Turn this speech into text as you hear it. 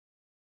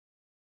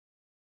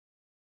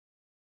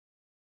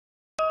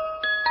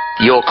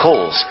Your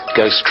calls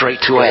go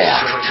straight to air.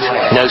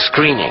 No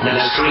screening,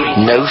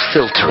 no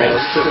filtering.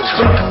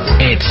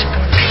 It's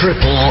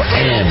Triple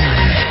M.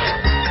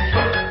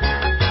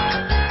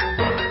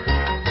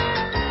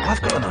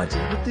 I've got an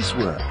idea. Would this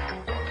work?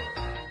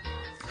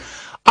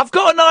 I've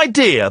got an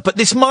idea, but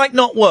this might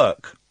not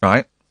work,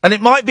 right? And it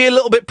might be a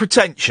little bit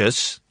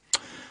pretentious,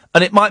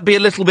 and it might be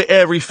a little bit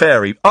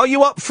airy-fairy. Are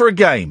you up for a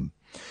game?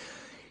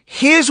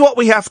 Here's what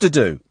we have to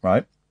do,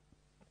 right?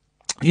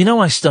 You know,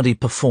 I study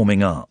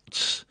performing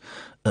arts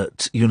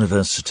at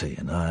university,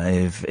 and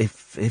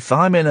if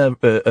I'm in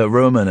a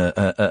room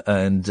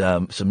and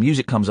some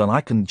music comes on,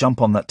 I can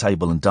jump on that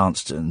table and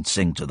dance and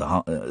sing till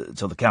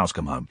the cows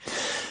come home.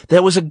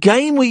 There was a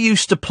game we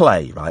used to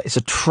play, right? It's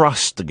a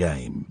trust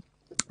game.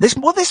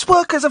 Will this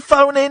work as a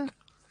phone-in?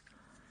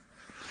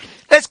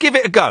 Let's give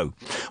it a go.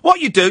 What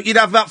you do, you'd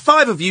have about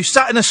 5 of you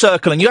sat in a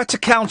circle, and you had to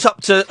count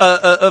up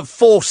to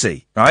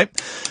 40, right?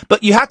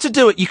 But you had to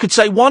do it. You could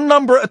say one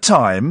number at a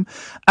time,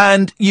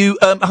 and you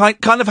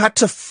kind of had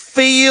to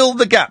feel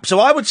the gap. So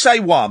I would say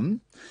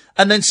 1,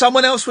 and then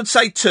someone else would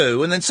say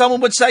 2, and then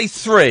someone would say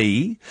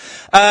 3,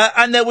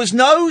 and there was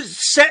no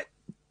set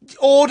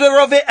order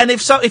of it. And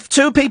if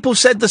 2 people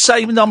said the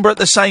same number at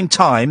the same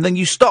time, then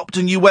you stopped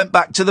and you went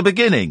back to the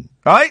beginning,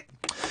 right?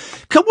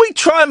 Can we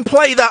try and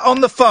play that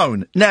on the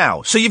phone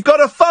now? So you've got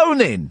a phone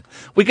in.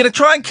 We're going to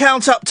try and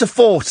count up to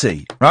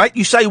 40, right?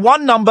 You say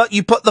one number,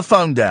 you put the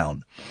phone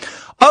down.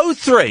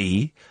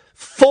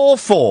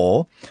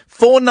 0344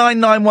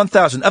 499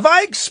 1000. Have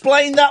I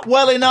explained that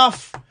well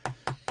enough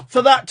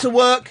for that to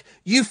work?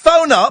 You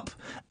phone up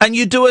and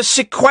you do a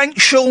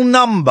sequential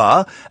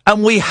number,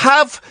 and we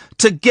have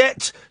to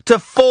get to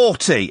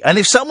 40. And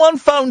if someone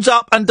phones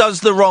up and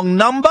does the wrong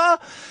number,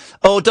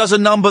 or does a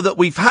number that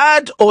we've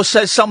had, or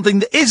says something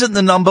that isn't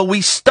the number,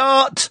 we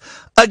start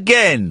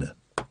again.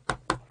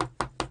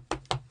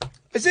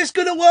 Is this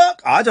going to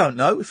work? I don't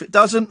know. If it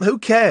doesn't, who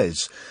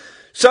cares?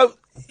 So,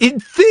 in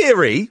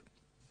theory,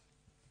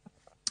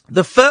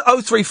 the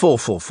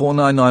 0344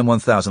 499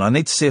 1000. I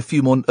need to see a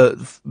few more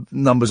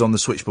numbers on the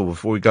switchboard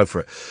before we go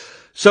for it.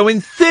 So, in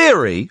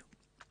theory,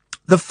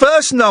 the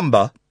first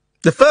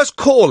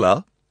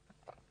caller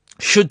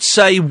should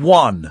say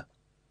 1.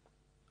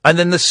 And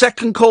then the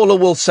second caller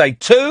will say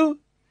 2,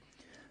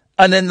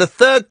 and then the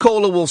third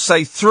caller will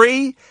say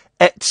 3,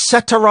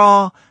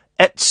 etc.,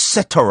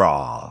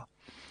 etc.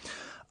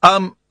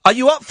 Are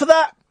you up for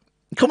that?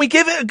 Can we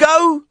give it a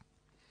go?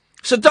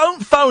 So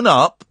don't phone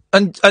up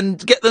and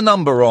get the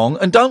number wrong,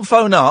 and don't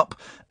phone up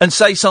and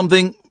say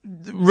something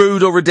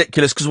rude or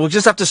ridiculous, because we'll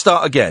just have to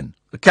start again.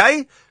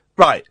 Okay?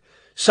 Right.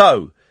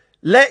 So,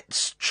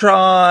 let's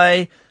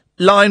try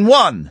line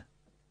 1.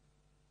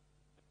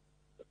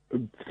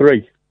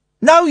 3.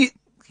 No, you've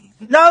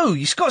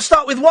got to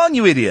start with 1,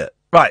 you idiot.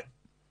 Right.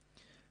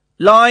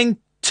 Line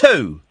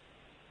 2.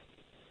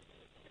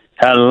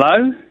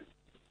 Hello?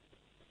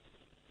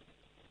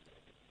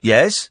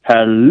 Yes?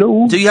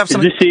 Hello? Do you have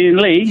something? Is this Iain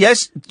Lee?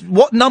 Yes.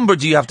 What number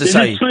do you have to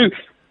say?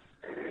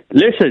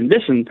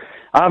 Listen.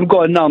 I've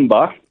got a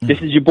number.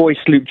 This is your boy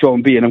Sloop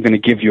John B, and I'm going to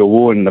give you a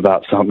warning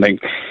about something.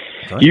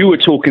 Okay. You were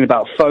talking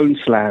about phone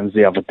slams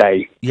the other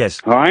day.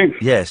 Yes. All right?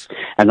 Yes.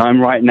 And I'm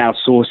right now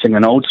sourcing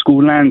an old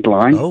school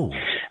landline. Oh.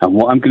 And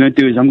what I'm going to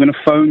do is I'm going to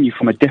phone you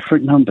from a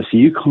different number so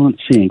you can't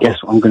see. And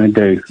guess what I'm going to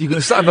do? You're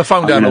going to start the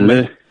phone down on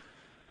me?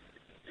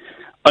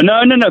 Oh,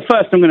 no.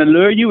 First, I'm going to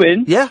lure you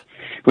in. Yeah.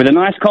 With a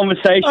nice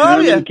conversation. Oh,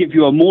 I'm going to give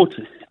you a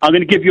Mortal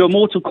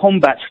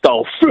Kombat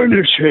style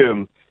finish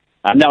him.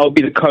 And that will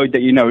be the code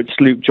that you know it's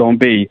Sloop John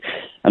B.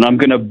 And I'm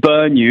going to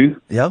burn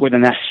you with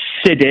an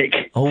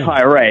acidic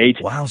tirade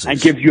and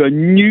give you a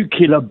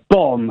nuclear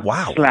bomb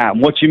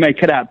slam. What do you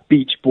make of that,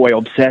 Beach Boy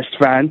obsessed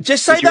fan?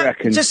 Just say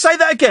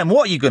that again.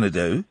 What are you going to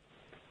do?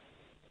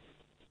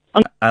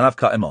 And I've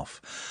cut him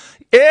off.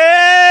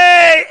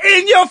 Hey!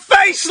 In your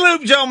face,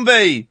 Sloop John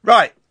B!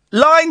 Right.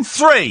 Line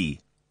 3.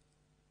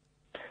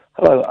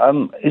 Hello,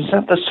 is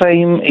that the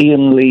same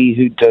Iain Lee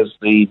who does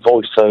the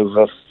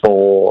voiceover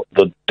for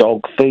the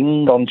dog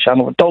thing on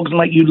Channel? Dogs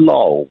Make You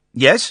Lol?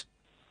 Yes.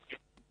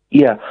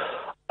 Yeah.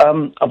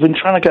 I've been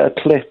trying to get a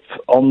clip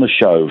on the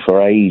show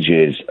for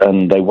ages,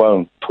 and they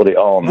won't put it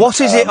on.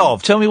 What is it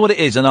of? Tell me what it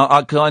is, and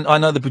I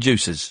know the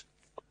producers.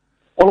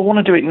 Well, I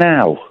want to do it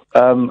now.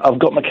 I've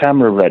got my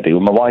camera ready.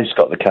 Well, my wife's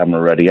got the camera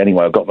ready.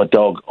 Anyway, I've got my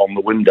dog on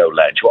the window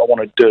ledge. What I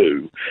want to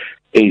do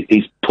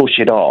is push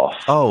it off.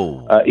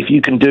 Oh. If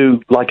you can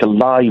do, like, a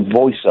live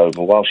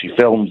voiceover while she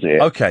films it.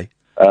 Okay.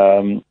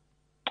 And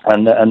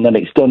then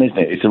it's done, isn't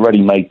it? It's a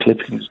ready-made clip.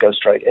 You can just go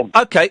straight in.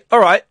 Okay, all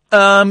right.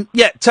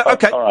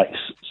 Okay. All right.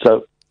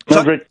 So,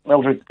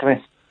 Mildred, come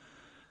here.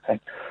 Okay.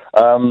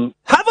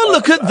 Have a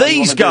look at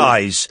these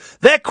guys.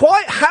 They're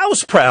quite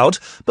house-proud,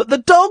 but the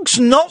dog's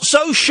not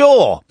so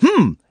sure.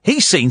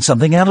 He's seen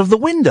something out of the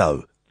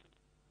window.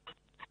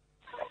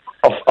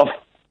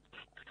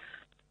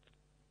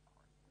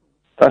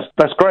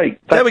 That's great.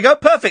 There we go.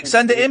 Perfect.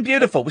 Send it in.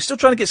 Beautiful. We're still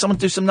trying to get someone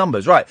to do some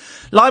numbers. Right.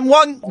 Line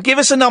 1, give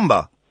us a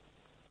number.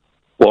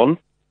 1.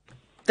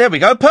 There we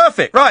go.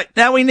 Perfect. Right.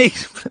 Now we need...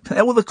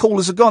 All the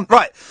callers are gone.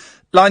 Right.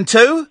 Line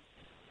 2.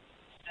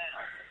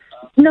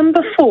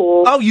 Number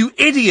 4. Oh, you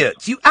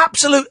idiot! You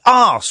absolute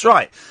arse!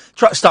 Right,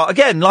 start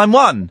again. Line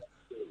 1.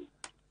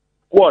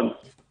 1.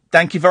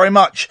 Thank you very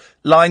much.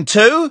 Line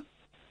 2.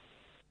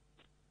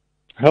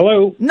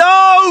 Hello.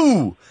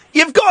 No!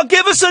 You've got to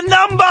give us a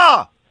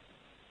number!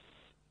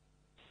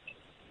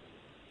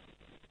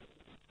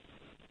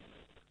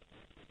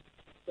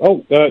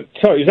 Oh,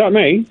 sorry, is that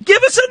me?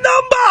 Give us a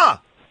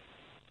number!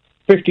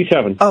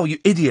 57. Oh, you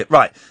idiot.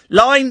 Right.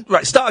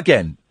 Right, start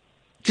again.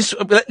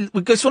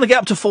 We just want to get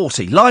up to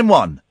 40. Line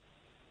 1.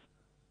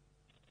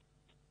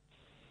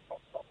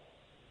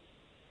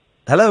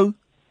 Hello?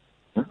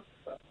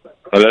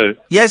 Hello?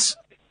 Yes?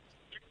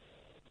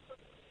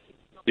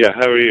 Yeah,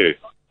 how are you?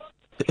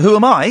 Who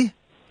am I?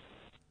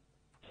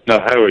 No,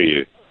 how are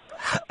you?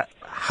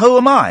 Who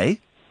am I?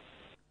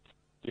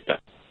 Yeah.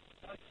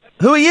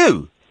 Who are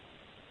you?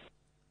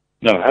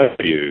 No, how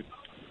are you?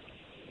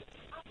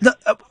 No,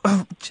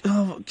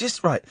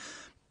 just right.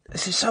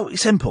 This is so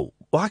simple.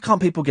 Why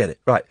can't people get it?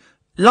 Right.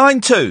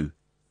 Line 2.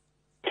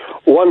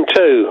 1,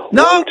 2.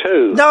 No, 1,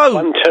 2. no,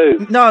 1,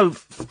 2. No,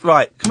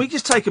 right. Can we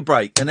just take a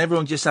break and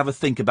everyone just have a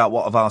think about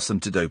what I've asked them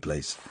to do,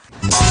 please?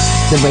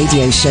 The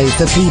radio show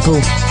for people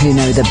who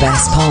know the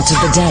best part of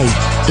the day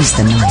is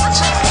the night.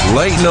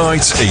 Late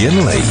night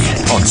Iain Lee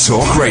on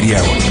Talk Radio.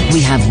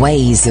 We have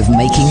ways of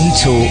making you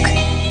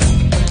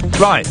talk.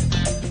 Right.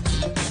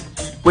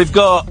 We've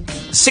got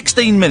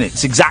 16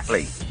 minutes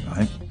exactly,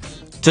 right,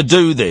 to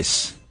do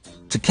this,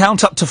 to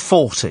count up to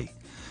 40.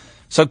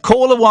 So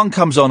caller 1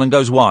 comes on and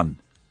goes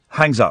 1,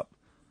 hangs up.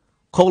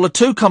 Caller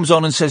 2 comes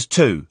on and says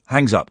 2,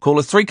 hangs up.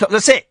 Caller 3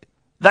 that's it.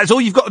 That's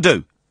all you've got to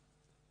do.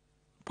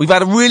 We've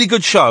had a really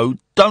good show.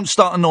 Don't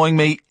start annoying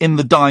me in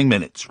the dying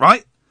minutes,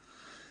 right?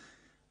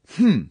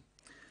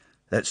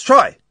 Let's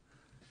try.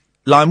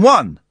 Line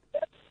 1.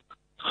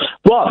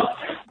 What?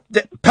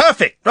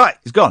 Perfect. Right,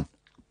 he's gone.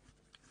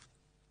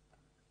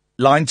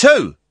 Line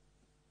 2.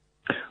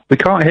 We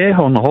can't hear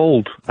on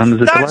hold, and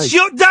there's a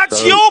delay.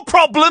 That's your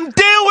problem.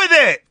 Deal with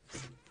it.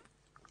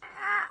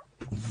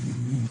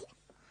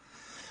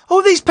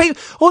 All these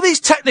people, all these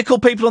technical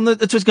people on the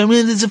Twitter going,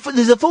 well, there's a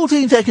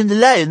 14-second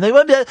delay, and they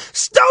won't.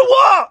 So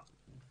what?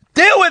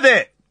 Deal with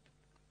it.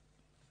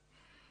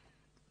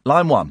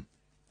 Line 1.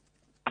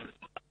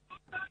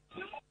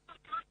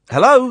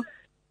 Hello.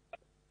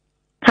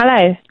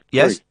 Hello.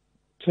 Yes.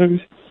 2.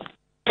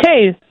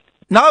 2.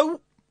 No.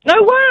 No,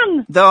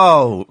 1.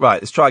 Oh,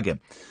 right. Let's try again.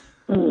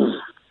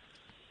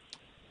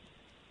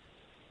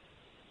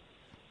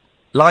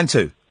 Line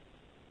 2.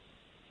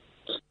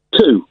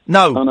 2.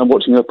 No. And I'm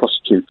watching a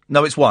prostitute.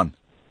 No, it's 1.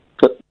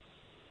 So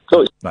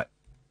it's... Right.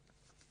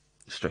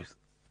 It's truth.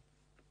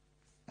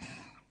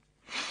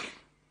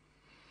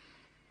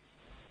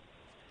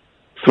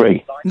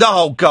 Three.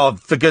 Oh, God,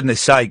 for goodness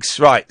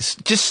sakes. Right.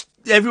 Just,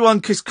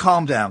 everyone, just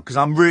calm down, because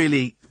I'm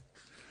really...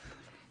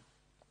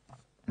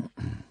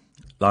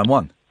 Line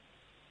 1.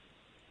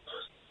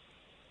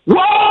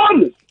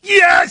 1!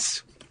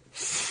 Yes!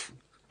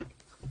 I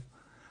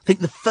think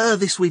the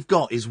furthest we've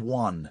got is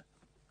 1.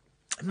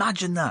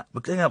 Imagine that. We're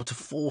getting up to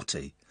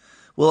 40.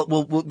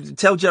 We'll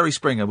tell Jerry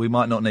Springer we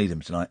might not need him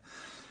tonight.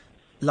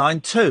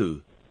 Line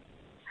 2.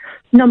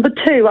 Number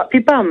 2, up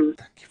your bum.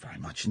 Thank you very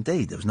much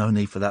indeed. There was no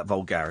need for that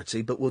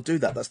vulgarity, but we'll do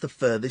that. That's the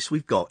furthest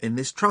we've got in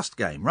this trust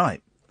game.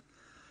 Right.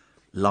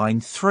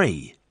 Line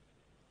 3.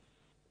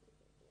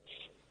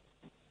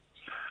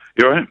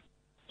 You all right?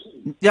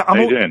 Yeah, How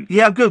you doing?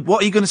 Yeah, good.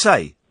 What are you going to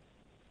say?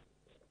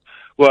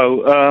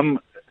 Well,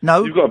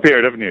 no. You've got a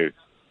beard, haven't you?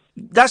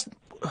 That's...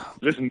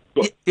 Listen,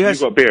 yes. You've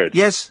got a beard?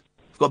 Yes,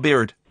 I've got a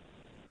beard.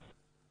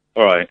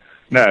 All right.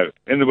 Now,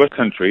 in the West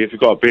Country, if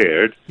you've got a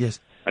beard... Yes.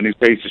 And he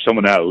says to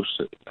someone else,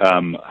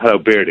 hello,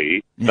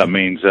 beardy, that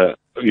means,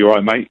 you're all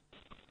right, mate?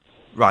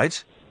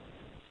 Right.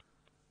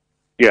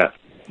 Yeah.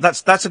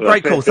 That's a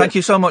great call. Thank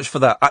you so much for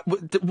that.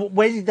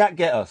 Where did that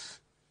get us?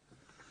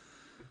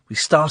 We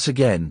start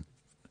again.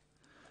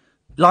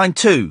 Line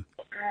 2.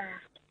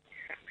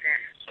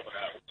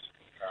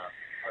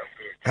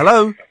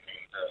 Hello?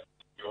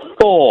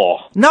 4.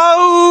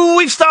 No,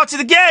 we've started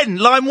again.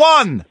 Line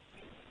 1.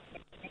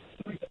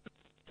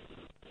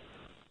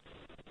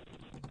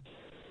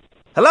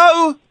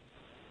 Hello?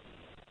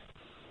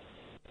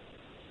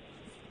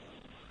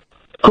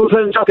 Cool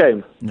playing the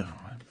game. No.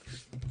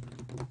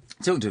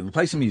 So we'll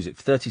play some music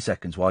for 30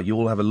 seconds while you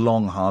all have a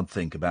long, hard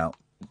think about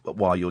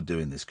why you're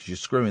doing this, because you're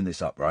screwing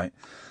this up, right?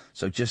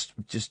 So just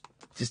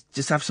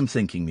have some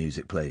thinking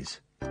music, please.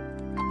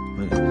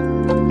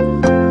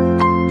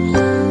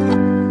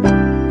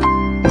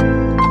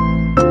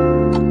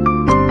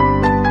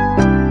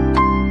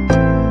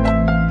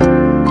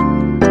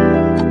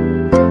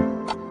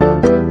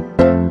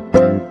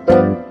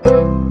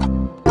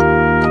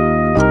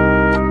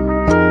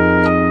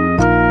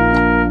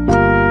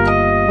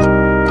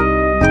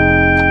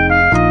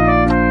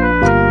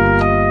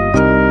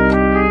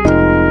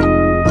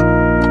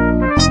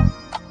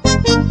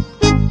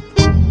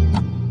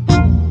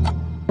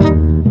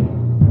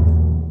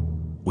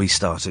 We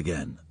start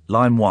again.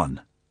 Line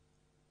 1.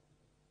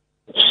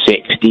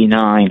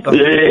 69.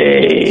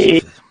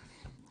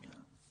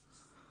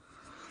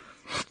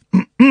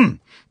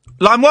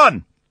 Line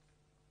 1.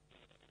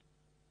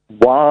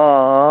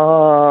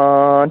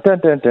 One, dun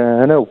dun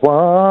dun,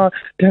 one,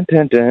 dun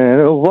dun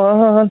dun,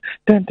 one,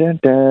 dun dun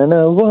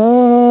dun, one.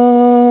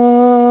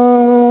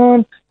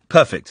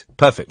 Perfect.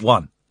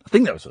 1. I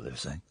think that was what they were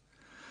saying.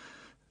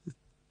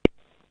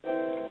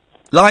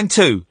 Line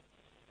 2.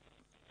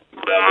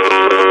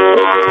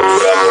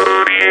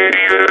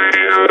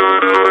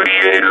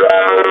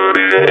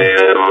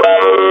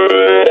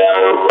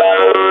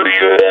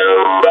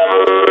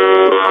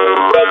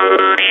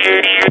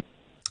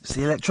 It's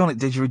the electronic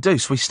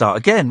didgeridoo. We start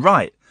again,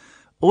 right?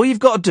 All you've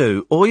got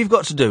to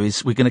do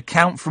is we're going to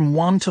count from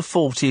 1 to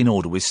 40 in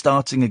order. We're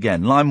starting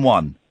again. Line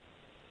 1.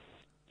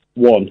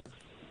 1.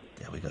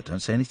 There we go.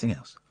 Don't say anything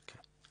else. Okay.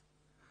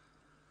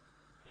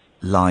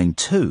 Line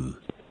 2.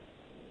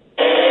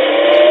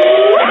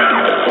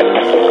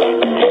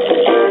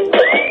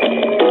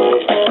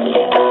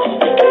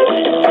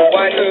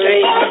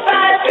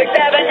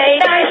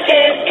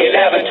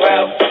 11,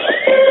 12.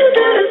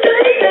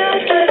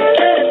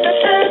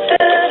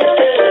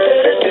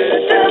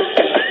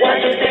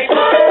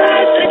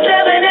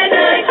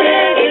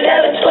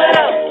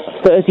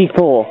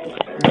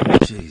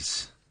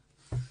 Jeez.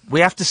 We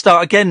have to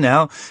start again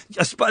now.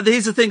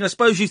 Here's the thing. I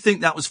suppose you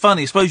think that was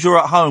funny. I suppose you're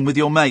at home with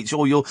your mates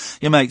or your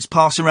mates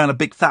passing around a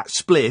big fat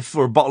spliff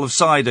or a bottle of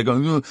cider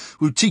going, oh,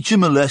 we'll teach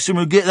him a lesson,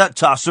 we'll get that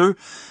tosser.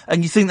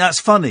 And you think that's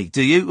funny,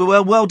 do you?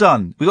 Well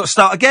done. We've got to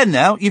start again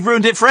now. You've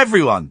ruined it for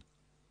everyone.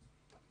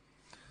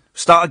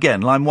 Start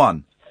again. Line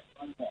 1.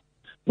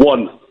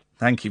 1.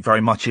 Thank you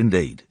very much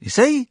indeed. You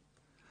see?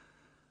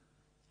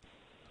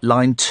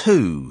 Line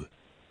 2.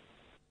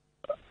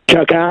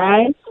 Chuck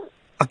ice.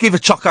 I'll give a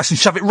chock ice and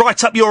shove it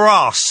right up your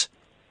arse.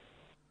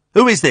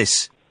 Who is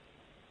this?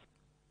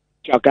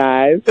 Chuck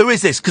ice. Who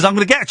is this? Because I'm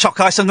going to get a chock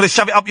ice, I'm going to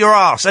shove it up your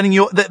arse and in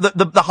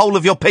the whole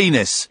of your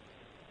penis.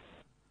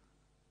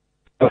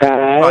 Okay.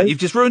 Right, you've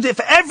just ruined it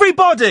for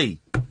everybody.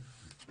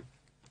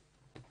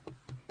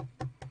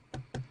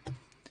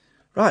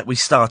 Right, we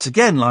start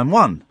again. Line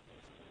 1.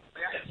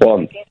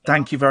 1.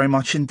 Thank you very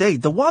much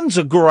indeed. The ones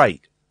are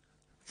great.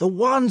 The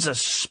ones are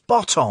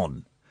spot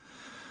on.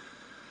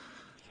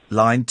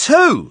 Line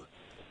 2.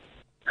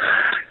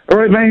 All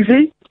right,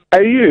 Maisie. How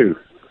are you?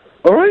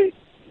 All right?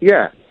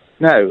 Yeah.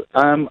 No.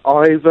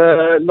 I've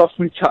lost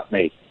my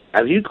chutney.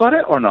 Have you got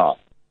it or not?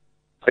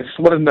 I just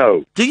want to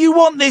know. Do you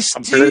want this?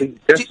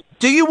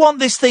 Do you want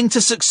this thing to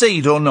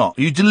succeed or not?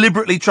 Are you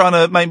deliberately trying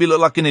to make me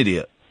look like an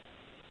idiot?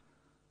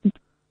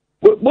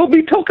 What are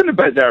we talking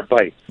about there,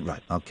 Blake?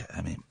 Right. Okay.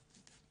 I mean,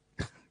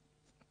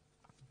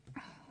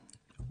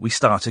 we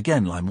start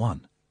again. Line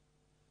 1.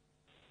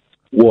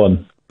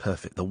 1.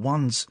 Perfect. The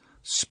 1's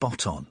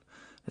spot on.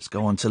 Let's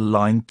go on to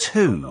line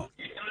 2.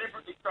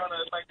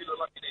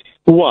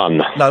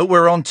 1. No,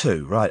 we're on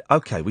 2. Right.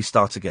 Okay, we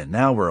start again.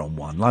 Now we're on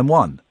 1. Line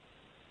 1.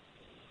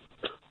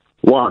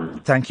 1.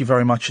 Thank you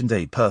very much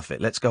indeed.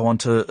 Perfect. Let's go on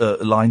to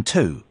line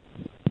 2.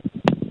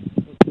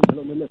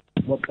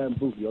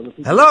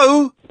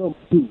 Hello?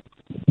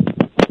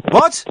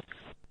 What?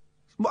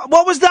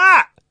 What was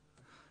that?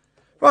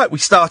 Right, we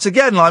start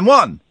again. Line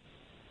 1.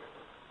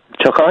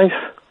 Chuck ice.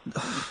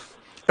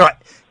 Right.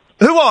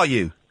 Who are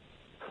you?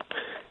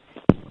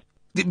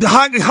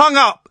 Hung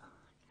up.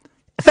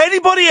 If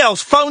anybody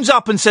else phones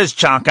up and says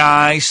chuck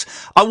ice,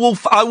 I will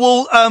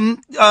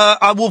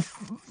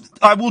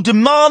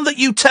demand that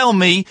you tell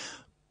me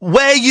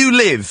where you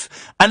live.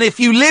 And if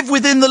you live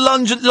within the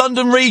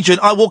London region,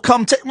 I will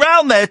come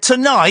round there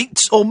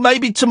tonight, or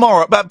maybe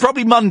tomorrow, but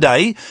probably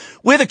Monday,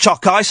 with a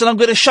chuck ice, and I'm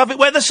going to shove it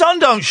where the sun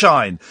don't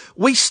shine.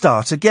 We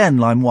start again.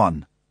 Line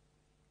 1.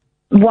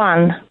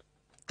 1.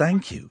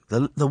 Thank you.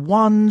 The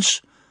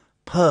 1's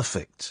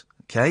perfect.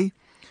 Okay.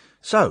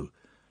 So,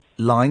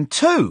 line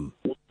 2.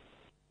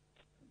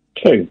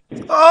 2.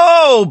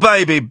 Oh,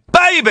 baby!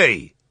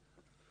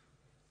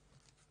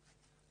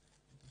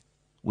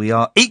 We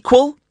are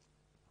equal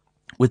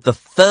with the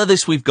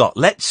furthest we've got.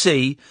 Let's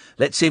see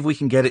if we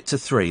can get it to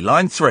 3.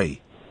 Line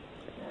 3.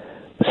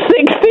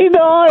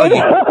 69!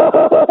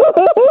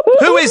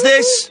 Who is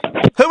this?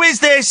 Who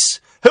is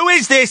this? Who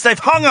is this? They've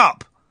hung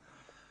up.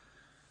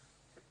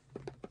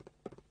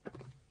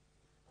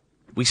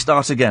 We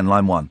start again.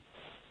 Line 1.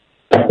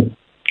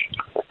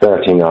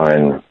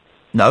 39.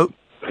 No.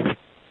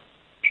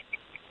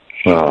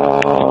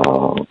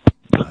 Oh.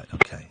 Right,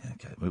 okay.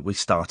 We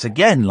start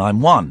again. Line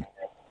 1.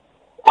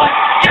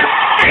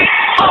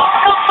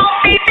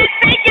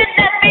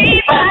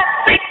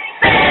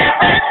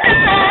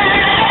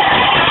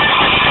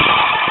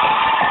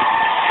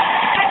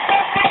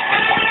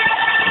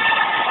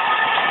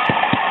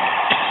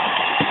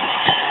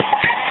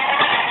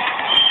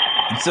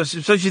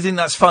 So you think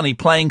that's funny,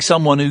 playing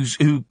someone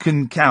who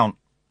can count?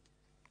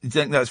 You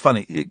think that's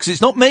funny? Because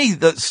it's not me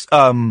that's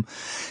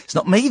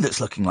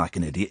looking like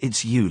an idiot.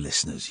 It's you,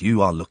 listeners.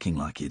 You are looking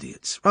like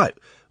idiots. Right.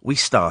 We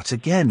start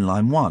again.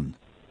 Line 1.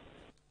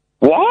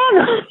 1.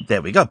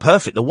 There we go.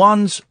 Perfect. The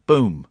 1's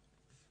boom.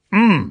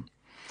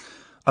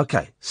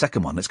 Okay.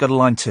 Second one. Let's go to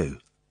line 2.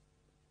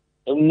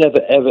 It'll never,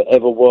 ever,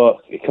 ever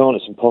work. It can't.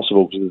 It's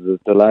impossible because of the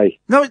delay.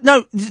 No,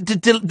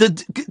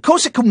 of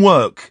course it can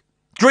work.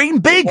 Dream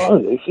big. No,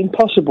 it's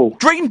impossible.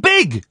 Dream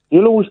big.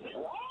 You'll always...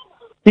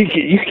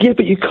 yeah,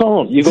 but you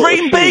can't. You've got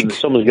Dream to assume big. that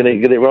someone's going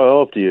to get it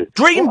right after you.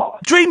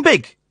 Dream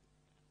big.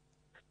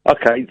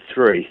 Okay,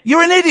 3.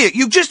 You're an idiot.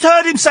 You just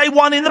heard him say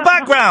 1 in the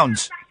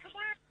background.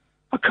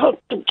 I can't...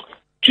 Do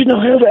you know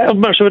how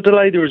much of a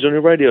delay there is on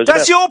your radio?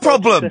 That's your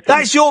problem.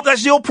 That's your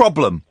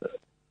problem.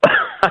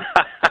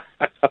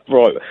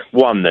 Right,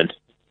 1 then.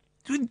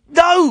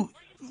 No.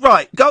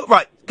 Right. Go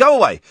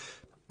away.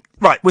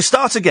 Right. We'll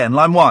start again.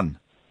 Line 1.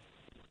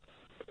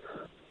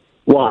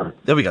 1.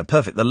 There we go.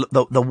 Perfect.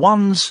 The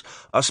ones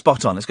are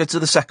spot on. Let's go to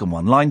the second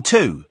one. Line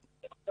 2.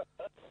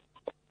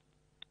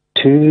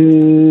 2.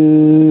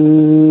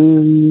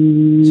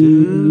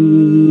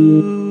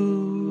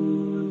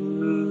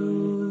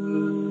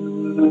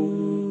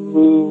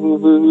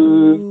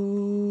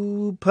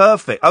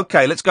 Perfect.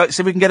 Okay, let's go.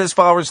 See if we can get as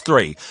far as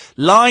 3.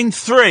 Line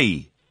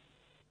 3.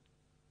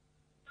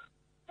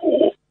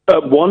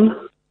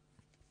 1.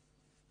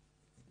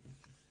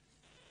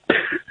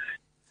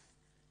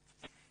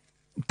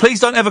 Please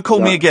don't ever call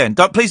me again.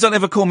 Please don't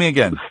ever call me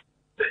again.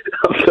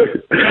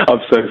 I'm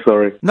so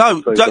sorry.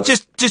 No, so sorry.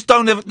 just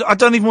don't ever. I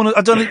don't even want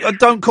to.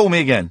 Don't call me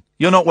again.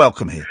 You're not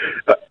welcome here.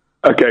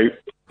 Okay.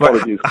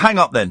 Apologies. Right, hang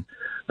up then.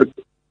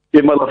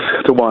 Give my love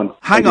to 1.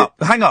 Hang up.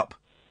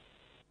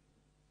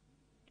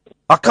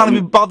 I can't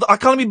even bother. I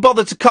can't even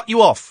bother to cut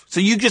you off. So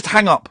you just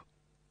hang up.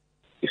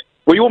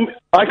 Well, you want me,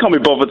 I can't be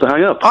bothered to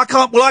hang up. I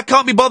can't. Well, I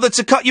can't be bothered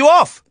to cut you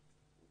off.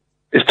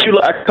 It's too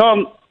late. I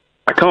can't.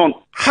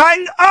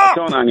 Hang up. I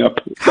can't hang up.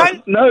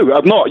 No,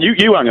 I'm not.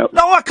 You hang up.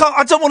 No, I can't.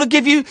 I don't want to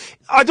give you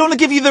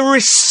the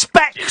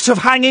respect of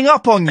hanging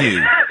up on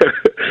you.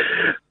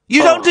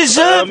 You don't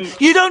deserve.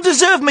 You don't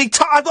deserve me.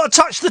 I've got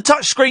to touch the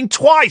touch screen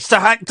twice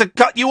to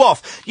cut you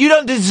off. You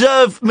don't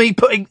deserve me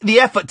putting the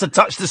effort to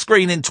touch the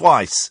screen in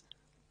twice.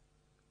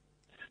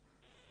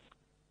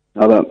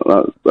 No, that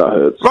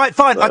hurts. Right,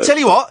 fine. I'll tell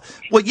you what.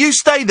 Well, you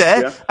stay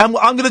there, and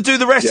I'm going to do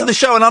the rest of the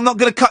show, and I'm not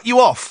going to cut you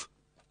off.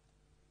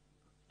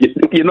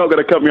 You're not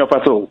going to cut me off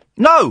at all?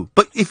 No,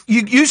 but if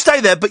you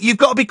stay there, but you've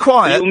got to be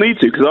quiet. You'll need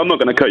to, because I'm not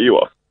going to cut you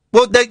off.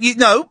 Well,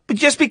 no, but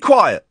just be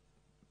quiet.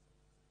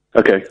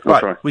 Okay, I'll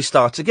try. We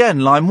start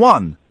again. Line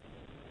 1.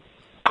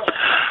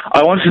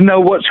 I want to know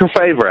what's your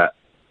favourite.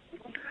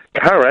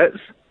 Carrots,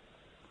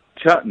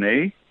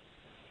 chutney.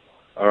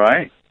 All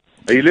right.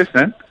 Are you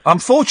listening?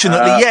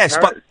 Unfortunately, yes,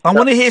 carrots, but I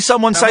want to hear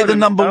someone say the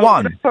number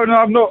 1. No,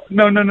 I'm not.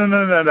 No,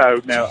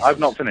 I've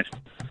not finished.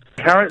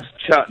 Carrots,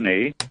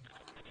 chutney,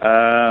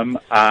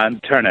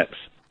 and turnips.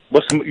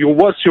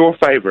 What's your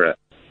favourite?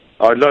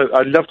 I'd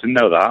love to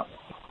know that.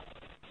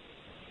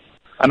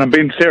 And I'm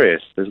being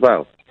serious as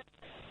well.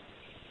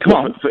 Come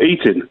on, for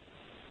eating.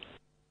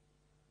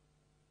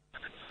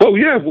 Well,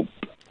 yeah.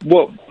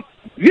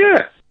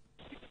 Yeah.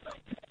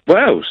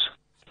 What else?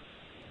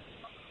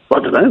 I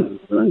don't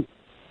know.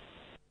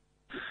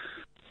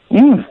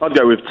 I'd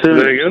go with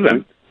turnips. There you go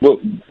then. Well,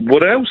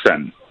 what else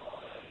then?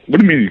 What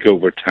do you mean you go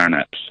with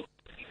turnips?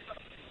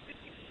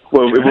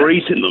 Well, if we're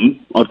eating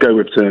them, I'd go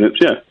with turnips,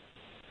 yeah.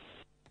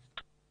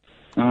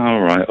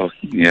 All right. Oh,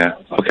 yeah.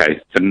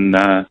 Okay. Then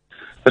that's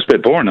a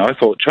bit boring. I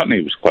thought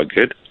chutney was quite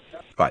good.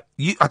 Right.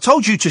 I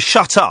told you to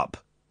shut up.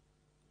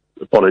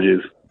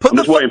 Apologies. I'm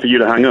just waiting for you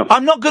to hang up.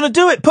 I'm not going to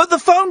do it. Put the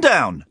phone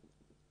down.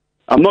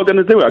 I'm not going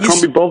to do it. I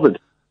can't be bothered.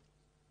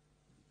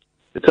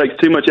 It takes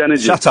too much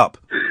energy. Shut up.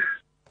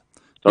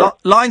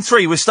 Line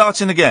 3, we're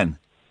starting again.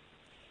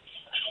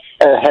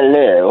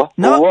 Hello.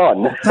 No.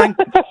 1.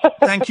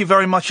 Thank you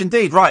very much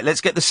indeed. Right, let's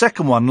get the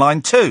second one.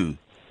 Line 2.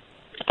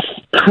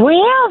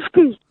 12.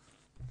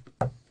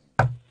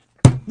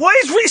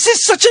 This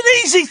is such an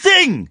easy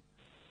thing.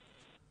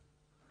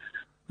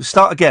 We'll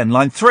start again.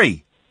 Line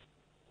 3.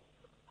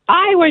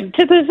 I went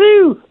to the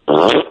zoo.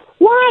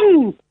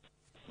 1.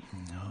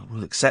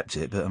 We'll accept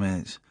it, but I mean,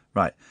 it's...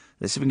 Right,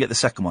 let's see if we can get the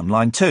second one.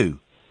 Line 2.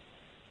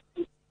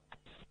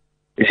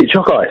 Is it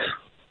Chalk Ice?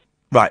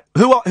 Right,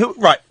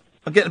 right,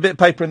 I'm getting a bit of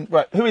paper and...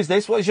 Right, who is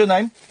this? What is your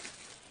name?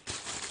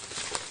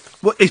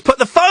 He's put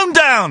the phone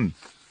down!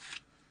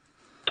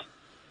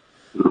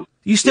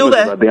 You still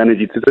there? Had the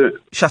energy to do it.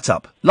 Shut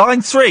up.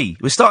 Line 3,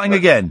 we're starting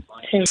again.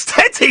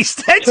 Steady.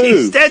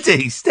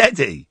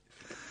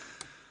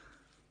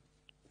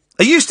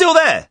 Are you still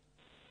there?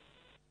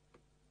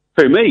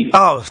 Who, me?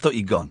 Oh, I thought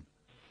you'd gone.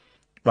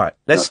 Right,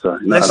 let's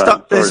start. You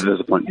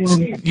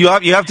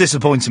have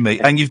disappointed me,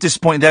 and you've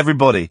disappointed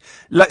everybody.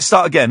 Let's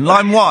start again.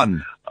 Line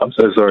 1. I'm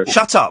so sorry.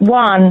 Shut up.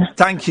 1.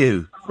 Thank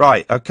you.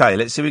 Right, okay,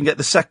 let's see if we can get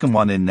the second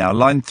one in now.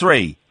 Line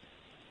 3.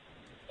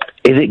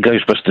 Is it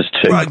Ghostbusters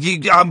 2?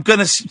 Right, I'm going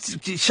to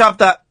shove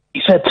that...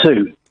 You said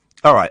 2.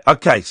 All right,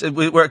 okay, so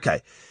we're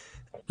okay.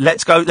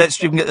 Let's go, let's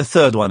see if we can get the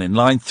third one in.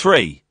 Line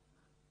 3.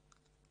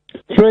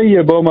 3,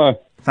 you bummer.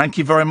 Thank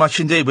you very much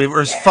indeed. We were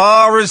as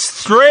far as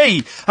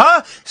 3.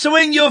 Huh? So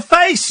in your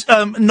face,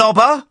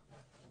 knobber.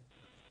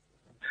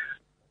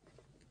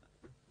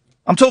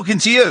 I'm talking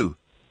to you.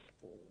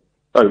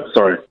 Oh,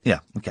 sorry.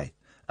 Yeah, okay.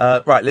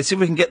 Right, let's see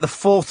if we can get the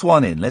fourth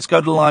one in. Let's go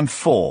to line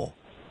 4.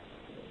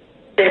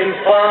 I'll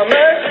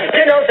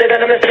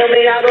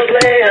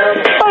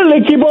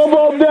lick your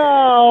bum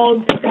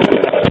down.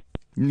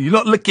 You're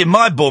not licking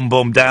my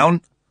bum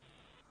down.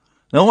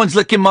 No one's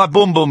licking my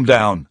bum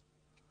down.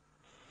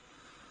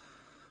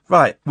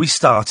 Right, we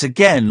start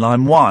again,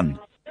 line 1.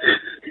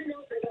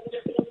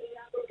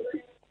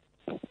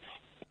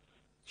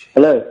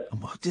 Hello.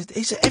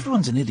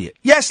 Everyone's an idiot.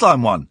 Yes,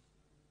 line 1.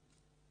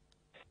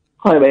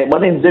 Hi, mate. My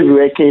name's Vivi,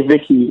 a.k.a.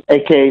 Vicky,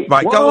 a.k.a.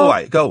 Right,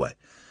 go away.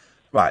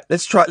 Right,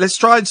 let's try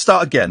and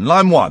start again.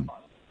 Line 1.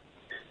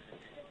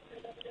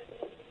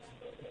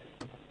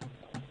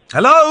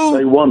 Hello?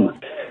 Say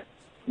 1.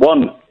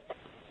 1.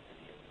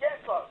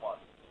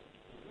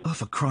 Oh,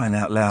 for crying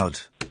out loud.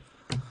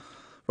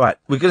 Right,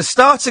 we're going to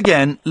start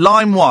again.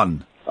 Line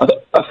 1. I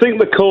think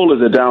the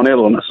callers are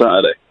downhill on a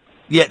Saturday.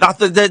 Yeah,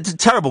 they're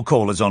terrible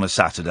callers on a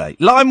Saturday.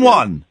 Line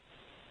 1.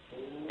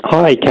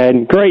 Hi,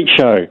 Ken. Great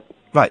show.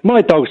 Right.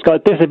 My dog's got a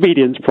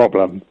disobedience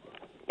problem.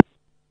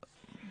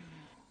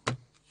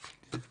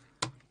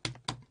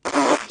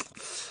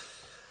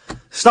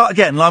 Start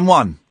again, line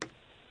 1.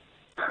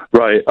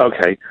 Right,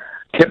 okay.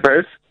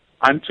 Kippers,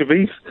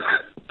 anchovies,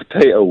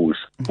 potatoes.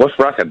 What's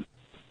racking?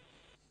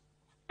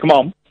 Come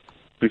on,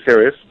 be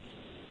serious.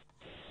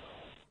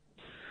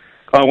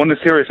 I want a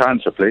serious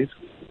answer, please.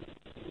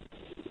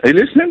 Are you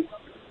listening?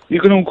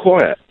 You're going all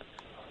quiet.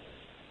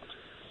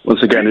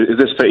 Once again, is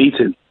this for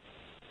eating?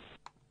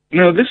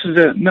 No, this is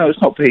a... No,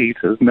 it's not for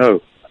eaters, no.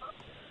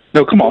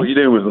 No, come on. What are you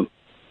doing with them?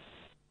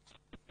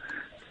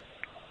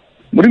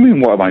 What do you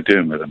mean, what am I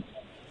doing with them?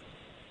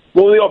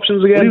 What are the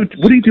options again?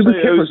 What do you do with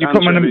kippers? You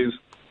put them in...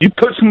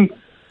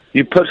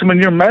 You put some in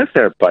your mouth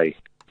there, buddy.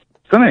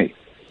 Sonny.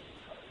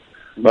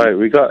 Right,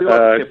 we got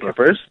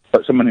kippers.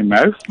 Put some in your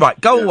mouth.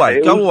 Right, go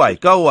away.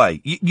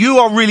 You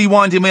are really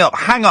winding me up.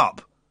 Hang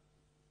up.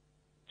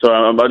 Sorry,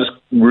 I just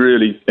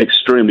really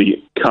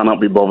extremely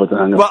cannot be bothered to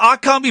hang up. Well, I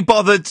can't be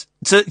bothered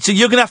to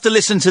you're going to have to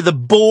listen to the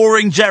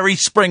boring Jerry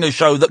Springer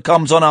show that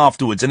comes on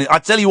afterwards. And I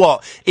tell you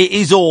what, it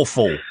is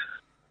awful.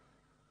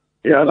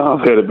 Yeah,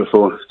 I've heard it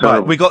before. Right,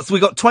 we got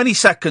 20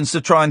 seconds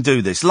to try and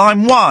do this.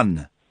 Line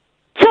 1.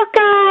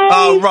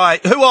 Oh,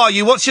 right. Who are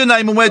you? What's your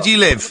name and where do you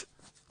live?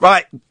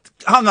 Right,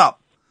 hung up.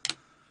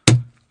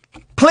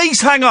 Please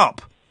hang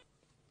up.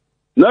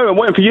 No, I'm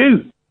waiting for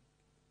you.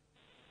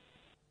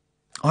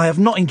 I have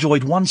not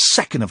enjoyed 1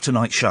 second of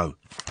tonight's show.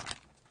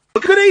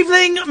 Good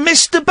evening,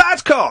 Mr.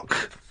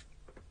 Babcock.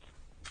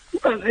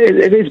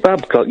 It is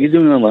Babcock. You're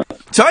doing all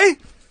that. Sorry?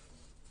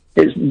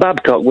 It's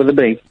Babcock with a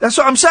B. That's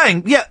what I'm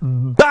saying. Yeah,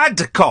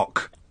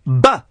 Badcock.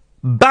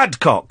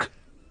 Badcock.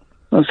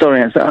 Oh,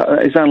 sorry. It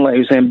sounded like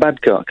you were saying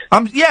Badcock.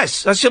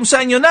 Yes, that's what I'm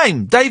saying your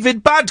name.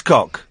 David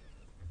Badcock.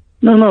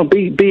 No,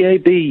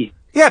 B-A-B.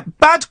 Yeah,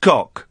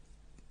 Badcock.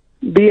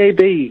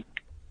 B-A-B.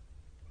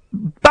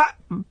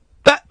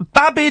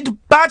 Babid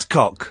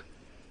Badcock.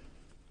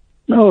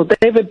 No,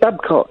 David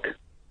Babcock.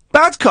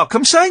 Badcock,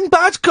 I'm saying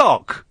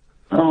Badcock.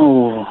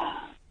 Oh.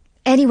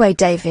 Anyway,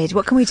 David,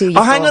 what can we do?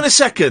 Hang on a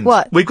second.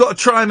 What? We've got to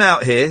try him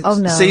out here. Oh,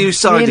 no. See whose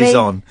side he's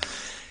on.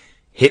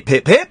 Hip,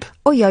 hip, hip.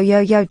 Oh, yo, yo,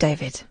 yo,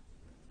 David.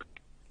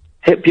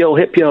 Hip, yo,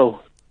 hip,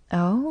 yo.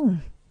 Oh.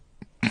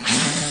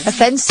 A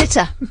fence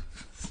sitter.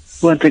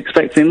 Weren't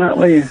expecting that,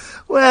 were you?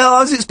 Well, I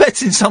was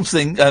expecting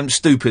something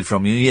stupid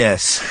from you,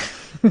 yes.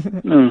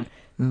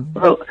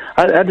 Well,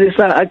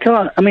 I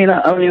can't. I mean,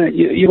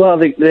 you are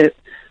the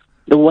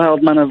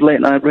wild man of late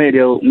night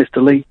radio,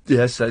 Mr. Lee.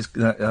 Yes, that's,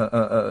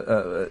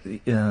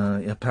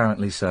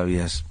 apparently so.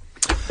 Yes.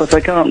 But I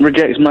can't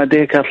reject my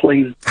dear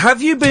Kathleen.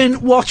 Have you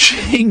been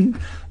watching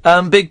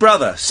Big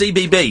Brother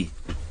CBB?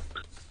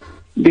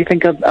 Do you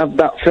think I've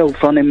that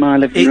filth on in my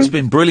living room? It's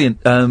been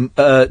brilliant. Derek did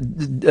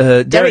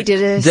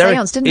a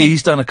séance, didn't he?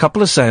 He's done a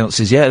couple of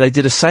séances, yeah. They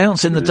did a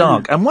séance in the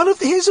dark. And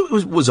here's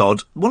what was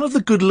odd. One of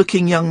the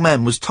good-looking young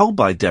men was told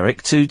by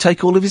Derek to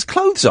take all of his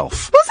clothes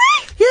off. Was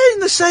he? Yeah, in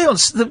the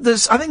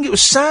séance. I think it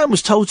was Sam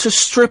was told to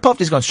strip off.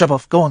 He's gone, strip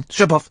off. Go on,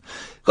 strip off.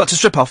 Got to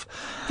strip off.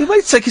 He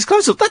waited to take his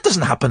clothes off. That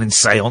doesn't happen in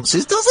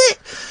séances, does it?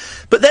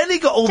 But then he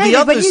got all David, the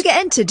others... when you get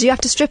entered, do you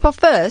have to strip off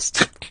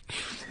first?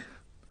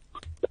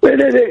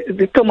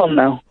 Wait, come on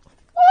now.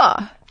 What?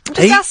 I'm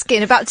just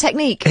asking about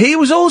technique. He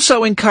was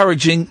also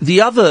encouraging the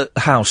other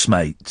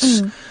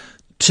housemates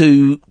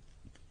to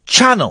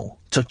channel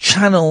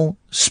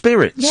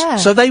spirits. Yeah.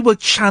 So they were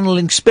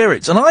channeling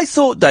spirits. And I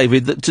thought,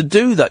 David, that to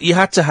do that you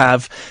had to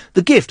have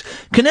the gift.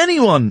 Can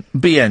anyone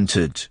be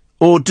entered?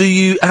 Or do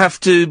you have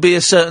to be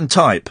a certain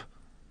type?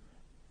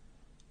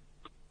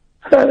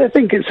 I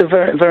think it's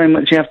very, very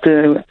much you have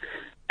to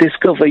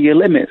discover your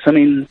limits. I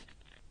mean...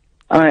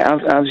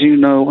 as you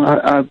know,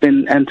 I've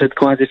been entered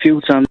quite a few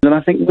times, and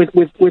I think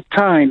with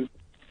time,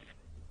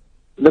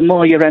 the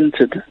more you're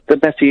entered, the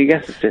better you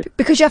get at it.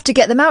 Because you have to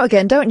get them out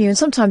again, don't you? And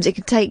sometimes it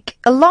can take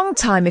a long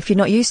time if you're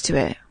not used to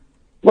it.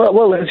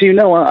 Well, as you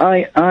know,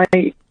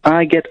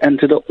 I get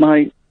entered up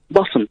my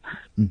bottom,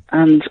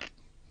 and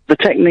the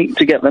technique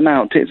to get them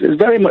out is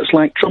very much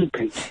like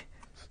trumping.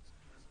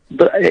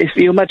 But if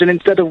you imagine,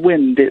 instead of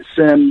wind, it's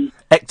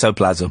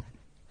ectoplasm.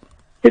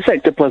 It's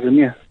ectoplasm,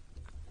 yeah.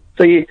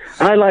 So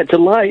I like to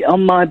lie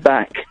on my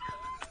back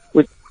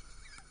with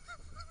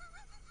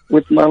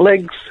my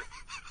legs.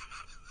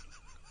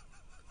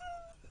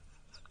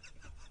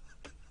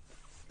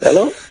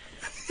 Hello?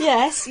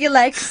 Yes, your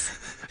legs.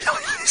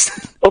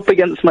 Up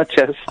against my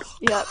chest.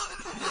 Yep.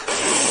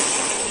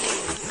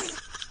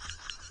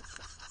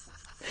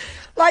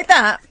 Like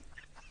that?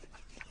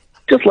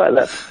 Just like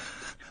that.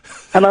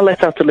 And I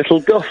let out a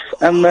little guff,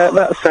 and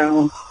that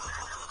sound.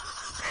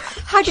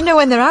 How do you know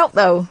when they're out,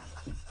 though?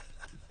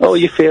 Oh,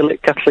 you feel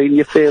it, Kathleen,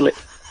 you feel it.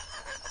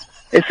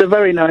 It's a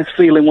very nice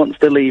feeling once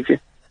they leave you.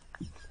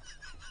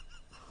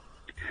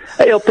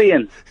 Hey, up,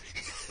 Iain.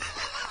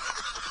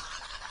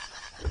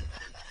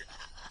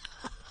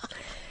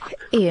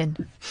 Ian.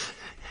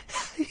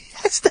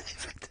 Yes,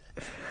 David.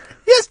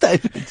 Yes,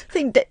 David. I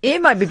think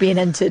Ian might be being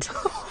entered.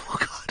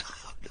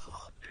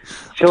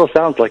 Sure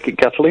sounds like it,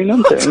 Kathleen,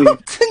 doesn't it? I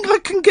don't think I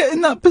can get in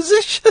that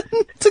position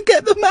to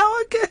get them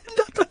out again.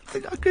 I don't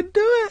think I can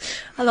do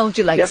it. How long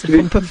do your legs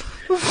You pump them?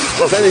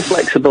 Very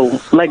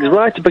flexible. Legs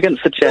right up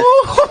against the chest.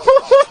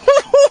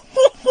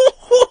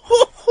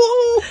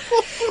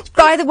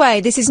 By the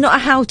way, this is not a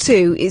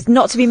how-to. It's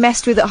not to be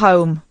messed with at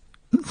home.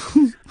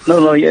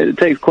 No, yeah, it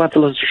takes quite a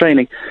lot of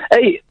training.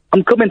 Hey,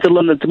 I'm coming to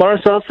London tomorrow,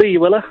 so I'll see you,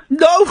 will I?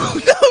 No,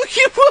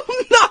 you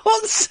will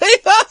not see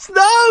us.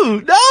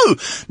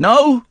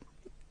 No.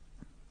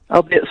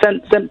 I'll be at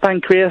St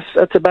Pancras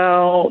at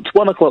about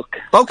 1 o'clock.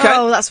 Okay.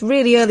 Oh, that's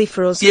really early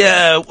for us.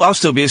 Yeah, I'll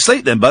still be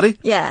asleep then, buddy.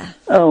 Yeah.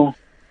 Oh,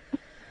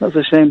 that's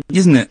a shame.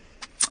 Isn't it?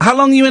 How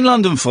long are you in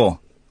London for?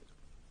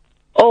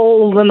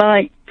 All the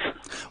night.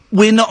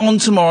 We're not on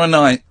tomorrow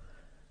night.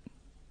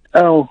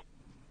 Oh.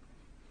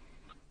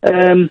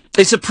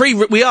 It's a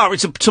we are on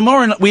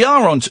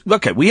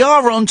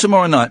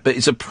tomorrow night, but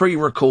it's a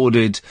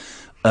pre-recorded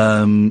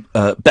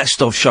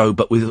best of show,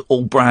 but with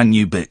all brand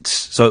new bits.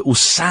 So it will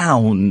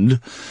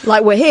sound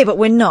like we're here, but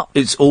we're not.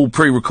 It's all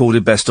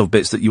pre-recorded best of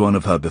bits that you won't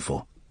have heard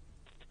before.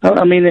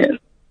 I mean,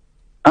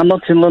 I'm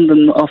not in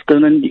London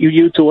often, and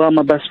you two are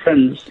my best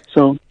friends,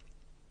 so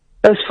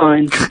that's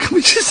fine. Can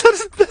we just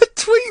have a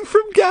tweet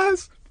from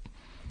Gaz?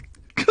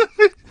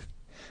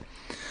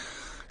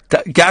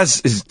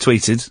 Gaz is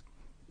tweeted.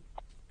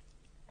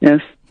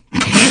 Yes.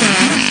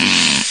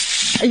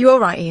 Are you all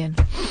right, Ian?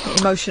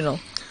 Emotional.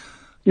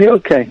 Yeah,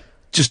 okay.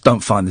 Just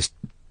don't find this.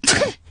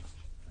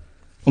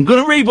 I'm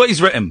going to read what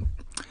he's written.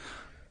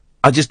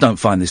 I just don't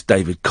find this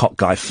David Cock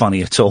guy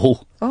funny at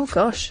all. Oh,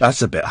 gosh.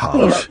 That's a bit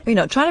harsh. You're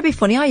not trying to be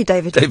funny, are you,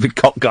 David? David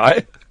Cock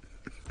guy.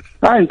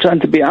 I'm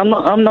trying to be. I'm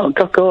not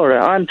Cockora.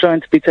 I'm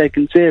trying to be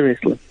taken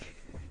seriously.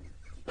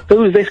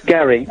 Who's this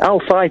Gary? I'll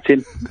fight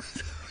him.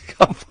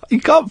 You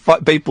can't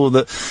fight people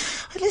that.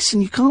 Hey,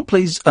 listen, you can't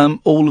please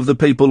all of the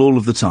people all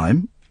of the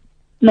time.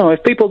 No,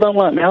 if people don't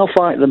like me, I'll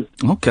fight them.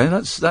 Okay,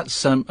 that's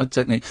a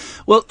technique.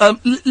 Well,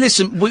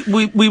 listen,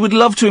 we would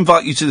love to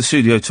invite you to the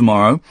studio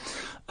tomorrow,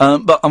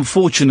 but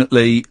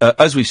unfortunately,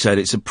 as we said,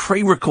 it's a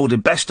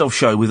pre-recorded best-of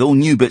show with all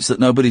new bits that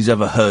nobody's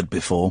ever heard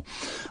before.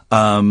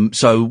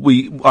 So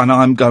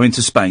I'm going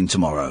to Spain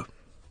tomorrow.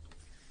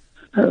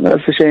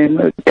 That's a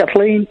shame.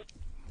 Kathleen?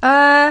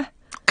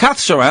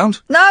 Kath's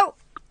around. No.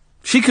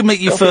 She could meet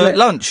you for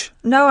lunch.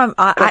 No,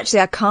 actually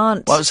I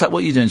can't. What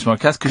are you doing tomorrow,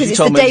 Kath? Because it's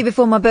the day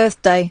before my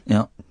birthday.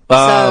 Yeah.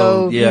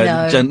 So,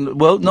 yeah.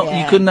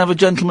 You couldn't have a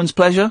gentleman's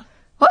pleasure?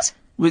 What?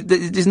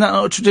 Isn't that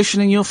not a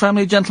tradition in your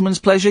family, a gentleman's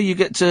pleasure? You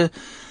get to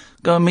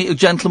go and meet a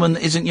gentleman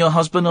that isn't your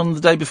husband on the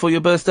day before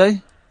your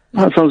birthday?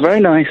 That sounds very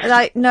nice.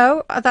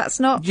 No, that's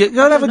not. Go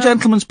and have a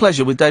gentleman's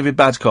pleasure with David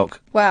Babcock.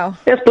 Wow.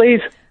 Yes,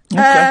 please.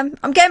 Okay.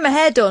 I'm getting my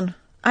hair done.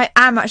 I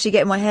am actually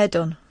getting my hair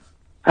done.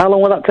 How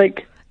long will that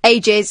take?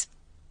 Ages.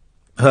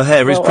 Her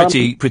hair is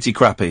pretty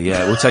crappy.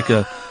 Yeah, it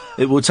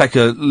will take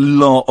a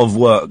lot of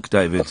work,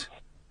 David.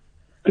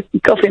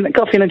 Coffee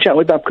and a chat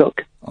with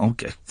Babcock.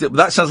 Okay,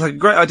 that sounds like a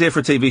great idea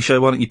for a TV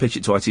show. Why don't you pitch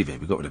it to ITV?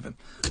 We got rid of him.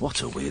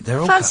 What a weird. They're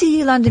all. Fancy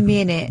you landing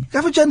me in it.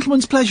 Have a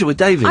gentleman's pleasure with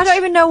David. I don't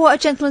even know what a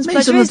gentleman's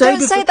pleasure is. Don't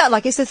say that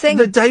like it's a thing.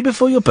 The day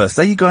before your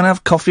birthday, you go and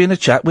have coffee and a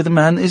chat with a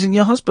man that isn't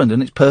your husband,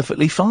 and it's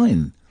perfectly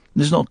fine.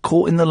 There's not a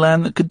court in the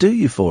land that could do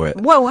you for it.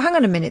 Whoa, hang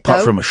on a minute,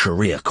 Apart from a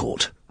Sharia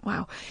court.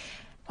 Wow.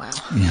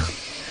 Yeah.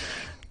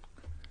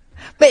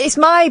 But it's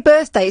my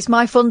birthday, it's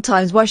my fun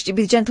times. Why should it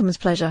be the gentleman's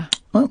pleasure?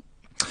 Well,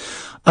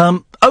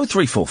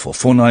 0344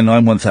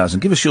 499 1000.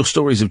 Give us your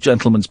stories of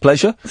gentleman's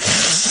pleasure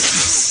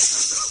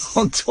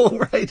on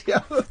Talk Radio.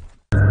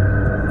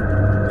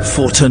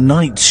 For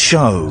tonight's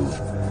show,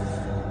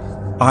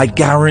 I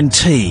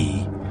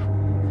guarantee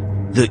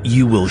that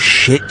you will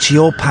shit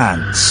your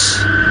pants.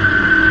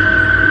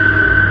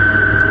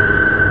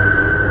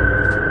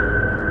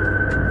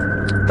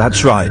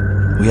 That's right.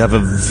 We have a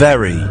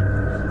very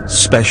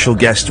special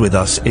guest with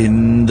us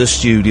in the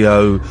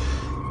studio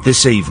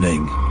this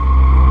evening.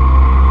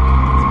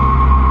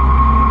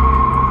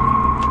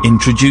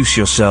 Introduce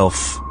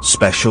yourself,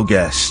 special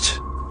guest.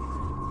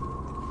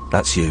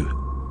 That's you.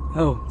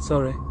 Oh,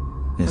 sorry.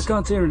 Yes. I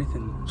can't hear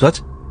anything.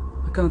 What?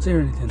 I can't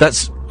hear anything.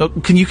 That's...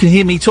 can you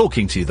hear me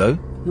talking to you, though?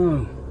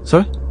 No.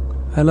 Sorry?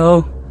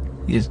 Hello?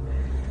 Yes.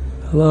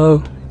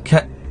 Hello.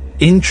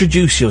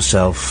 Introduce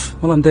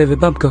yourself. Well, I'm David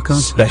Babcock,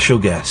 aren't I? Special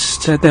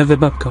guest. David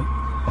Babcock.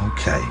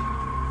 Okay.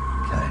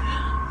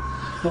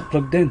 Not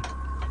plugged in.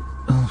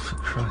 Oh, for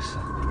Christ's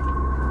sake.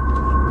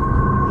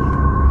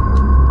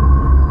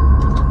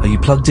 Are you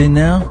plugged in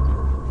now?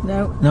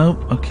 No. No?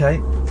 Okay.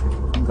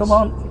 Come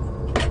on.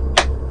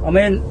 I'm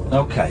in.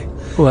 Okay.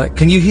 What?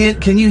 Can you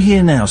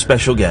hear now,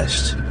 special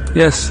guest?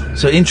 Yes.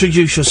 So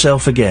introduce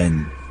yourself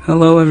again.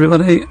 Hello,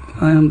 everybody.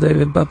 I am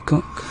David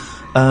Babcock.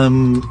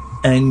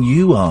 And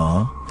you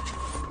are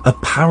a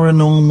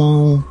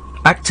paranormal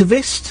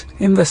activist?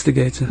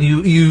 Investigator.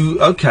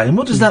 Okay, and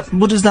what does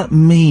that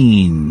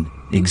mean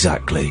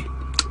exactly?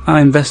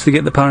 I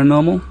investigate the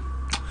paranormal.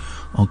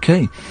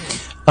 Okay.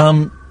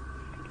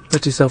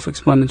 Pretty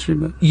self-explanatory,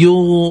 but...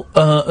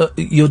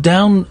 You're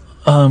down,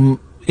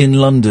 in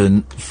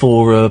London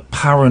for a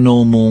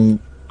paranormal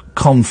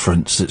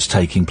conference that's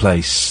taking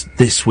place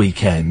this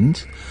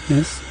weekend.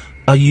 Yes.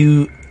 Are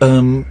you,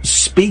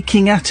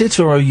 speaking at it,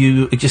 or are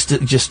you just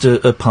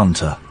a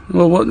punter?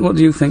 Well, what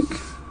do you think?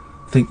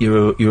 I think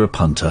you're a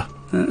punter.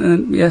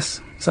 Yes,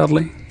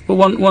 sadly. But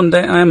one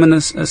day I am an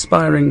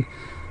aspiring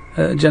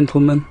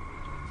gentleman.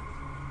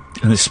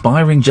 An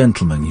aspiring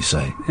gentleman, you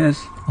say?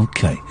 Yes.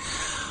 Okay.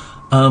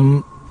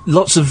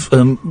 Lots of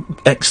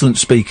excellent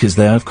speakers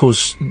there. Of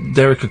course,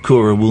 Derek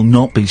Akura will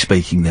not be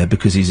speaking there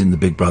because he's in the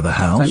Big Brother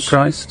house. Thank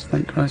Christ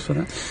for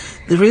that.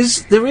 There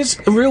is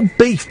a real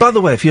beef. By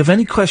the way, if you have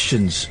any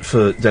questions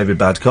for David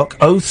Babcock,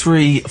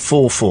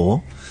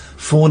 0344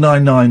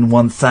 499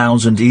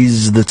 1000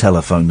 is the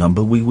telephone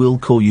number. We will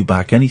call you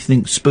back.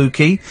 Anything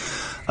spooky?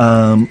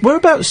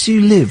 Whereabouts do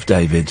you live,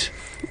 David?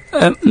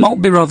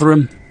 Maltby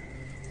Rotherham.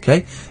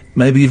 Okay.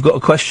 Maybe you've got a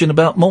question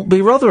about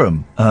Maltby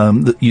Rotherham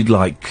that you'd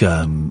like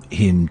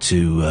him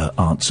to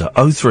answer.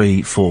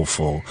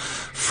 0344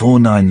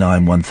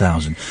 499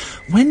 1000.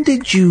 When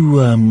did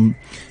you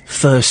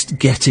first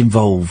get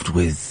involved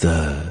with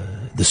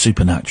the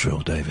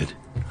supernatural, David?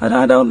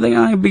 I don't think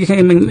I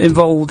became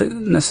involved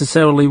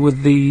necessarily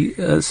with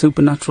the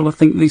supernatural. I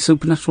think the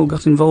supernatural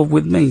got involved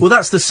with me. Well,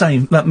 that's the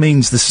same. That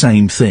means the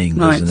same thing,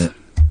 right. doesn't it?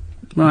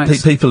 Right.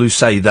 People who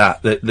say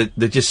that,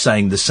 they're just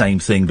saying the same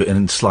thing, but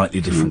in a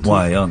slightly different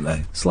way, aren't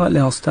they? Slightly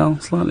hostile.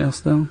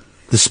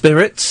 The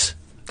spirits?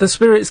 The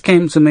spirits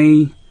came to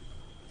me,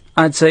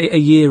 I'd say, a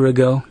year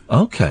ago.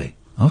 Okay.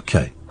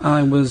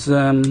 I was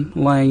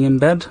lying in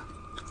bed,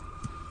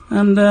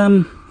 and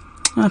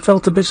I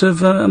felt a bit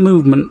of a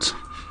movement.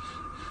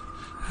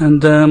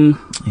 And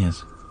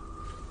yes,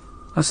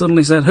 I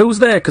suddenly said, "Who's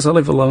there?" Because I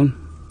live alone.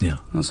 Yeah.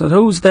 I said,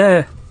 "Who's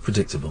there?"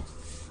 Predictable.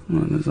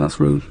 Well, that's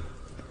rude.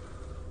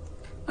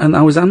 And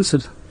I was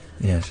answered.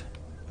 Yes.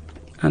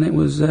 And it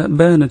was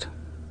Bernard.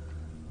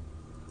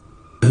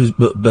 Who's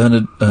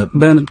Bernard?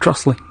 Bernard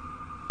Crossley.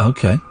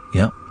 Okay,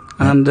 yeah.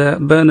 And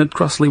Bernard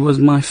Crossley was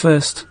my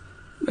first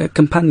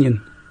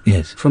companion.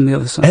 Yes. From the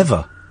other side.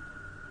 Ever?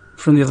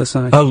 From the other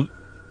side. Oh,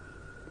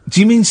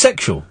 do you mean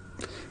sexual?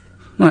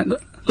 Right.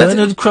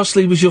 Bernard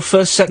Crossley was your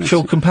first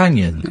sexual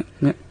companion?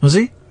 Yeah. Was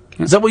he?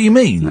 Yeah. Is that what you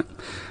mean?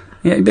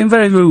 Yeah, he'd been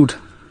very rude,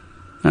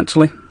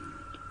 actually.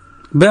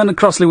 Bernard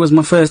Crossley was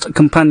my first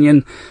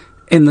companion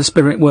in the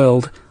spirit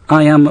world.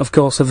 I am, of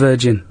course, a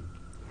virgin.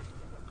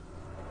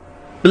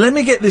 But let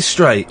me get this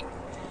straight.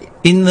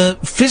 In the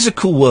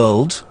physical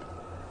world,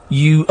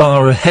 you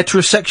are a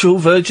heterosexual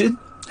virgin?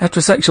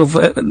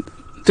 Heterosexual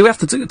do we have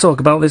to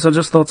talk about this? I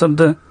just thought I'd...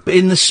 But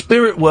in the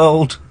spirit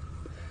world,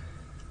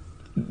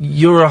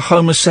 you're a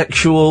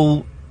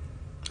homosexual...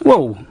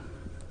 Whoa.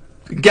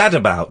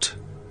 Gadabout.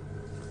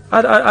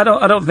 I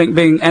don't think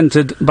being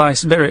entered by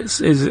spirits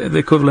is the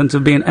equivalent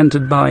of being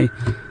entered by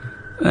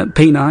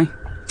peni.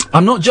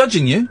 I'm not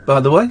judging you, by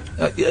the way.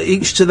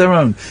 Each to their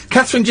own.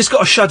 Catherine just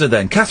got a shudder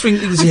then. Catherine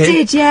is here. I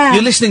did, yeah.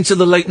 You're listening to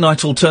the Late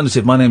Night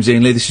Alternative. My name's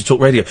Iain Lee, this is Talk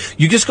Radio.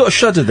 You just got a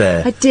shudder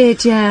there. I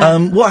did, yeah.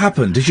 What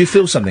happened? Did you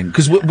feel something?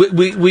 Because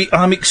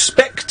I'm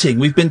expecting,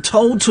 we've been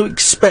told to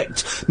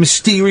expect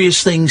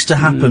mysterious things to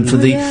happen for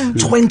the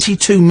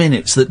 22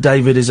 minutes that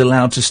David is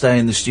allowed to stay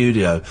in the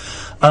studio.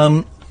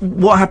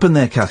 What happened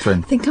there, Catherine?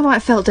 I think I might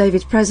have felt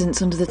David's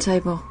presence under the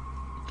table.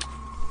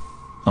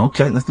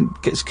 Okay,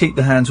 let's keep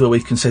the hands where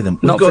we can see them.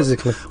 Not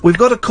physically. We've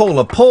got a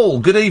caller. Paul,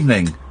 good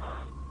evening.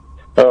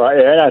 All right,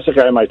 yeah, that's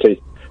okay, matey.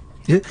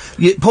 Yeah,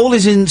 Paul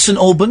is in St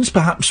Albans,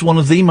 perhaps one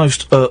of the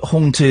most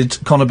haunted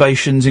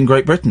conurbations in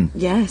Great Britain.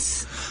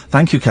 Yes.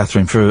 Thank you,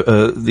 Catherine, for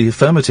the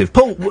affirmative.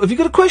 Paul, have you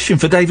got a question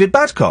for David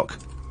Babcock?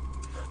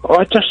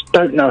 I just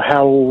don't know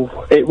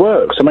how it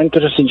works. I mean,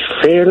 does he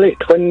feel it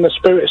when the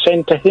spirits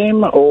enter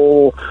him,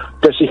 or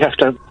does he have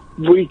to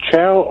reach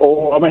out,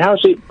 or I mean,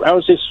 how's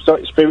this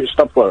spirit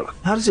stuff work?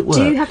 How does it work?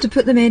 Do you have to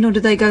put them in, or do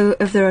they go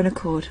of their own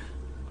accord?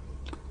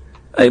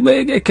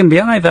 It can be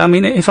either. I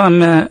mean, if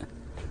I'm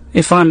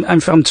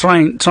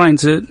trying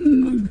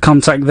to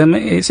contact them,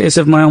 it's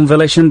of my own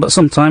volition. But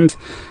sometimes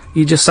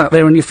you just sat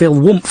there and you feel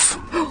woomph,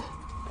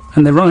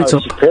 and they're right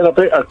up. You feel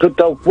a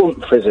good old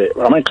woomph, is it?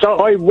 I mean, 'cause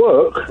I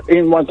work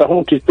in one of the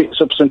haunted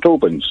bits of St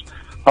Albans.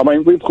 I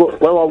mean, we've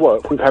got where I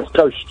work, we have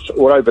ghosts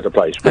all over the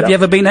place. Have you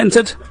ever been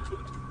entered?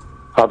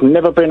 I've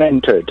never been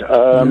entered.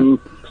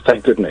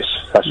 Thank goodness.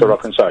 That's all I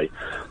can say.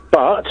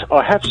 But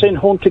I have seen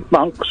haunted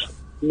monks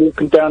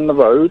walking down the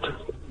road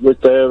with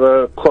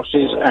their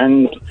crosses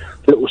and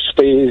little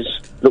spears,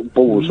 little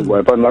balls or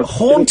whatever. And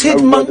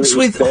Haunted monks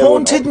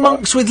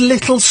with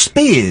little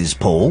spears,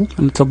 Paul.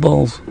 And little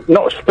balls.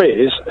 Not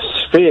spears,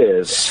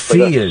 spheres.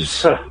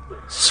 Spheres.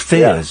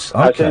 Spheres.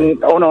 Yeah. Okay. As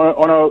in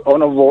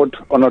on a rod,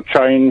 on a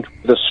chain,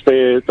 the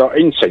spear, the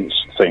incense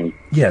thing.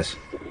 Yes.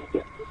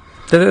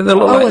 They look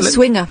like a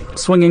swinger.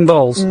 Swinging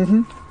balls.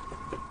 Mm-hmm.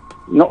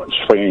 Not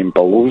swinging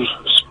balls,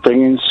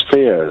 springing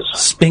spheres.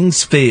 Sping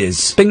spheres.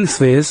 Sping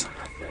spheres.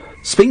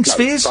 Sping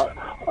spheres?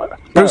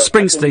 Bruce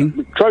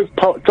Springsteen.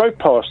 Drove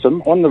past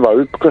them on the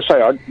road because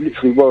I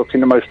literally work in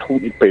the most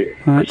haunted bit.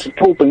 Right. It's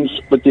Albans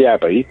with the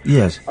Abbey.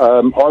 Yes.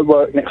 I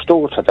work next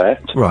door to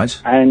that. Right.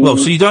 And well,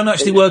 so you don't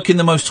actually work in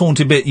the most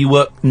haunted bit, you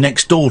work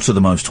next door to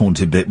the most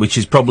haunted bit, which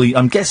is probably,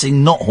 I'm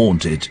guessing, not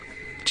haunted.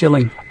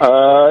 Chilling.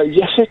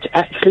 Yes, it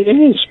actually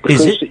is.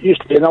 Because Is it? it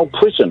used to be an old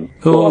prison.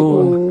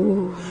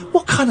 Oh.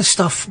 What kind of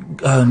stuff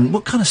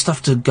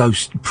do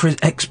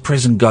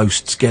ex-prison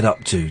ghosts get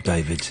up to,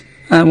 David?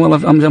 Well,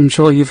 I'm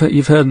sure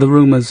you've heard the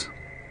rumours.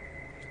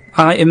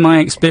 In my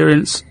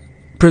experience,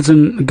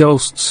 prison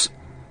ghosts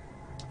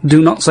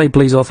do not say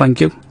please or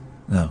thank you.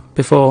 No.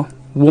 Before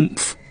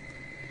woomph,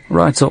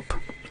 right up.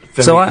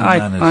 Very so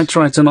bananas. I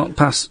try to not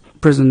pass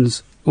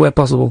prisons where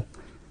possible.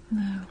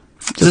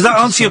 Does that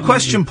answer your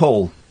question,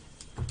 Paul?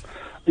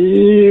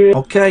 Yeah.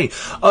 Okay.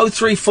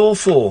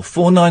 0344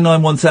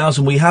 499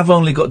 1000. We have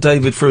only got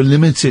David for a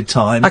limited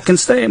time. I can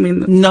stay. I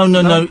mean, no.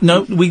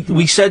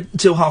 We said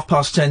till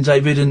 10:30,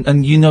 David,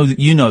 and you know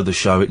the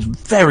show. It's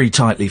very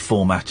tightly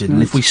formatted,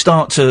 and if we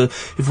start to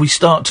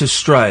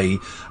stray,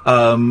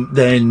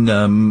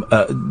 then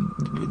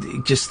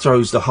it just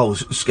throws the whole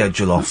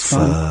schedule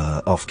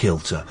off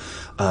kilter.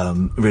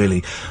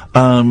 Really.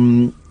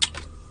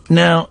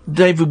 Now,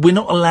 David, we're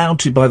not allowed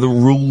to, by the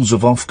rules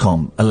of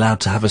Ofcom, allowed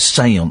to have a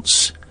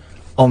séance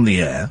on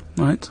the air.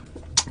 Right.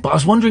 But I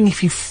was wondering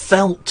if you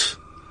felt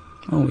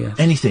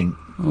anything.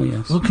 Oh,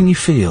 yes. What can you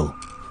feel?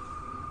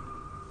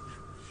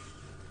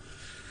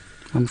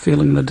 I'm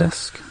feeling the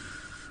desk.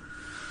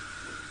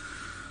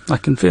 I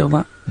can feel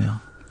that. Yeah.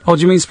 Oh,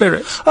 do you mean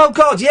spirits? Oh,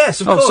 God, yes,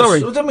 of course.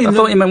 Sorry. I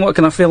thought you meant what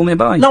can I feel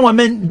nearby? No, I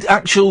meant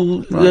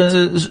actual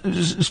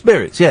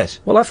spirits, yes.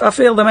 Well, I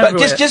feel them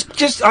everywhere.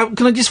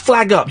 Can I just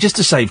flag up, just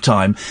to save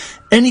time,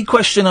 any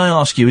question I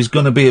ask you is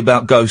going to be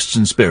about ghosts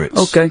and spirits.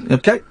 Okay.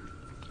 Okay?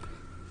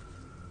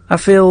 I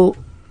feel,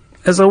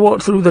 as I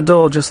walked through the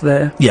door just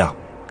there... Yeah.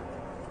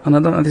 And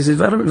I don't know, this is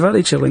very,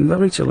 very chilling,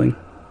 very chilling.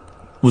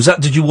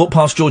 Did you walk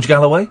past George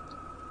Galloway?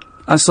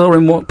 I saw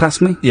him walk past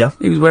me. Yeah.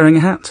 He was wearing a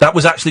hat. That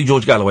was actually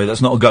George Galloway,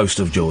 that's not a ghost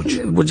of George.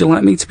 Would you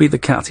like me to be the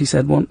cat, he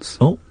said once.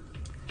 Oh.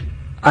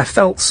 I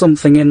felt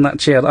something in that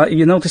chair.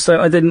 You noticed that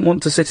I didn't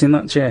want to sit in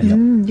that chair.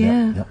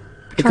 Yeah.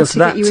 Because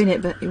tried to get you in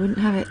it, but you wouldn't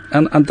have it.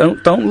 And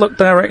don't look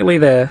directly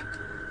there,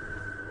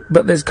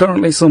 but there's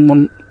currently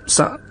someone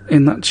sat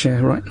in that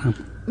chair right now.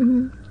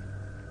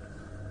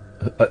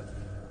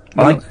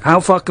 How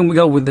far can we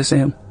go with this,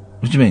 Ian?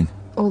 What do you mean?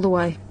 All the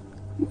way.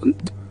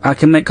 I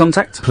can make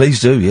contact? Please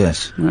do,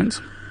 yes. Right.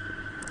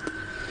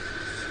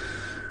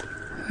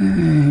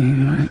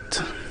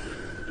 Right.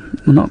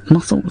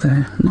 Not up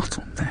there. Not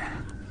up there.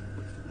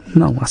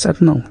 No, I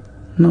said no.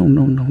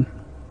 No.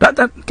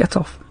 That, get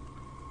off.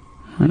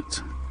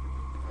 Right.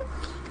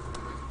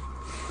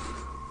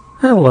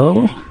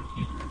 Hello.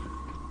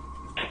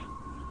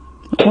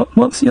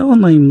 What's your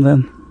name,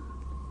 then?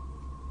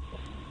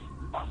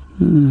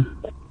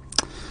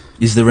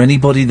 Is there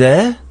anybody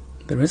there?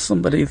 There is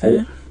somebody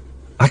there.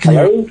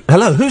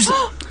 Hello, who's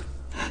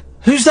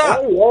that?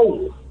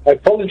 Oh, I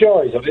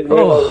apologise. I didn't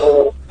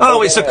realise.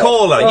 Oh, it's a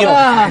caller.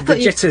 The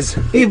jitters.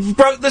 You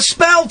broke the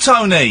spell,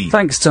 Tony.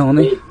 Thanks,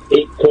 Tony.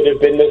 It could have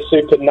been the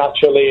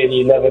supernaturally, and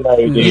you never know,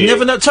 do you? You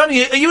never know.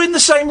 Tony, are you in the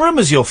same room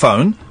as your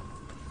phone?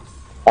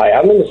 I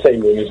am in the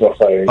same room as my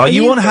phone. Are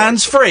you on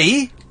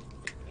hands-free?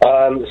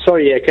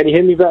 Sorry, can you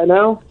hear me better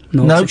now?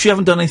 No, you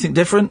haven't done anything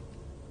different.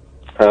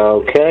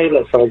 Okay,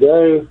 let's have a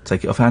go.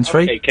 Take it off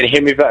hands-free. Okay, can you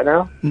hear me better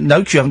now? No,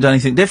 you haven't done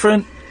anything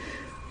different.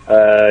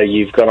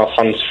 You've gone off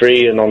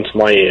hands-free and onto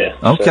my ear.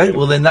 Okay,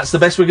 well then that's the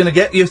best we're going to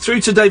get. You're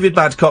through to David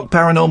Babcock,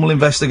 paranormal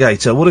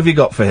investigator. What have you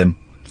got for him?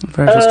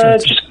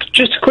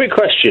 Just a quick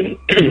question.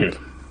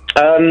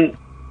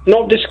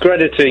 Not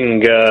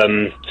discrediting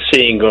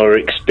seeing or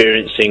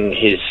experiencing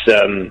his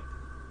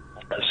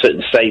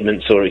certain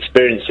statements or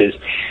experiences.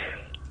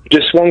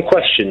 Just one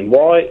question: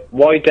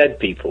 Why dead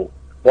people?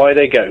 Why are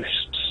they ghosts?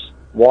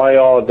 Why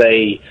are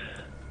they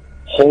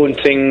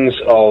hauntings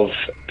of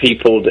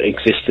people that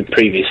existed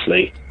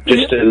previously?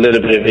 Just a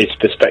little bit of his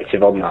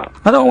perspective on that.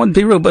 I don't want to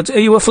be rude, but are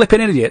you a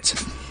flipping idiot?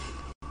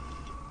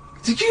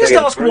 Did you just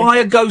ask why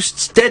are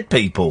ghosts dead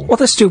people?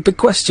 What a stupid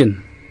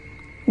question.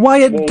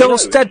 Why are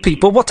ghosts dead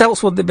people? What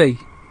else would they be?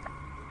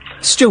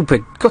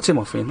 Stupid. Cut him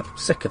off, Ian. I'm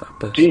sick of that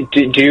person.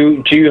 Do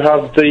you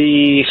have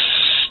the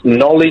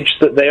knowledge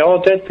that they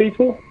are dead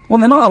people? Well,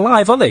 they're not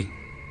alive, are they?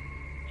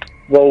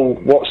 Well,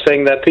 what's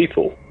saying they're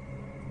people?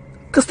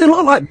 Because they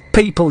look like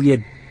people,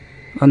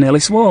 I nearly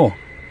swore.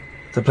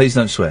 So please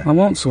don't swear. I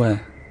won't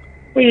swear.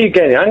 Well, you're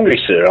getting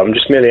angry, sir. I'm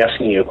just merely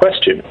asking you a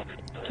question.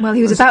 Well,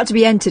 he was about to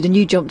be entered and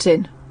you jumped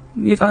in.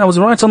 I was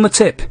right on the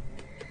tip.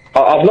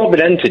 I've not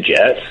been entered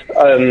yet.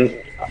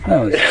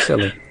 Oh, it's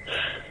silly.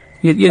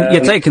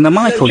 You're taking the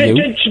mic,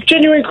 you?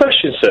 Genuine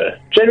question, sir.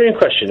 Genuine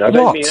question. I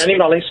don't mean any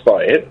malice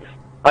by it.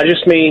 I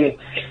just mean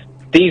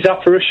these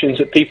apparitions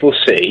that people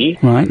see.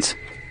 Right.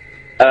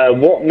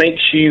 What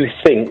makes you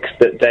think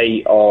that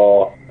they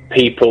are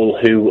people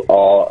who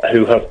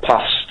have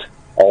passed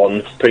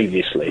on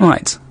previously?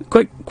 Right.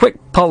 Quick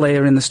poll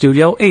here in the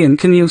studio. Ian,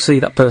 can you see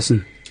that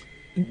person?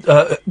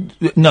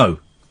 No.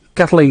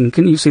 Kathleen,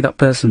 can you see that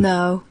person?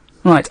 No.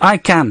 Right, I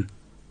can.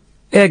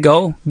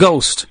 Ergo,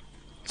 ghost.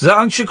 Does that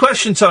answer your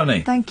question,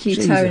 Tony? Thank you,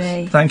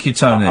 Tony. Thank you,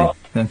 Tony.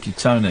 Thank you,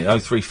 Tony.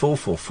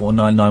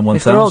 03444991000.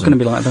 If they're all going to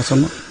be like that,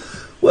 I'm not...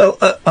 Well,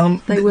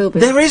 they will be.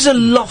 There is a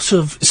lot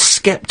of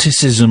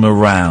scepticism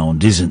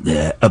around, isn't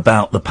there,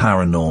 about the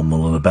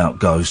paranormal and about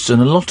ghosts,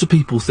 and a lot of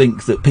people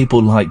think that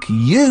people like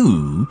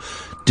you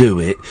do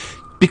it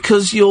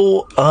because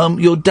your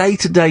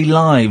day-to-day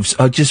lives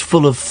are just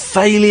full of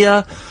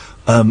failure,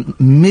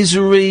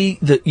 misery,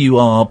 that you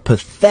are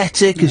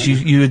pathetic, as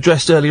you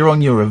addressed earlier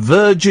on. You're a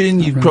virgin.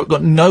 You've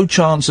got no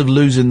chance of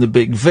losing the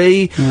big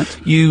V.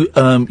 Right.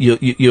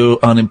 You're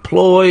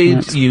unemployed.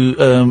 Right.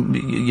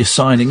 You're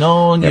signing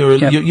on.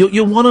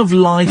 You're one of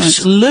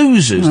life's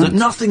losers. That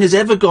nothing has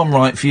ever gone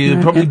right for you.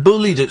 Probably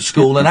bullied at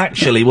school, and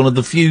actually one of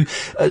the few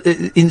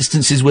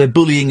instances where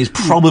bullying is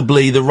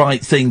probably the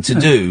right thing to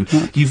do.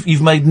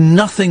 You've made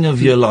nothing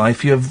of your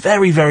life. You have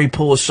very, very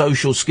poor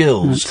social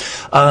skills.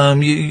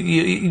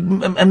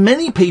 And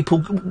many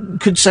people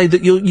could say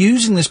that you're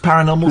using this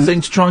paranormal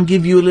thing to try and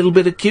give you a little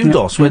bit of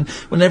kudos when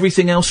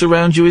everything else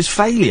around you is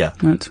failure.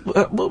 Right.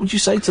 What would you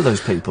say to those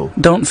people?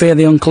 Don't fear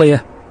the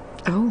unclear.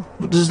 Oh.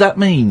 What does that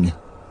mean?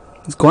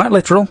 It's quite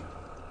literal.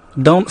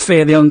 Don't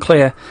fear the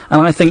unclear.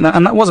 And I think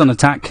that was an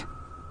attack.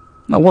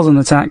 That was an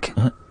attack.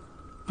 And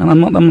I'm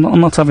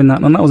not having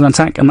that. And that was an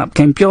attack, and that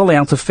came purely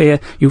out of fear.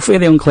 You fear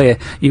the unclear.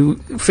 You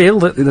feel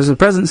that there's a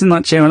presence in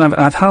that chair, and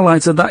I've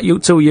highlighted that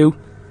to you.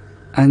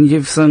 And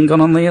you've gone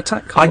on the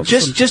attack.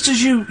 Just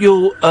as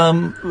your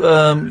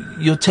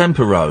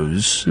temper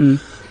rose,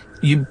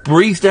 you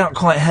breathed out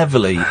quite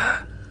heavily.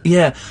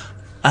 Yeah,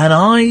 and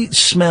I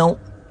smelt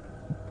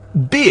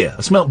beer.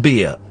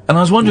 And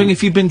I was wondering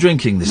if you'd been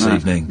drinking this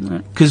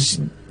evening,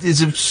 because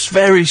it's a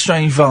very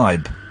strange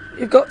vibe.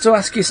 You've got to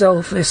ask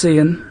yourself this,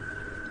 Ian.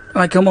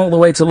 I come all the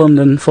way to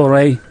London for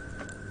a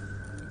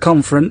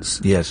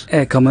conference. Yes.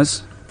 Air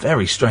commas.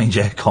 Very strange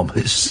air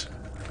commas.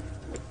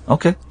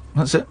 Okay,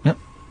 that's it. Yep.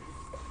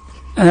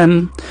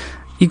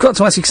 You've got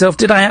to ask yourself,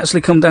 did I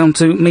actually come down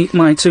to meet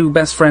my two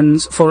best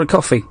friends for a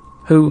coffee,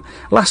 who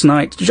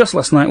just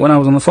last night when I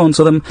was on the phone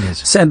to them,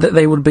 said that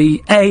they would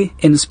be A,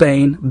 in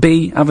Spain,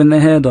 B, having their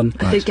hair done.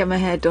 I did get my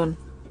hair done.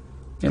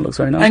 It looks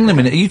very nice. Hang on a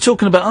minute, are you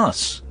talking about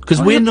us?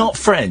 Because we're not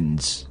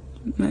friends.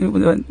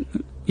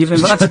 You've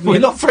invited We're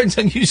not friends,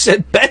 and you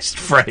said best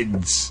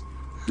friends.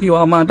 You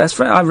are my best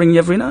friend. I ring you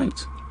every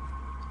night.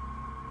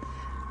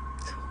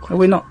 Are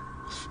we not?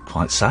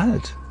 Quite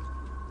sad.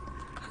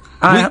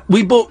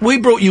 We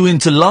brought you in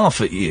to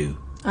laugh at you.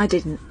 I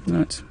didn't.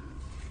 Right.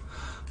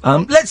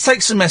 Let's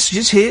take some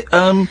messages here.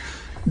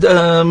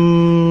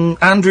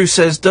 Andrew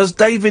says, does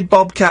David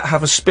Bobcat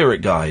have a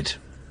spirit guide?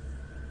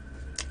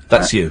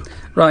 That's you.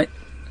 Right.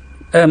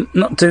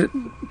 Not to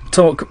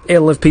talk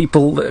ill of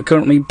people that are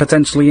currently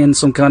potentially in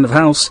some kind of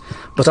house,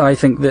 but I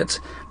think that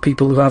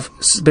people who have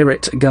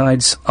spirit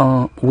guides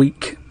are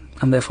weak,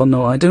 and therefore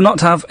no, I do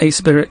not have a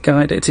spirit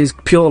guide. It is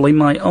purely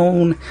my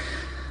own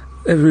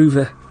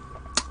hoover.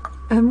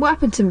 What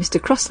happened to Mr.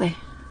 Crossley?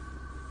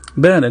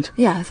 Bernard?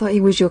 Yeah, I thought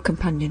he was your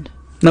companion.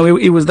 No,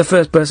 he was the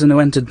first person who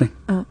entered me.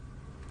 It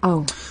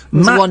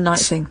was a one-night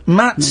thing.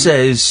 Matt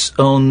says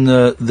on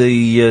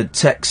the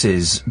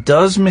texts,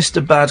 does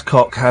Mr.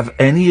 Babcock have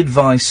any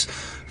advice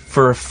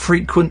for a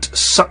frequent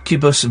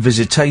succubus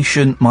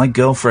visitation? My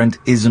girlfriend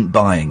isn't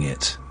buying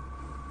it.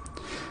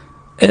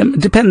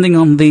 Depending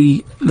on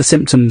the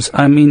symptoms,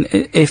 I mean,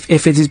 if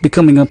it is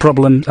becoming a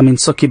problem, I mean,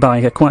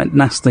 succubi are quite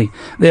nasty.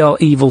 They are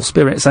evil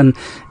spirits, and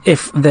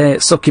if their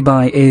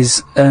succubi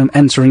is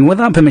entering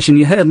without permission,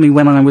 you heard me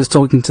when I was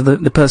talking to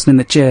the person in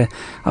the chair.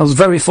 I was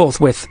very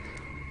forthwith,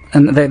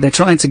 and they're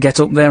trying to get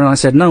up there, and I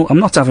said, no, I'm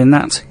not having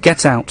that.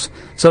 Get out.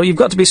 So you've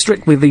got to be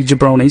strict with the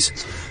jabronis.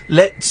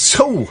 Let's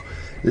go.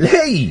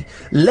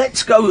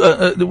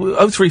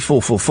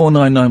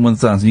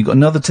 03444991000. You've got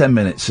another 10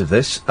 minutes of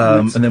this,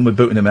 and then we're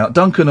booting him out.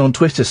 Duncan on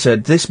Twitter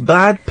said, this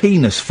bad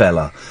penis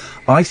fella,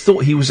 I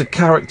thought he was a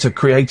character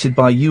created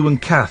by you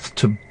and Kath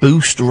to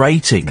boost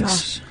ratings.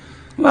 Gosh.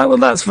 Well,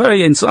 that's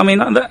very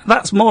insulting. I mean,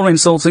 that's more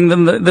insulting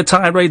than the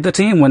tirade that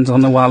Ian went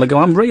on a while ago.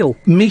 I'm real.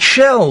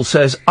 Michelle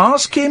says,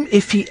 ask him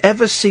if he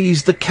ever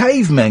sees the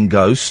cavemen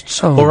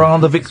ghosts, or are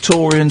the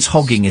Victorians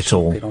hogging it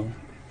all?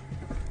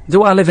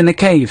 Do I live in a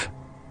cave?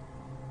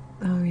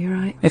 Oh, you're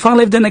right. If I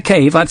lived in a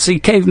cave, I'd see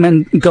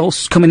cavemen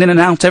ghosts coming in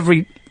and out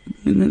every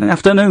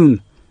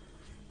afternoon.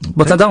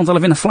 But I don't. I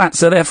live in a flat,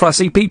 so therefore I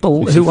see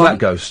people who flat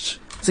ghosts.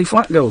 See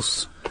flat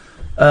ghosts.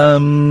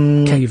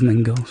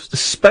 Caveman ghosts.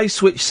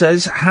 Space Witch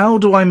says, "How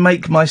do I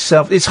make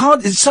myself?" It's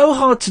hard. It's so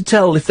hard to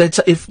tell if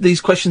if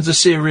these questions are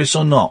serious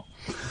or not.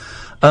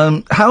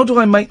 How do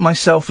I make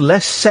myself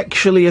less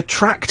sexually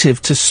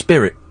attractive to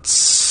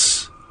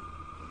spirits?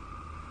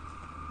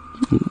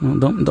 Well,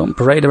 don't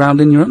parade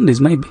around in your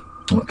undies, maybe.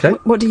 Okay.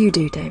 What do you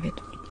do, David?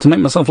 To make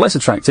myself less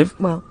attractive?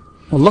 Well,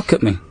 look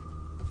at me.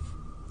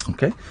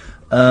 Okay.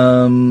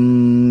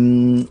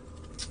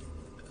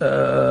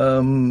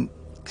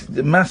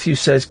 Matthew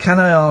says, "Can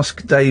I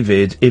ask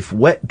David if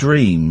wet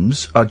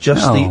dreams are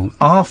just the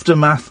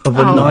aftermath of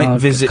a night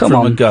visit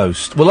from a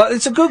ghost?" Well,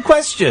 it's a good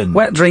question.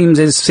 Wet dreams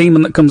is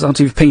semen that comes out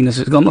of your penis.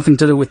 It's got nothing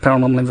to do with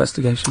paranormal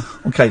investigation.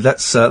 Okay,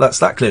 that's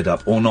that cleared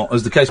up, or not,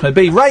 as the case may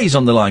be. Ray's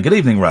on the line. Good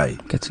evening, Ray.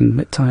 Getting a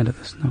bit tired of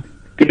this now.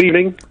 Good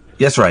evening.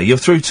 Yes, Ray. You're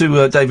through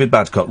to David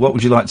Babcock. What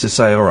would you like to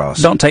say or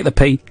ask? Don't take the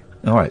pee.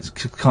 All right,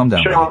 calm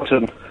down.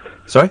 Charlatan.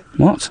 Sorry?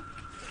 What?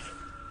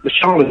 The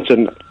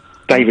charlatan,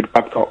 David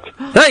Babcock.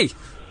 Hey!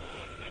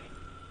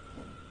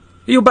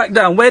 You back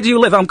down. Where do you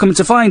live? I'm coming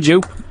to find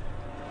you.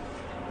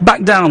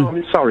 Back down.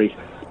 I'm sorry.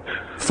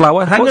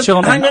 Flower, Hang what's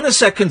your name? on a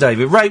second,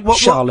 David. Ray, what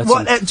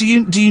Charlatan. do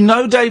you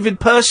know David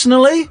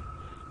personally?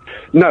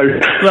 No.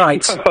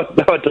 Right. No,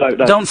 I don't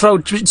know. Don't throw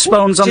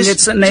stones on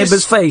your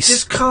neighbour's face.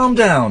 Just calm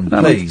down, I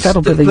mean, please.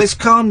 that'll be Please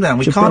calm down.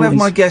 We can't have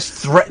my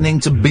guests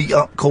threatening to beat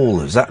up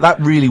callers. That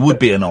really would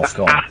be an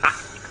Ofcom.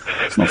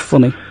 It's not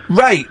funny.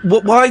 Ray,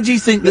 why do you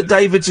think that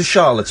David's a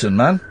charlatan,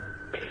 man?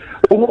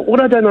 Well,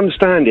 what I don't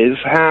understand is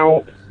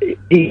how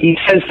he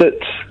says that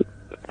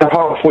the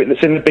half-wit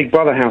that's in the Big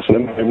Brother house at the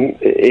moment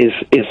is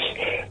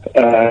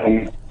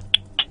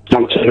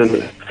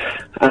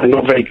and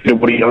not very good at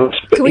what he does.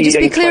 Can we just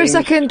be clear a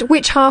second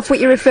which half-wit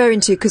you're referring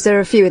to, because there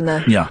are a few in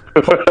there? Yeah.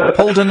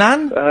 Paul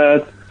Danan?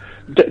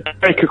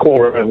 Derek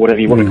Okora, whatever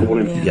you want to call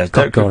him. Yeah,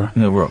 Derek Okora.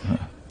 Yeah, right.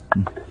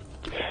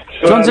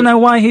 Do you want to know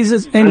why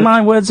he's, in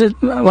my words,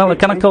 well,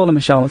 can I call him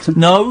a charlatan?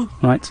 No.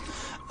 Right.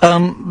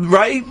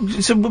 Ray,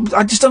 so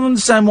I just don't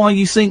understand why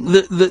you think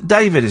that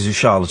David is a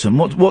charlatan.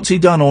 What's he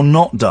done or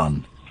not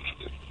done?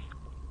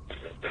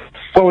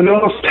 Well, in the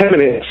last 10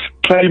 minutes,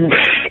 claiming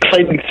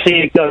to see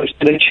a ghost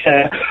in a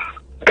chair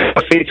a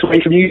couple of feet away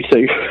from you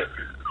two.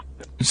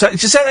 So,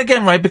 just say that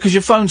again, Ray, because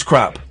your phone's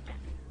crap.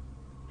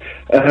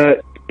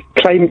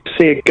 Claiming to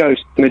see a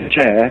ghost in a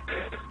chair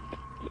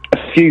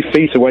a few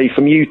feet away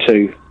from you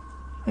two.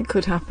 It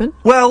could happen.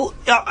 Well,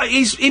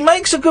 he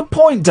makes a good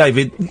point,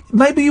 David.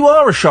 Maybe you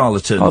are a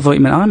charlatan. I thought you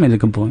meant I made a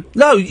good point.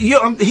 No,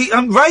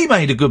 Ray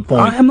made a good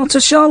point. I am not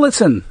a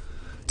charlatan.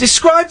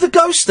 Describe the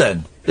ghost,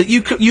 then, that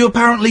you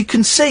apparently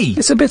can see.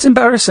 It's a bit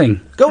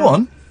embarrassing. Go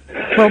on.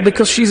 Well,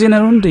 because she's in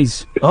her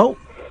undies. Oh.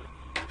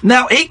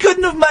 Now, he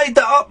couldn't have made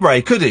that up,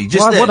 Ray, could he?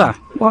 Just Why would I?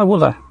 Why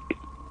would I?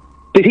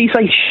 Did he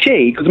say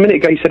she? Because a minute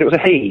ago he said it was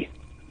a he.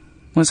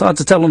 Well, it's hard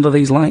to tell under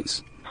these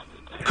lights.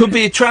 Could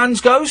be a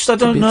trans ghost, I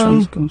don't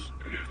know.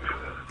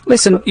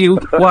 Listen, you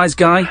wise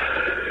guy.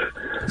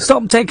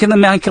 Stop taking the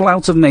Michael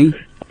out of me.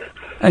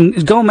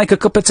 And go and make a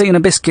cup of tea and a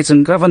biscuit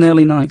and go have an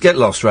early night. Get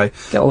lost, Ray.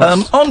 Get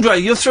lost. Andre,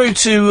 you're through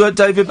to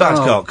David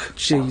Babcock. Oh,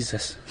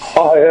 Jesus. Hi,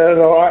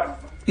 all right.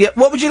 Yeah,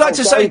 what would you like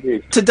to say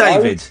to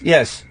David?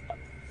 Yes.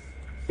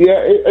 Yeah,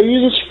 are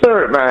you the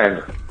spirit man?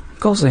 Of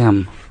course I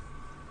am.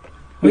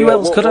 Who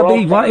else could I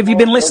be? Why have you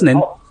been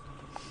listening?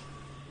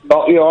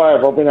 Yeah, I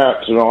have. I've been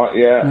out tonight,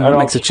 yeah. That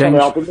makes a change.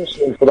 I've been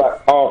listening for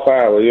that half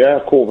hour, yeah,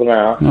 quarter of an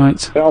hour.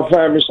 Right. And I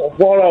found myself,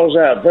 while I was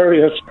out,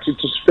 very attracted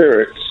to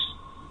spirits.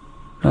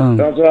 Oh.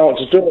 And I don't know what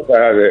to do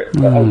about it.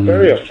 I'm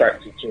very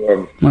attracted to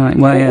them. Right,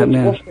 well,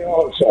 yeah. What's the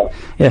answer?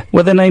 Yeah,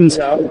 were their names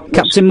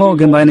Captain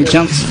Morgan by any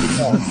chance?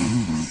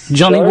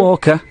 Johnny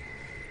Walker?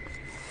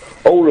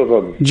 All of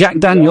them. Jack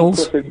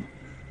Daniels?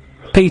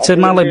 Peter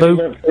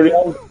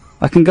Malibu?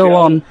 I can go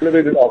on.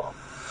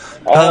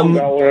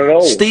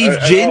 Steve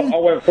Ginn? I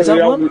went through Is that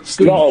the one? old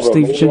Steve Ginn. all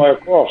the way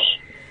across.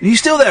 Are you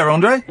still there,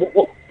 Andre?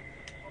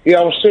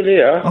 Yeah, I'm still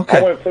here. Okay.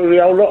 I went through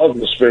the whole lot of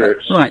the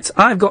spirits. Right,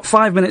 I've got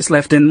 5 minutes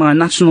left in my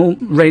national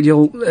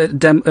radio,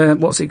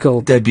 what's it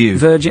called? Debut.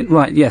 Virgin,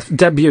 right, yes,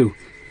 debut.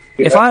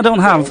 Yeah. If I don't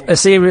have a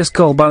serious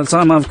call by the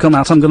time I've come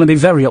out, I'm going to be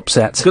very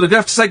upset. Gonna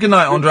have to say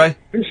goodnight, Andre.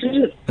 This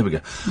is it. There we go.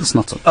 It's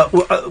not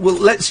well,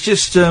 let's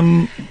just, see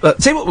what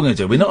we're going to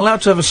do. We're not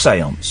allowed to have a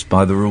séance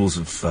by the rules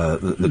of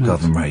the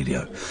Gotham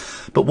Radio.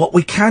 But what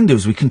we can do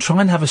is we can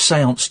try and have a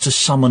séance to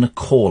summon a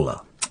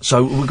caller.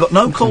 So we've got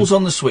no calls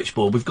on the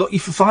switchboard. We've got you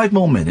for 5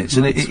 more minutes,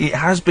 and it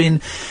has been.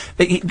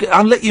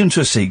 I'll let you into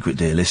a secret,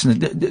 dear listener.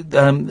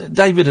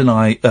 David and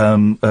I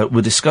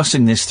were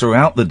discussing this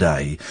throughout the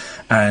day,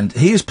 and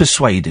he has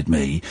persuaded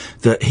me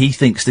that he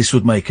thinks this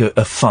would make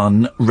a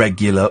fun,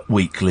 regular,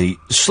 weekly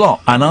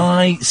slot. And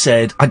I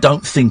said I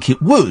don't think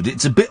it would.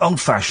 It's a bit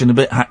old-fashioned, a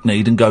bit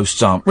hackneyed, and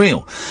ghosts aren't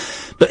real.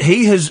 But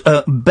he has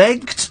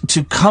begged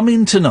to come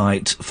in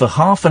tonight for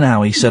half an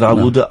hour. He said, I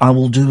will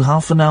do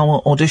half an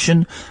hour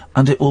audition,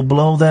 and it will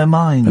blow their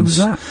minds. Who's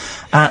that?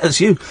 It's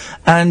you.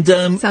 And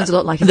sounds a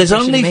lot like there's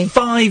impression only to me.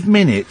 5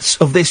 minutes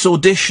of this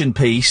audition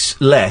piece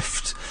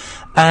left.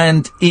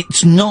 and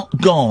it's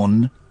not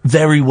gone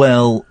very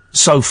well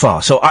so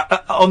far. So,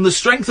 on the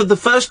strength of the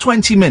first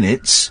 20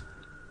 minutes,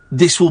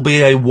 this will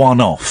be a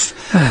one-off.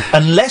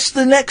 Unless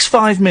the next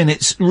 5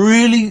 minutes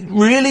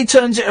really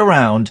turns it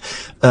around,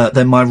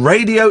 then my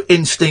radio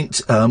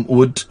instinct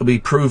would be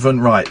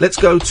proven right. Let's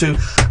go to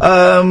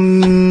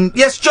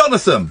yes,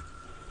 Jonathan.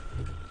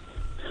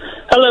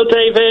 Hello,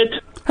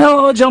 David.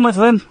 Hello,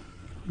 Jonathan.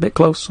 A bit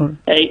close, sorry.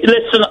 Hey,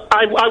 listen,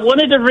 I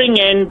wanted to ring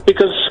in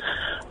because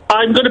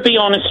I'm going to be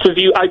honest with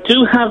you. I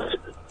do have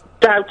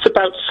doubts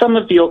about some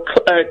of your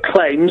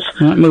claims.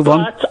 Right, move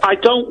on. But I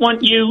don't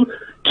want you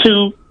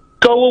to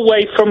go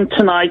away from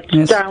tonight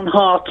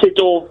downhearted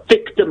or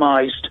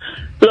victimised.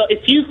 Look,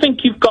 if you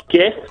think you've got a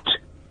gift,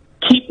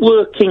 keep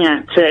working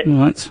at it.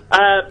 Right.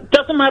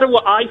 Doesn't matter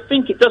what I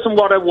think. It doesn't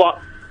matter what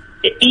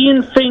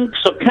Ian thinks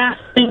or Kath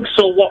thinks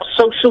or what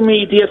social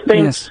media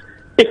thinks.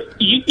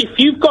 If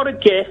you've got a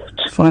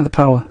gift, Find the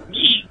power.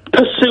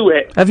 Pursue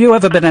it. Have you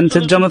ever been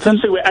entered, Jonathan?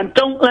 Pursue it, and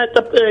don't let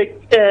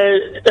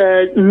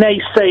the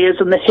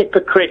naysayers and the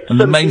hypocrites And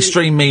the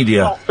mainstream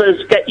media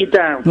offers get you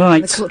down.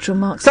 Right. The cultural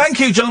Marxists. Thank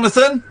you,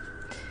 Jonathan.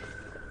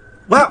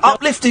 Wow,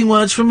 uplifting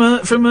words from a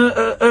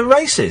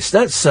racist.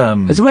 That's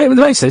Is he a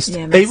racist?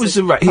 Yeah, he was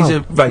he's a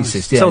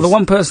racist. Yes. So the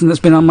one person that's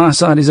been on my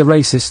side is a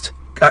racist.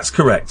 That's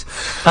correct.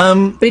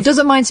 But he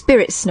doesn't mind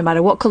spirits, no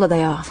matter what colour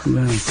they are.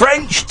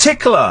 French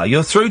tickler,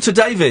 you're through to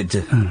David.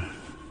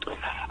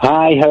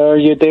 Hi, how are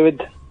you,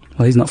 David?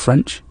 Well, he's not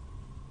French.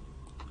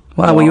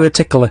 Why were you a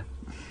tickler?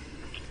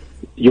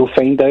 You'll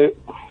find out.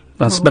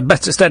 That's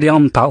better steady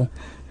on, pal.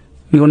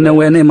 You're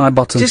nowhere near my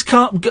bottom. Just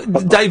can't,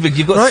 David.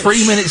 You've got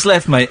 3 minutes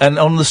left, mate. And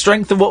on the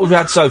strength of what we've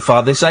had so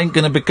far, this ain't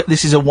going to be.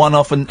 This is a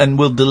one-off, and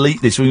we'll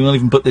delete this. We won't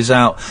even put this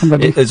out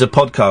as a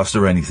podcast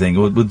or anything.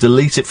 We'll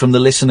delete it from the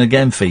listen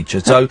again feature.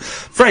 So,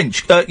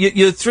 French,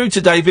 you're through to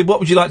David. What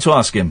would you like to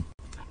ask him?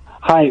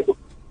 Hi,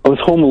 I was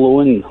home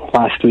alone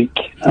last week,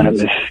 and it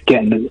was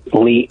getting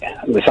late.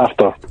 It was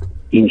after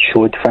Ian's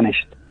show had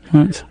finished,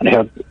 Right. and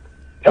I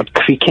heard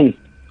creaking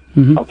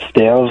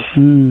upstairs.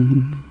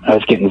 I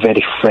was getting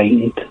very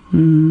frightened.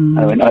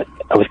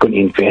 I was going to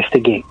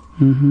investigate,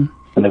 and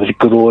there was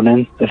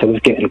groaning as I was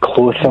getting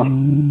closer.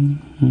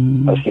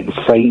 I was getting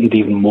frightened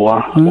even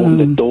more. I opened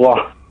the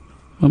door,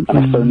 and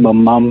I found my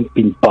mum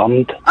being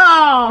bummed.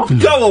 Oh,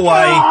 go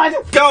away!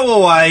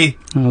 Go away!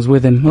 I was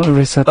with him. Whatever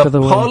he said for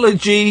the way.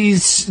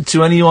 Apologies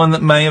to anyone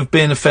that may have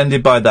been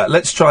offended by that.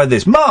 Let's try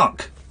this.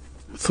 Mark!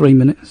 3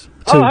 minutes.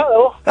 2. Oh,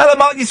 hello. Hello,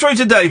 Mark. You're through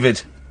to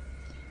David.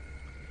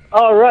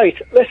 All right.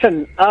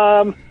 Listen,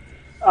 I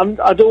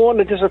don't want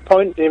to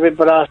disappoint David,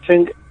 but I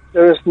think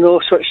there is no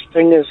such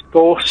thing as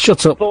ghosts.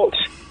 Shut up. But,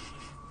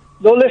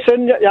 no,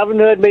 listen, you haven't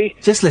heard me.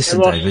 Just listen,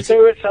 there David.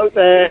 There are spirits out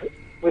there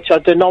which are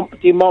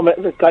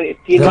demonic. Can't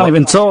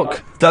even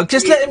talk. Doug,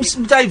 just let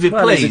him... David,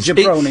 Well, he's please. a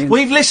jabroni.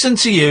 We've listened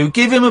to you.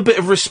 Give him a bit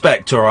of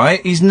respect, all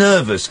right? He's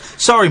nervous.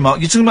 Sorry, Mark.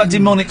 You're talking about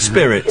demonic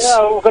spirits.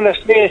 Yeah, we're going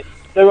to say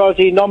there are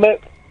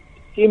demonic...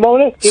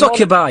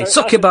 Succubi.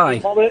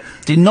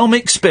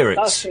 Demonic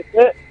spirits. That's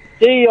it.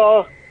 They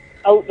are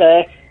out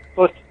there,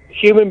 but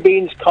human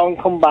beings can't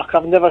come back.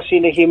 I've never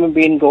seen a human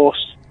being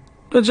ghost.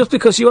 But just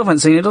because you haven't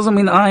seen it doesn't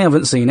mean that I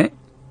haven't seen it.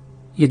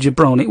 You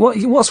jabroni.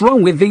 What's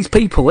wrong with these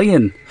people,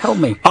 Ian? Help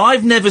me.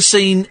 I've never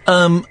seen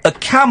a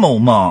camel,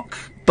 Mark,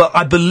 but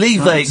I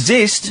believe they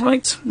exist.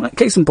 Right.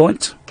 Case in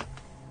point.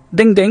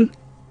 Ding ding.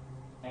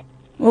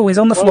 Oh, he's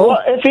on the floor.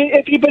 Well,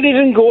 if you believe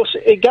in ghosts,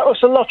 get us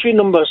the lottery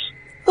numbers.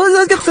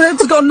 Oh,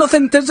 it's got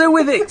nothing to do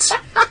with it.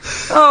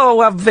 Oh,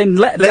 I've been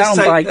let down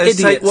by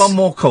idiots. Let's take one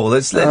more call.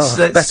 Let's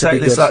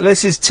take this.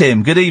 This is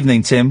Tim. Good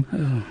evening,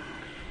 Tim.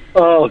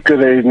 Oh,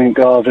 good evening,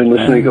 God. I've been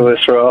listening to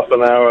this for half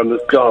an hour and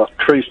it's got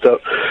creased up.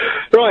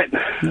 Right.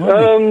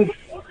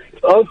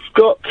 I've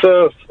got,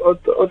 I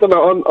don't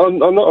know,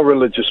 I'm not a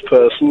religious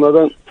person. I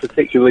don't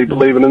particularly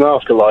believe in an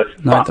afterlife.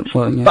 No,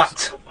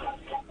 but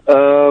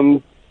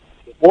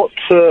what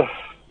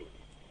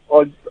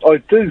I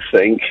do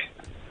think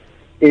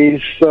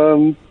is...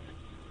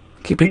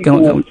 Keep it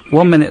going.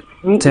 1 minute,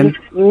 Tim.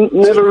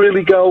 Never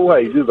really go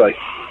away, do they?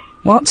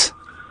 What?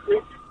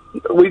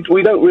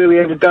 We don't really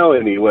ever go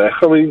anywhere.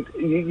 I mean,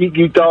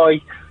 you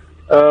die.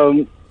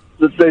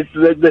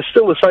 There's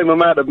still the same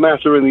amount of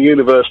matter in the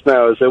universe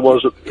now as there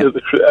was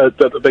at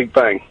the Big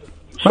Bang.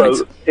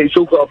 So it's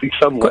all got to be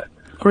somewhere.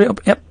 Hurry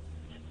up. Yep.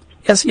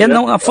 Yes. Yeah.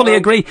 No, I fully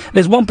agree.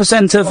 There's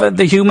 1% of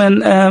the human.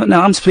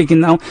 No, I'm speaking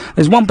now.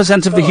 There's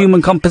 1% of the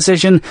human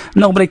composition.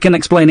 Nobody can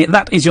explain it.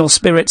 That is your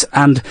spirit,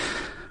 and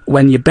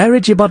when you're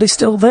buried, your body's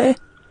still there.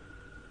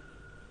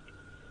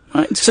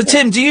 Right. So,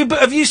 Tim,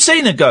 have you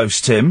seen a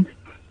ghost, Tim?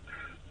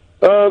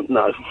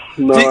 No.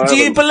 Do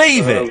you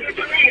believe it?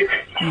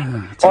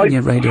 Turn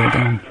your radio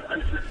down.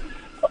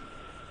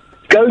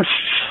 Ghosts,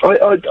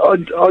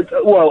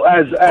 well,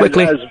 as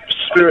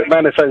spirit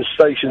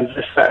manifestations,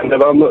 this, that, and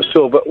that, I'm not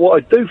sure. But what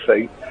I do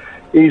think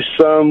is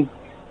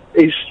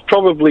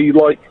probably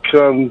like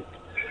hurry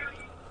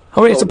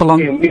it up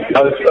along.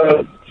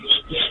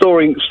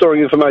 Storing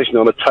information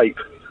on a tape.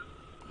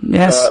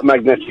 Yes.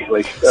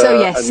 Magnetically. So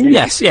yes. and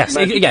Yes, yes,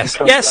 magic yes,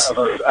 comes yes.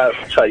 Out of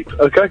tape,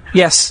 okay?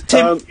 Yes.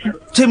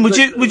 Tim, would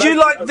you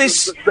like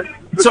this?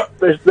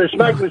 There's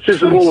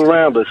magnetism all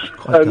around us,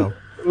 and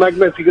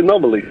magnetic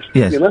anomalies.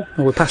 Yes. You know.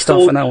 Well, we're past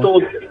half an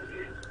hour.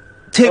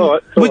 Tim, All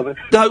right,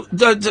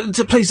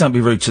 please don't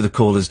be rude to the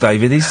callers,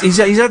 David. He's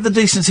had the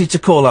decency to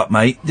call up,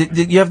 mate.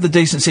 You have the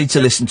decency to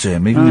listen to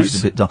him, even if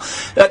he's a bit dull.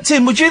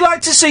 Tim, would you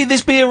like to see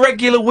this be a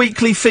regular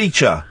weekly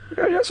feature?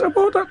 Yes, I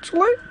would,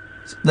 actually.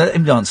 Let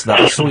him answer that.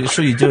 I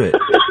saw you do it.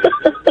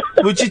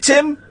 Would you,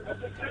 Tim?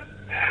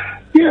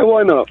 Yeah,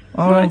 why not?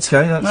 All right,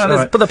 okay, that's all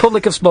right. But the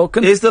public have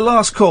spoken. Here's the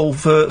last call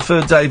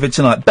for David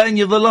tonight. Ben,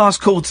 you're the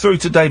last called through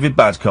to David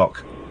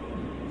Babcock.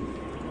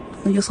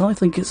 Yes, I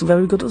think it's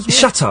very good as well.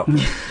 Shut up.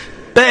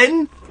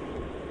 Ben?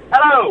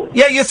 Hello.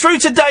 Yeah, you're through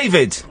to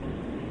David.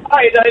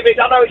 Hi, David.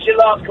 I know it's your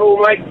last call,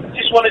 mate.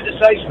 Just wanted to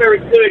say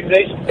spirits do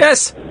exist.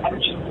 Yes.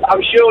 I'm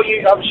sure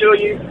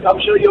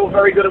you're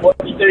very good at what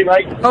you do,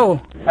 mate.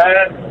 Oh.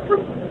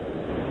 From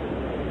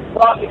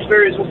past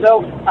experience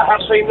myself, I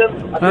have seen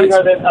them. I do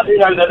know they're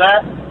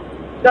there.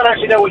 Don't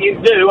actually know what you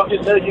do. I've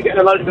just heard you getting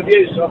a load of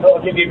abuse, so I thought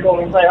I'd give you a call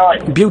and say hi.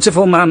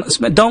 Beautiful man.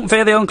 Don't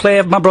fear the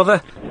enclave, my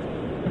brother.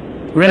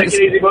 Take it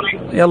easy, buddy.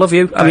 Yeah, I love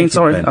you. I mean,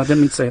 sorry, Ben. I didn't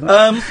mean to say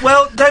that.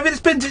 Well, David,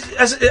 it's been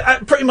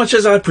pretty much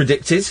as I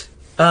predicted.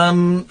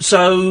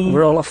 So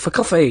we're all off for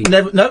coffee.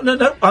 No.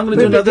 I'm going to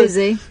do another.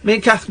 Busy. Me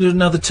and Catherine do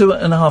another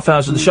 2.5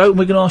 hours of the show, and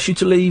we're going to ask you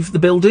to leave the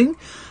building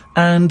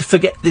and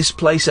forget this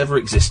place ever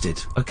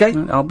existed. Okay?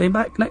 I'll be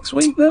back next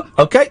week then.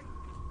 Okay.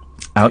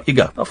 Out you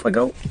go. Off I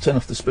go. Turn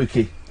off the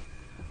spooky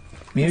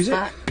music.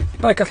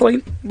 Bye,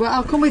 Kathleen. Well,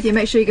 I'll come with you.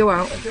 Make sure you go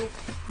out.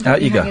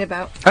 Out you go. Hanging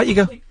about. Out you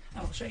go.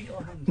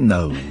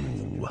 No.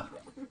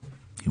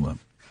 You won't.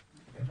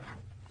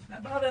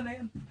 Bye then,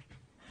 Iain.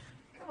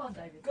 Come on,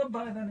 David.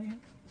 Goodbye then, Iain.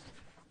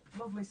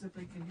 Lovely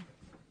speaking.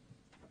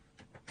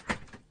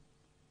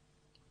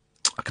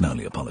 I can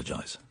only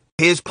apologise.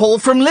 Here's Paul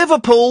from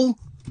Liverpool.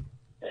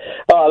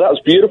 Oh, that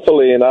was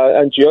beautiful, Ian.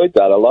 I enjoyed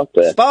that a lot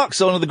there. Sparks,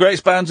 one of the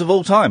greatest bands of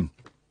all time.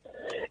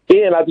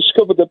 Ian, I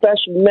discovered the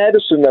best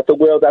medicine that the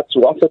world had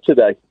to offer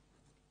today.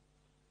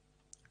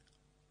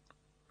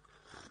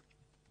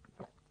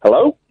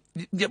 Hello?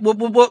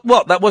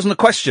 What? That wasn't a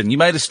question. You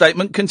made a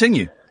statement.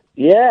 Continue.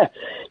 Yeah.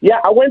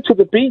 I went to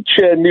the beach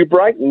New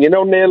Brighton,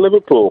 near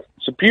Liverpool.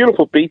 It's a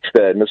beautiful beach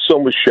there, and the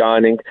sun was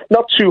shining.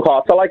 Not too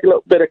hot. I like a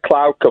little bit of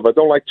cloud cover. I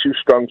don't like too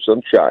strong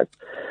sunshine.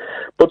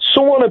 But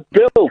someone had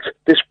built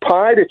this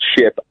pirate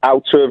ship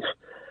out of,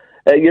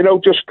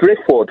 just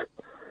driftwood.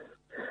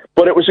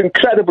 But it was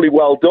incredibly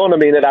well done. I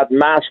mean, it had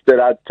mast, it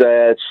had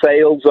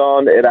sails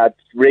on, it had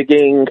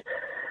rigging,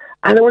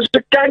 and there was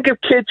a gang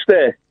of kids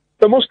there.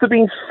 There must have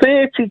been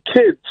 30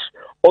 kids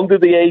under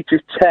the age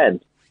of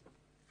 10.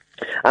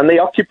 And they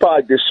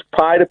occupied this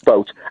pirate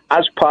boat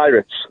as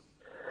pirates.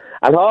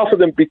 And half of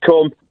them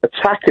become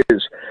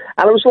attackers.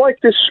 And it was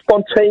like this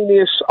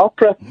spontaneous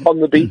opera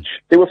on the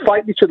beach. They were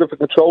fighting each other for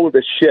control of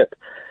this ship.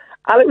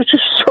 And it was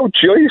just so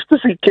joyous to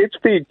see kids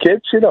being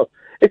kids,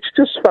 It's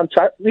just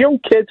fantastic. The young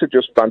kids are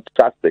just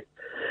fantastic.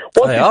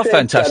 They are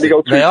fantastic.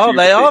 They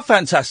are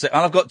fantastic.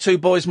 And I've got 2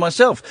 boys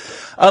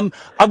myself.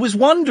 I was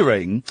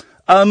wondering...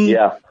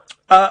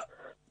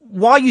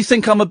 why you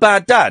think I'm a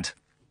bad dad?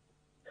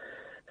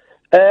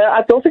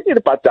 I don't think you're a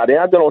bad daddy.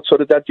 I don't know what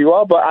sort of dad you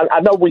are, but I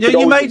know we. You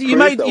tweeted.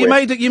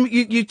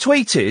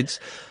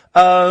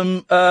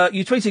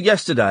 You tweeted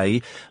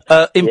yesterday,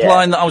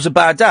 implying that I was a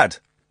bad dad.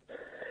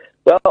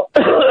 Well,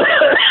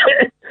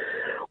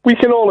 we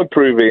can all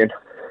improve, Ian.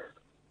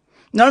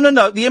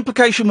 No. The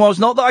implication was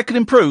not that I could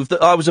improve;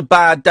 that I was a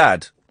bad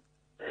dad.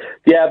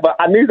 Yeah, but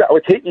I knew that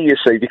would hit you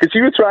see, because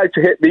you were trying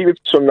to hit me with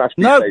some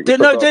nasty it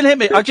didn't hit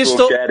me. I just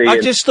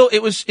thought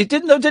it was. It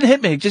didn't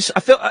hit me.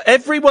 I feel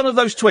every one of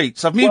those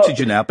tweets. I've muted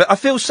you now, but I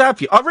feel sad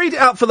for you. I'll read it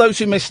out for those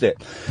who missed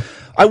it.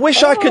 I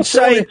wish I could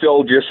say.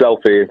 Indulge yourself,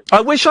 Ian.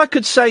 I wish I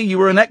could say you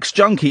were an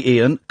ex-junkie,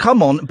 Ian.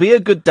 Come on, be a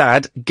good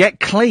dad. Get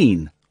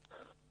clean.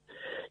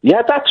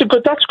 Yeah, that's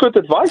good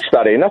advice,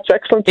 that Ian. That's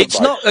excellent. It's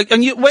advice. not.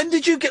 And when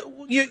did you get?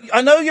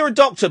 I know you're a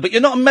doctor, but you're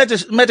not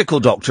a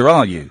medical doctor,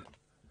 are you?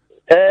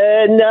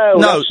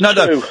 No.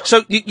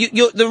 So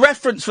the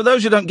reference, for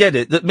those who don't get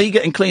it, that me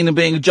getting clean and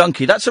being a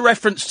junkie, that's a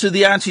reference to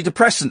the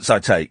antidepressants I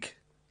take.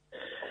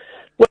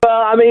 Well,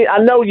 I mean, I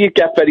know you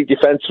get very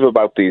defensive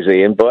about these,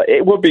 Ian, but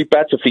it would be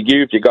better for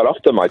you if you got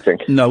off them, I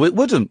think. No, it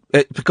wouldn't,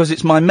 because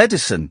it's my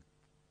medicine.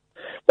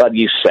 Well,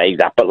 you say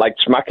that, but like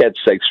smackheads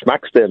say,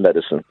 smack's their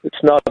medicine.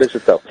 It's not, is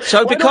it, though?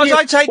 So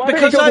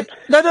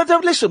No,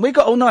 listen, we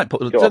got all night,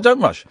 don't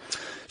rush.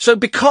 So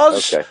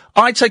because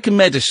I take a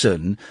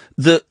medicine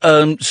that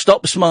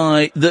stops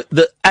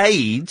that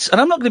aids,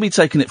 and I'm not going to be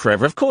taking it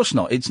forever, of course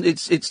not,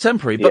 it's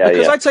temporary, but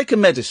because I take a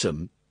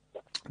medicine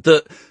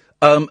that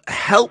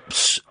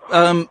helps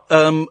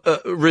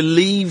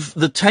relieve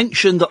the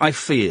tension that I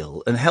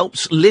feel and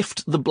helps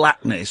lift the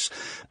blackness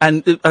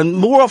and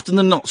more often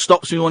than not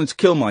stops me wanting to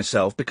kill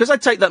myself, because I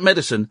take that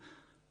medicine,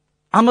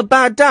 I'm a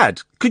bad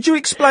dad. Could you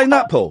explain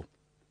that, Paul?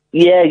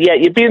 Yeah,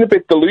 you're being a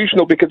bit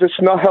delusional because it's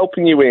not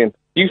helping you, Ian.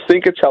 You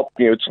think it's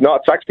helping you. It's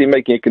not. It's actually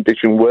making your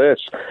condition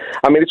worse.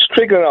 I mean, it's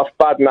triggering off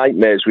bad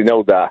nightmares. We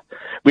know that.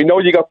 We know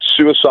you got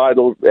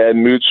suicidal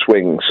mood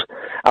swings.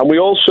 And we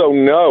also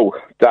know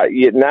that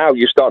now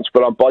you're starting to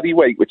put on body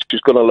weight, which is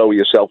going to lower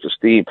your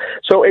self-esteem.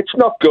 So it's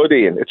not good,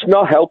 Ian. It's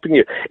not helping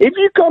you. If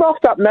you got off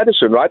that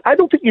medicine, right, I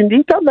don't think you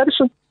need that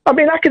medicine. I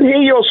mean, I can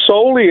hear your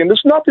soul, Ian.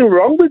 There's nothing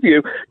wrong with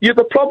you.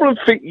 The problem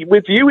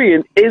with you,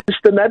 Ian, is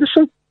the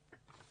medicine.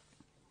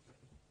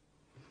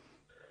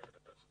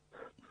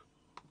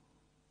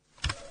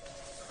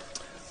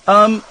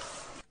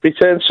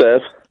 Return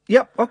serve.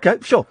 Yep, okay,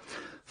 sure.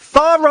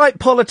 Far-right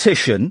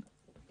politician...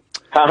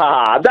 Ha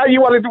ha ha. Now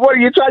what are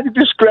you trying to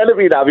discredit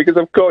me now because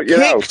I've caught you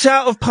out? Kicked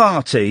out of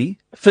party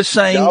for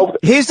saying... No.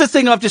 Here's the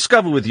thing I've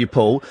discovered with you,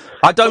 Paul.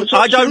 I'm going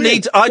to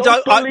read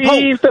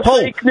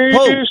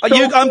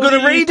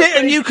it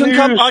and you can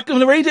come... I'm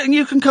going to read it and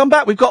you can come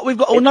back. We've got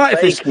all night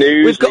if this...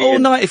 We've got all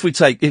night if it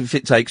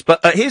takes.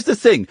 But here's the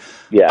thing.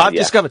 I've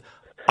discovered...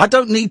 I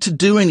don't need to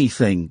do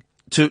anything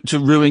to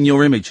ruin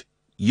your image.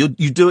 You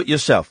do it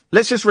yourself.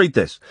 Let's just read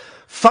this.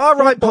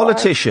 Far-right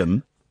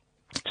politician...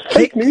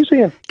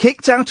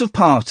 Kicked out of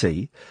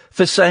party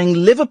for saying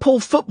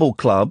Liverpool Football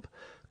Club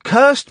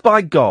cursed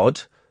by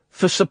God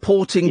for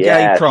supporting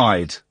gay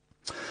pride.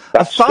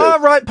 A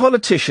far-right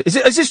politician...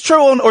 Is this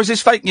true or is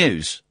this fake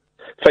news?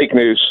 Fake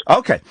news.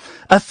 Okay.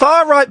 A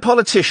far-right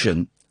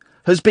politician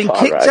has been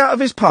kicked out of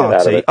his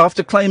party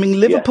after claiming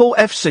Liverpool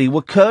FC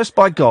were cursed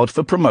by God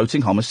for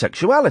promoting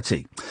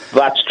homosexuality.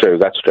 That's true.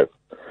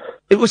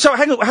 So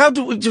hang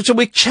on, so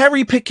we're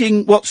cherry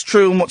picking what's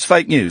true and what's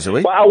fake news, are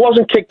we? Well, I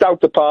wasn't kicked out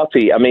the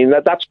party. I mean,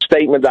 that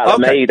statement that I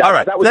made. All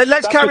right,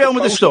 let's carry on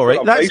with the story.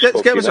 Let's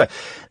get this way.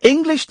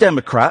 English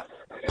Democrat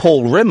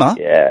Paul Rimmer.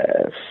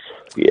 Yes.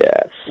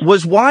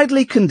 Was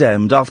widely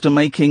condemned after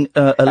making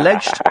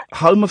alleged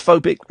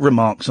homophobic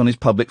remarks on his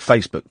public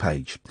Facebook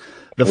page.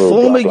 The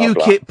former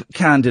UKIP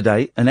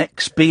candidate, an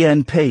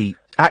ex-BNP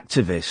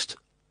activist.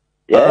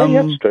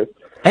 That's true.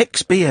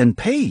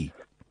 Ex-BNP.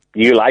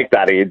 You like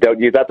that, Ian,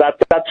 don't you? That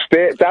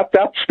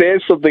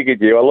stares something in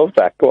you. I love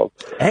that. Go on.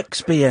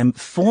 Ex-BM,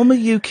 former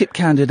UKIP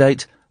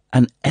candidate,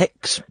 an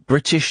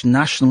ex-British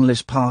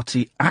Nationalist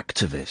Party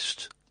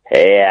activist.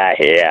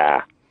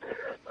 Yeah.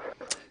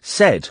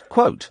 Said,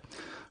 quote,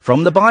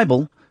 "From the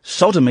Bible,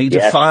 sodomy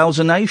defiles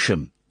a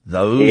nation.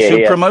 Those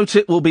who promote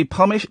it will be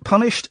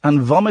punished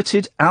and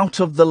vomited out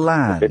of the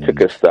land." It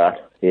took us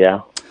that,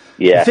 yeah.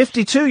 The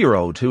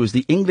 52-year-old, who was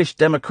the English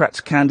Democrats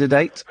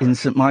candidate in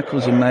St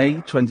Michael's in May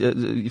a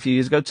few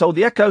years ago, told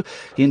The Echo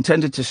he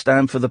intended to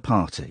stand for the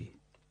party.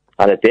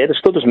 And it did. It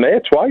stood as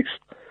mayor twice.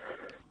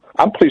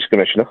 And police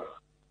commissioner.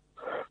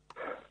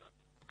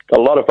 A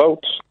lot of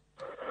votes.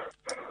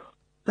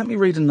 Let me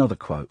read another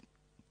quote.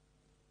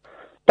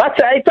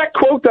 That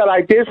quote that I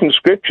did from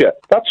Scripture,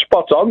 that's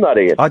spot on, that,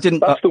 Ian.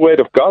 That's the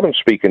word of God I'm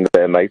speaking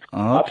there, mate.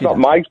 That's not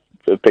my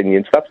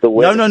opinions. That's the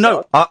word.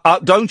 No.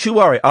 Don't you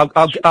worry.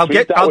 I'll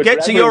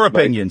get to your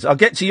opinions. I'll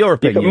get to your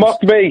opinions. You can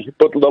mock me,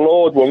 but the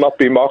Lord will not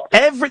be mocked.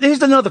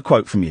 Here's another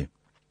quote from you.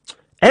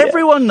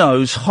 Everyone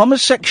knows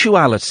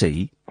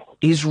homosexuality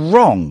is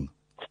wrong.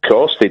 Of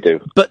course they do.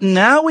 But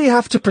now we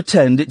have to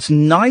pretend it's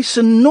nice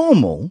and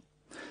normal.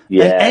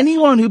 And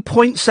anyone who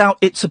points out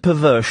it's a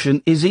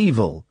perversion is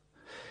evil.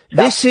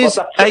 Let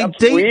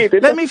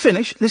me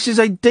finish. This is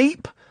a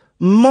deep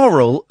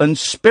moral and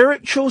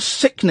spiritual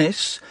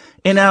sickness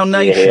in our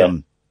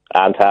nation.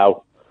 And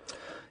how?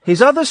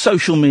 His other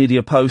social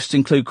media posts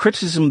include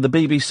criticism of the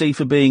BBC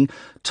for being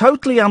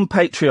totally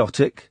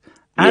unpatriotic,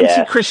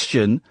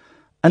 anti-Christian,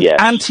 and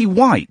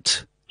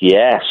anti-white.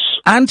 Yes.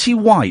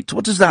 Anti-white.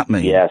 What does that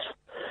mean? Yes.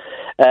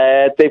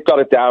 They've got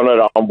it down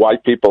on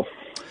white people.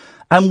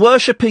 And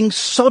worshipping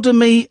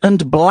sodomy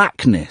and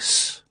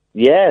blackness.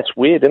 Yeah, it's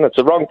weird, isn't it? It's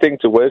the wrong thing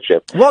to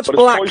worship. What's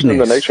blackness? In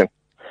the nation.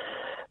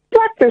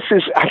 Blackness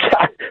is,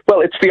 well,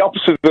 it's the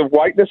opposite of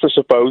whiteness, I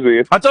suppose,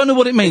 Ian. I don't know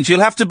what it means.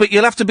 You'll have to be.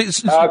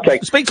 Okay.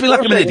 Speak to me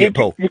like I'm an idiot,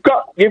 Paul. You've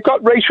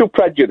got racial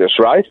prejudice,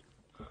 right?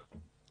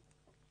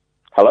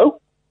 Hello?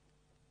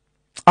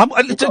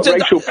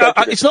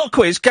 It's not a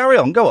quiz. Carry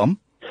on. Go on.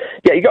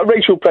 Yeah, you got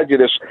racial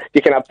prejudice.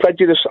 You can have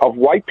prejudice of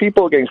white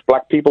people against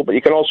black people, but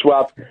you can also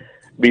have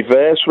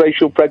reverse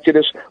racial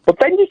prejudice. But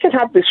then you can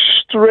have this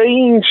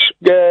strange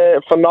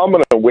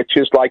phenomenon, which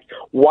is like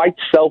white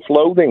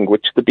self-loathing,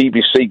 which the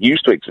BBC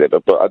used to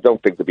exhibit, but I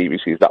don't think the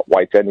BBC is that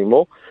white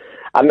anymore.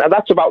 And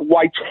that's about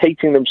whites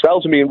hating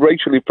themselves and being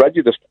racially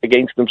prejudiced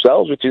against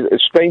themselves, which is a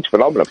strange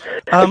phenomenon.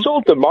 It's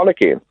all demonic,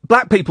 Ian.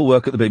 Black people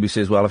work at the BBC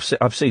as well.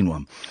 I've seen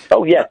one.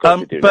 Oh, yeah, of course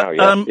they do now,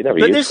 yeah.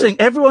 But this thing,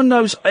 everyone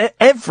knows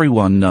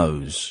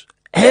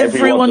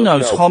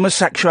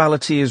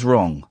homosexuality is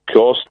wrong. Of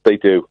course they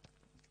do.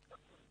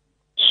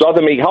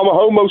 Sodomy,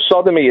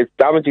 homo-sodomy is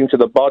damaging to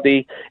the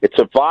body. It's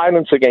a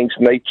violence against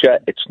nature.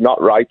 It's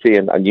not right,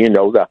 Ian, and you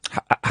know that.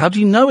 How do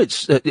you know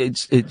it's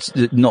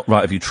not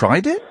right? Have you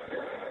tried it?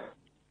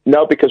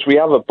 No, because we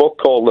have a book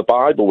called the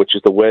Bible, which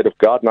is the Word of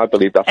God, and I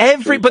believe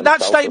that's But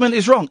that statement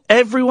is wrong.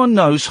 Everyone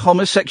knows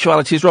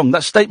homosexuality is wrong.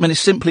 That statement is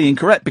simply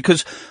incorrect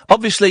because,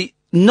 obviously,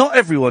 Not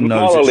everyone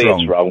knows Morally, it's wrong.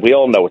 it's wrong. We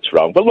all know it's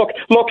wrong. But look,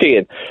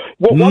 Ian.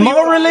 What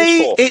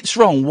Morally, it's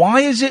wrong.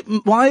 Why is it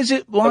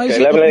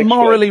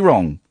morally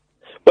wrong?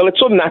 Well,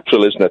 it's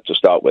unnatural, isn't it, to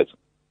start with?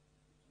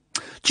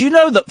 Do you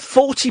know that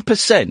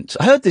 40%,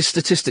 I heard this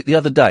statistic the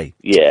other day.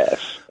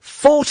 Yes.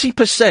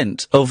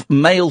 40% of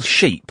male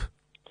sheep.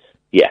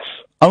 Yes.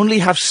 Only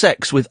have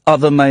sex with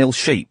other male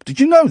sheep. Did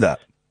you know that?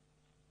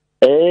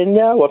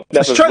 No, I've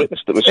never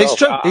witnessed it myself. It's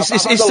true.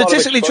 It's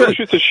statistically true.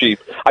 To sheep.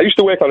 I used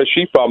to work on a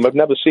sheep farm. I've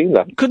never seen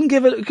that. Couldn't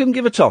give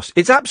a toss.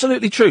 It's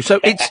absolutely true. So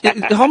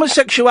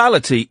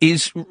homosexuality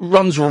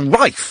runs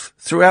rife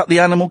throughout the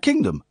animal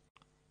kingdom.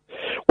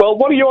 Well,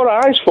 what are your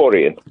eyes for,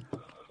 Ian?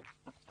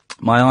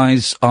 My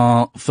eyes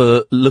are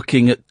for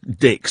looking at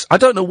dicks. I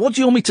don't know. What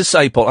do you want me to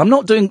say, Paul? I'm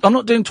not doing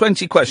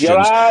 20 questions. Your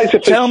eyes are for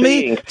Tell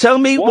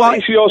me what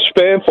is your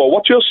sperm for?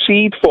 What's your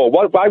seed for?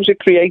 Why was it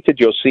created,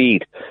 your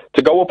seed?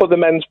 To go up other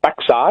men's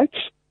backsides?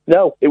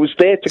 No, it was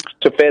there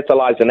to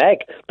fertilise an egg.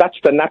 That's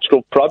the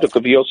natural product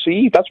of your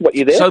seed. That's what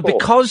you're there for.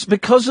 So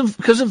because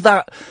of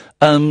that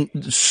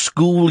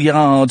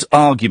schoolyard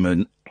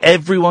argument,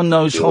 everyone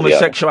knows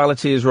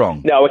homosexuality is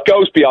wrong. No, it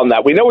goes beyond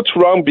that. We know it's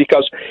wrong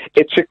because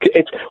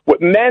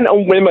men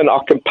and women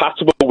are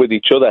compatible with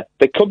each other.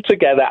 They come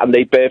together and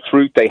they bear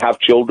fruit. They have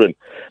children.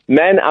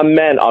 Men and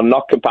men are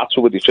not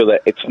compatible with each other.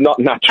 It's not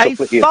natural. A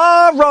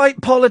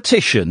far-right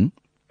politician.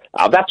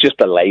 Oh, that's just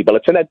a label.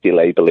 It's an empty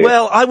label. Here.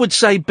 Well, I would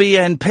say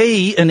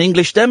BNP and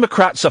English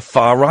Democrats are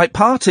far-right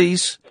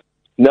parties.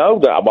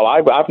 No,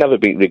 I've never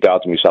been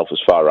regarding myself as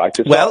far-right.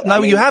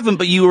 You haven't,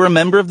 but you were a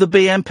member of the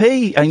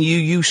BNP, and you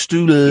used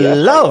to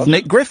love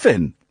Nick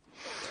Griffin.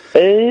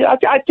 I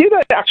did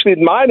actually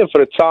admire him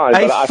for a time.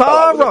 A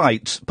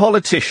far-right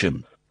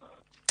politician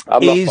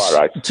is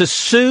to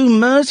sue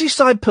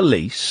Merseyside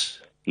police.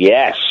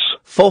 Yes.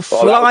 For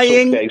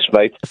flying let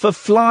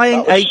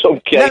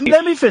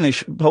me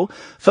finish, Paul.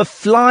 For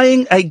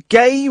flying a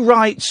gay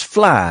rights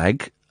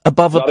flag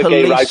above a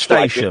police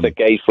station. Flag,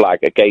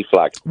 just a gay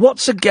flag.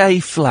 What's a gay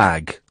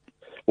flag?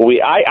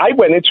 I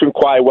went in to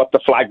inquire what the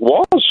flag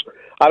was,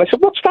 and I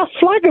said, "What's that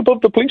flag above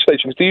the police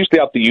station?" Because they usually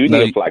have the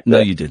Union flag. No,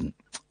 you didn't.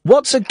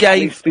 What's a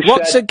gay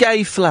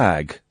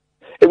flag?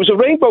 It was a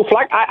rainbow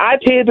flag.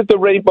 I'd heard of the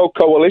Rainbow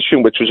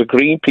Coalition, which was a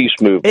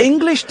Greenpeace movement.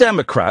 English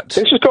Democrat.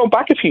 This is going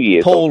back a few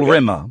years. Paul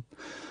Rimmer,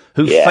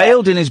 who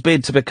failed in his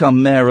bid to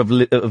become mayor of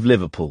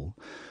Liverpool,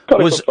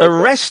 was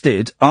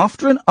arrested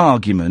after an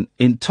argument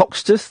in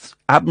Toxteth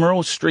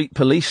Admiral Street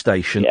Police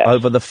Station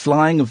over the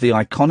flying of the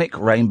iconic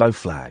rainbow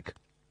flag.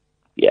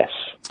 Yes.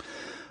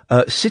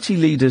 City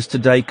leaders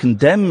today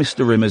condemn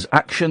Mr. Rimmer's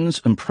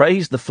actions and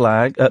praise the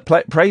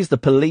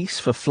police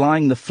for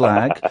flying the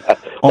flag.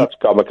 That's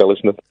comical,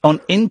 isn't it? On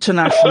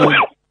international...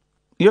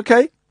 You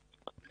okay?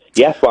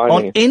 Yeah, fine.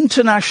 On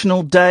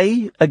International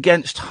Day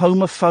Against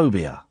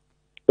Homophobia.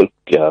 Oh,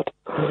 God.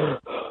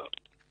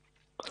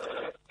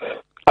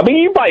 I mean,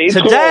 you buy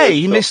into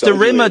today, Mr.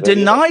 Rimmer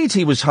denied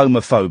he was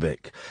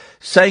homophobic,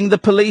 saying the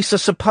police are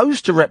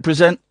supposed to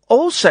represent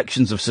all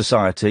sections of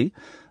society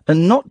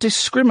and not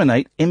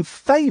discriminate in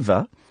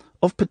favour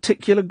of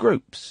particular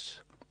groups.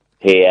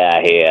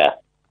 Here.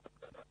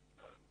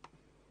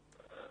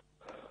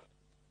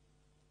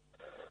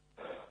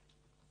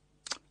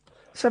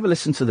 Let's have a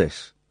listen to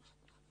this.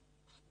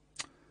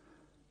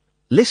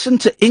 Listen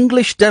to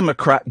English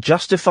Democrat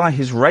justify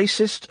his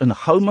racist and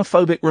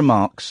homophobic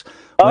remarks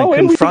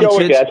when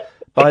confronted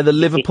by the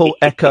Liverpool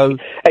Echo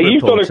Hey,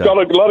 you've got a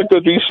lot of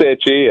good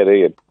research here,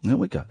 Ian. There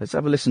we go. Let's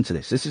have a listen to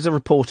this. This is a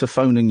reporter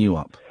phoning you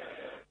up.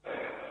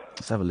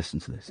 Let's have a listen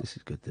to this. This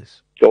is good,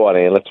 this. Go on,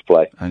 Ian, let's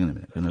play. Hang on a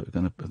minute. We're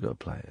going to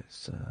play it.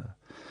 It's,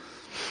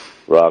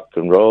 rock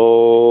and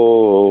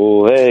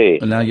roll, hey.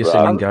 And now you're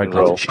singing Gary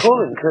Clark.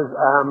 Calling because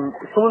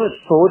someone has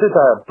forwarded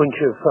a bunch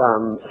of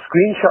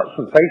screenshots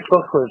from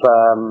Facebook with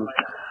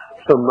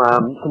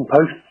some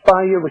posts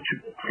by you, which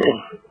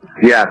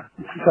are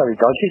very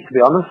dodgy, to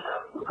be honest.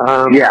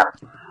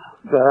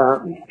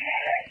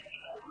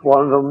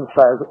 One of them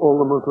says all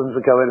the Muslims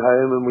are going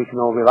home and we can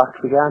all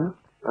relax again.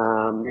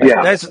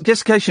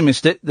 Just in case you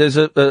missed it, there's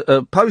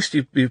a post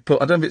you've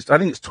put. I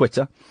think it's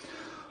Twitter.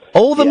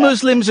 All the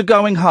Muslims are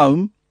going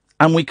home,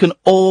 and we can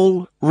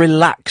all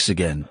relax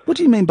again. What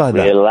do you mean by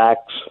that?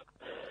 Relax.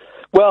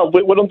 Well,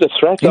 we're under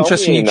threat.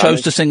 Interesting. You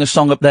chose to sing a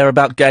song up there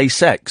about gay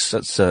sex.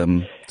 That's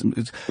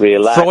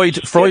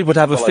relax. Freud would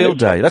have a field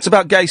day. That's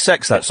about gay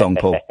sex. That song,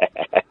 Paul.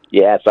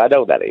 Yes, I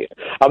know that. Ian.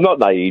 I'm not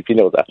naive. You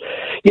know that.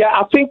 Yeah,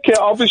 I think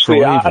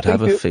obviously I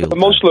think the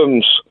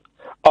Muslims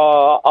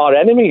are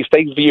enemies.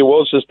 They view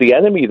us as the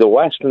enemy, the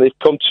West, and they've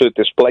come to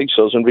displace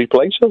us and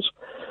replace us.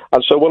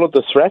 And so we're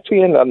under threat,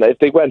 Ian, and if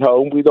they went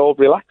home, we'd all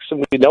relax,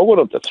 and we know we're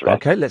under threat.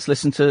 Okay,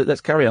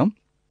 let's carry on.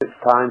 It's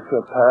time for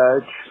a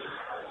purge,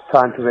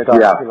 time to rid our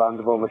happy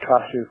land of all the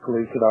trash who's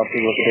polluted our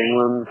beloved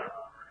England.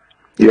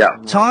 Yeah.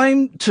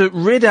 Time to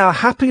rid our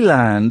happy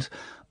land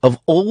of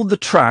all the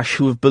trash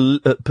who have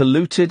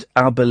polluted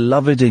our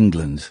beloved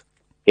England.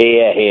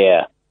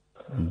 Here.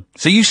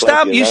 So you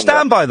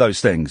stand by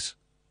those things?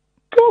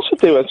 Of course I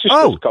do. It's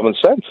just common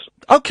sense.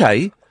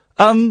 Okay.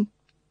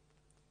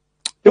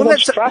 Who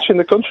wants trash in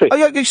the country? Oh,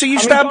 yeah, so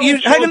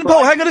hang on,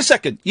 Paul, hang on a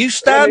second. You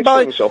stand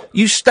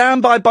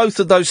by both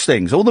of those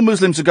things. All the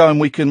Muslims are going,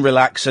 we can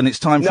relax, and it's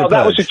time for a purge. No,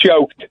 that was a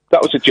joke.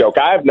 That was a joke.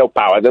 I have no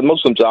power. The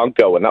Muslims aren't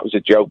going. That was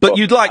a joke. But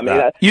you'd like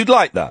that. You'd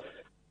like that.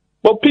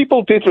 Well,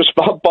 people did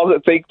respond,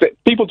 but think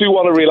that people do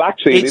want to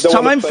relax. It's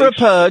time for a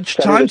purge,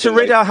 time to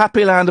rid our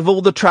happy land of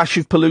all the trash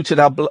you've polluted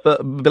our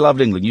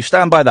beloved England. You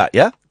stand by that,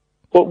 yeah?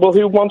 Well,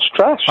 who wants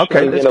trash?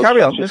 Okay, let's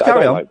carry on. Let's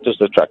carry on. Like,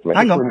 doesn't attract me.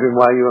 Hang on. I'm wondering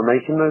why you were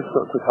making those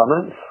sorts of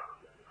comments.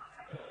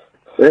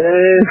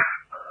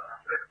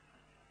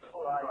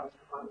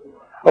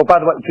 Oh, by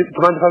the way, do you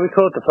mind if I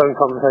record the phone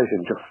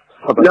conversation?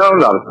 No.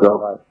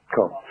 Right,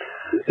 cool.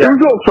 Yeah. It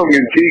was all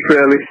tongue-in-cheek,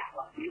 really.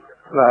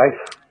 Right.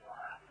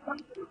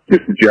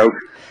 Just a joke.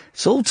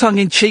 It's all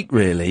tongue-in-cheek,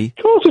 really.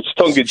 Of course it's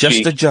tongue-in-cheek.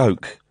 Just a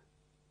joke.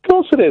 Of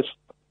course it is.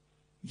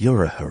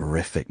 You're a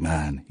horrific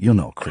man. You're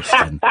not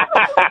Christian.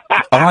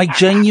 I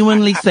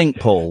genuinely think,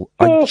 Paul,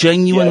 I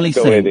genuinely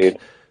think...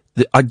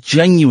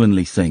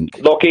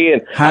 Look, Ian,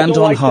 hand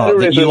on heart,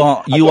 that you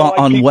are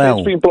unwell.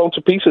 Kids being blown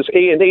to pieces,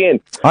 Ian.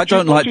 I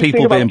don't like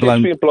people being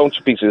blown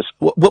to pieces.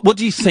 What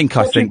do you think?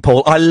 I think,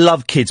 Paul. I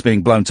love kids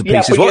being blown to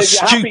pieces. What a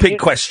stupid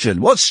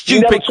question! What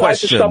stupid question! You never tried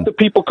to stop the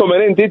people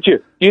coming in, did you?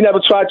 You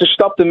never tried to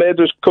stop the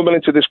murderers coming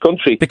into this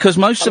country. Because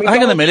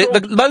hang on a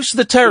minute, most of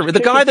the terrorists,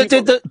 the guy that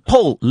did the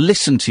Paul,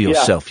 listen to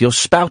yourself. You're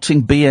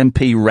spouting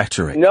BNP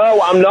rhetoric.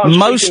 No, I'm not.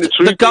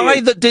 The guy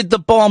that did the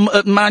bomb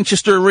at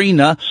Manchester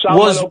Arena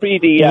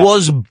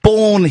was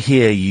born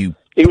here, you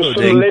He was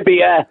from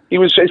Libya. He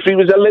was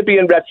a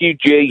Libyan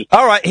refugee.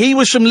 All right, he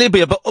was from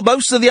Libya, but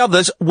most of the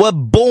others were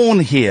born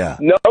here.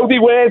 No, they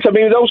weren't. I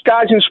mean, those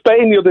guys in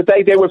Spain the other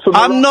day, they were from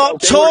Morocco. I'm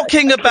not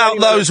talking about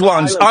those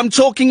ones. I'm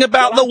talking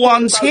about the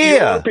ones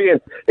here.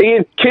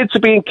 Ian, kids are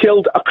being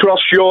killed across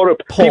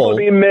Europe. Paul, people are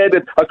being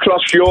murdered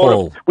across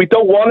Europe. We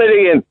don't want it,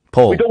 Ian.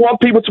 Paul. We don't want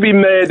people to be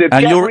murdered.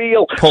 And Get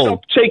real.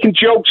 Stop taking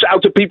jokes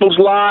out of people's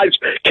lives.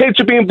 Kids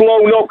are being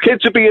blown up.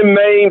 Kids are being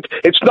maimed.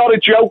 It's not a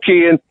joke,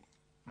 Ian.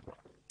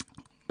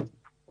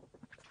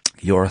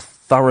 You're a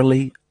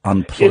thoroughly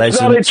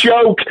unpleasant... It's not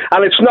a joke,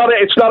 and it's not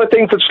a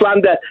thing for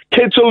slander.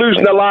 Kids are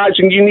losing their lives,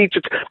 and you need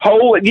to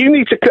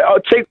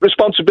take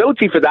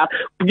responsibility for that.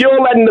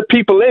 You're letting the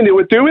people in who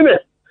are doing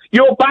it.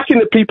 You're backing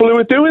the people who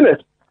are doing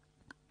it.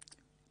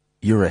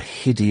 You're a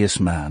hideous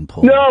man,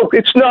 Paul. No,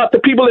 it's not. The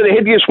people that are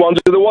hideous ones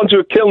are the ones who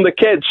are killing the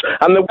kids,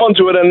 and the ones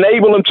who would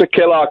enable them to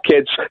kill our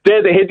kids.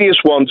 They're the hideous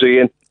ones,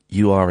 Ian.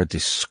 You are a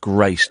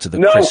disgrace to the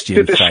Christian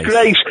faith. No, the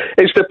disgrace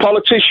is the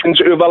politicians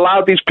who have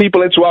allowed these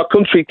people into our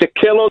country to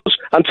kill us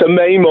and to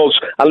maim us.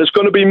 And there's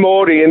going to be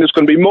more, Ian. There's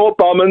going to be more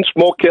bombings,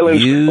 more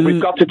killings. And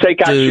we've got to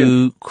take action. You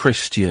do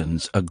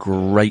Christians a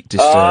great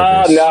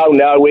disservice.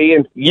 No,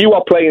 Ian. You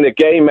are playing a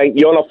game, mate.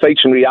 You're not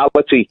facing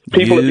reality.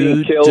 People are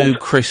being killed. You do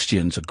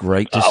Christians a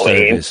great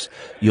disservice.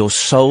 Your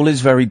soul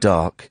is very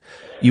dark.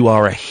 You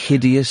are a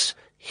hideous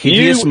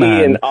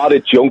man. Ian, are a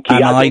junkie.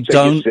 And I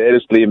don't take you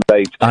seriously,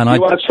 mate.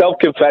 You are a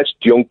self-confessed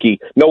junkie.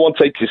 No one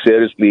takes you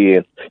seriously,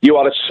 Ian. You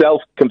are a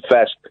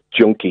self-confessed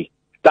junkie.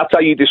 That's how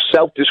you just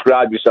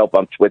self-describe yourself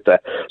on Twitter.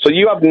 So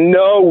you have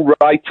no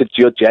right to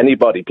judge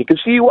anybody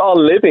because you are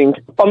living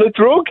on a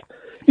drug.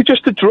 You're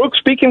just a drug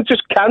speaking,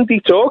 just candy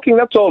talking.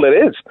 That's all it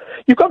is.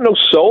 You've got no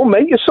soul,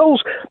 mate. Your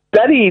soul's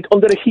buried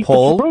under a heap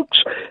of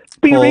drugs.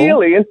 Be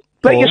real, Ian.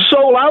 Let your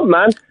soul out,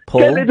 man.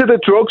 Get rid of the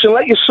drugs and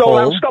let your soul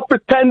out. Stop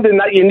pretending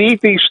that you need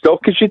these stuff,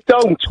 because you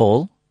don't.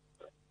 Paul?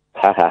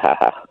 Ha, ha, ha,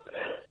 ha.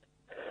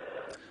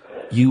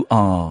 You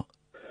are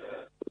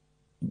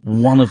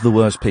one of the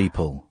worst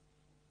people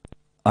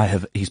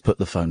He's put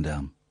the phone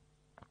down.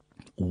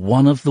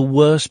 One of the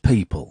worst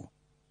people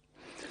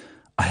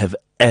I have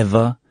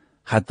ever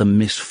had the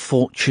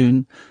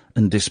misfortune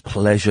and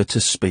displeasure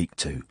to speak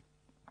to.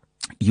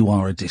 You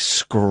are a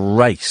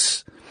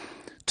disgrace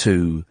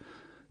to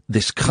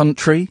this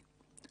country,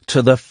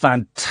 to the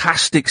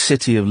fantastic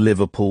city of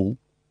Liverpool,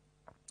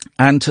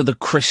 and to the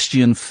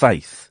Christian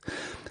faith.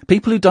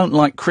 People who don't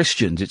like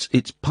Christians,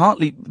 it's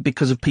partly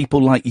because of people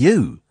like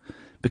you,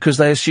 because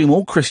they assume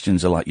all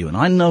Christians are like you, and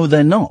I know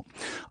they're not.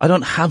 I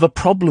don't have a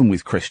problem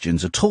with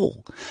Christians at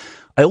all.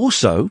 I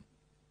also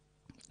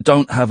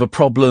don't have a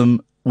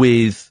problem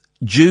with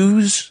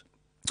Jews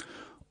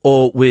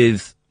or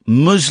with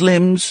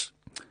Muslims,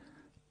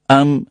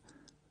 to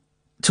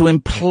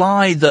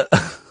imply that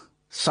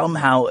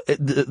somehow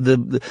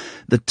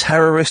the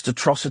terrorist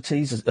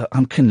atrocities,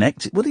 I'm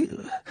connected.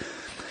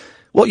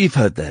 What you've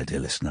heard there, dear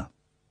listener,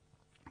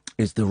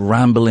 is the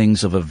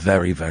ramblings of a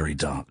very, very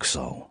dark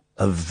soul.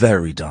 A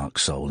very dark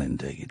soul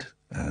indeed.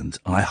 And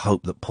I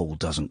hope that Paul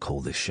doesn't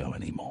call this show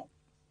anymore.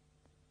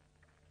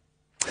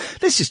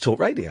 This is Talk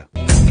Radio.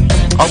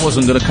 I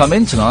wasn't going to come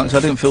in tonight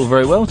because I didn't feel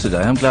very well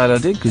today. I'm glad I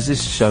did, because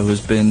this show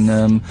has been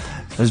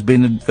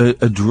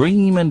a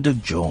dream and a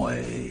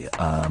joy.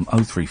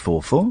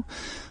 0344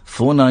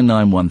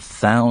 499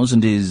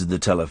 1000 is the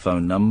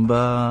telephone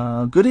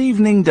number. Good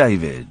evening,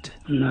 David.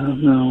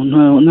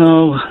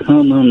 No.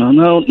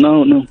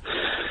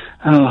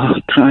 Oh,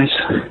 Christ.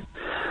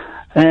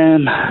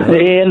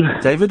 Ian.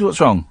 David,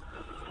 what's wrong?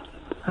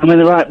 I'm in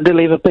the right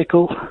dilly of a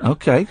pickle.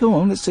 Okay, go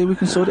on. Let's see if we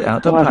can sort it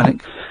out. Don't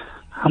panic.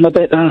 I'm a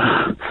bit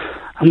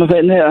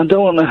near. I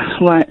don't want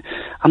to,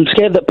 I'm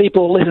scared that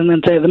people will listen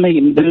and take the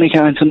meeting, be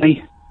kind to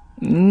me.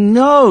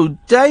 No,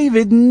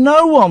 David,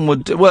 no one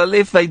would do. Well,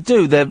 if they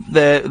do,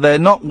 they're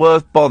not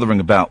worth bothering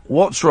about.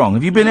 What's wrong?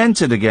 Have you been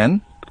entered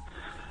again?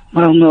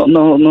 Well,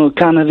 no,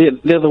 kind of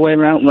the other way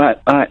around, right.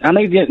 I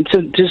need you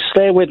to just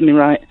stay with me,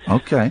 right?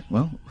 Okay,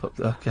 well,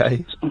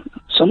 okay.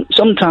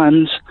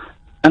 Sometimes,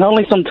 and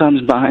only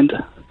sometimes, mind,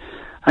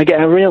 I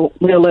get a real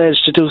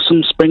urge to do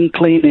some spring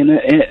cleaning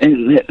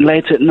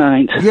late at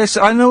night. Yes,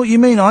 I know what you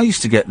mean. I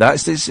used to get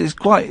that. It's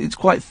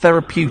quite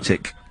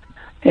therapeutic.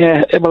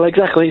 Yeah, well,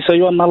 exactly. So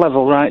you're on my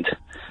level, right?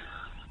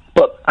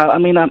 But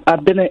I'd been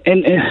I'd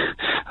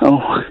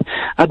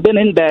been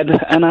in bed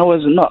and I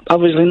was I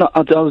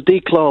was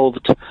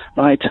declothed,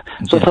 right?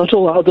 So I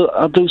thought,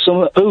 I'll do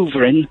some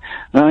hoovering,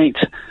 right?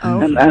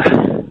 Oh. And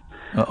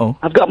Uh-oh.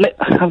 I've got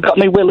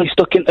me Willy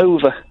stuck in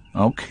hoover.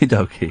 Okie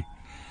dokie.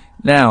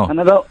 Now, and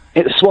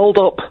it's swelled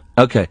up.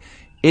 Okay,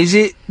 is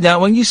it now?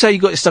 When you say you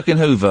got it stuck in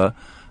hoover,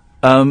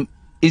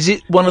 is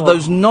it one of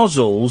those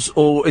nozzles,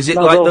 or is it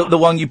like the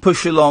one you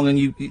push along and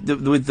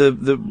with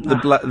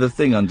the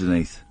thing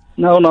underneath?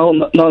 No,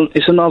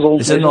 it's a nozzle.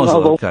 It's a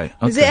nozzle. Okay.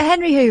 Is it a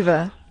Henry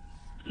Hoover?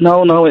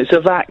 No, it's a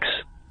Vax.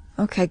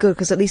 Okay, good,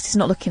 because at least it's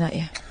not looking at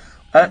you.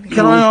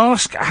 Can I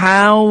ask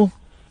how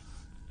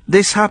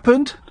this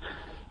happened?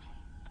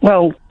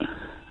 Well,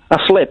 I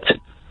slipped.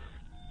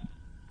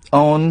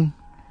 On?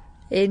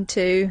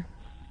 Into?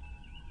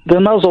 The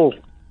nozzle.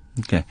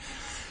 Okay.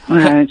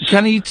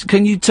 Can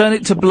you turn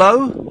it to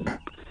blow?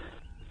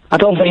 I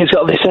don't think it's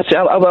got this.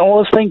 I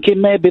was thinking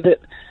maybe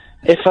that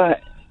if I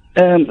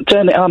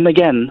turn it on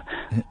again,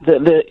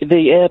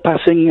 the air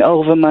passing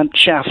over my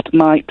shaft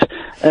might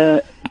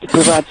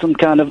provide some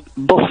kind of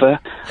buffer,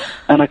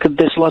 and I could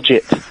dislodge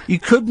it. You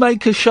could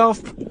make a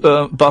shaft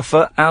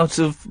buffer out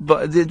of.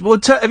 Have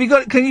you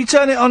got? Can you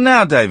turn it on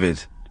now,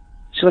 David?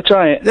 Shall I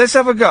try it? Let's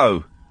have a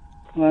go.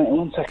 Right,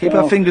 1 second. Keep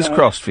our fingers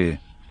crossed for you.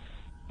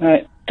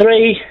 Right,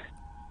 3,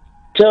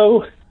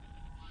 2,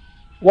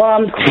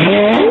 1.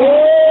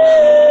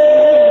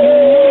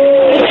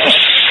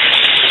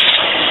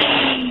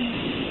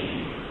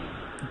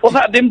 Well,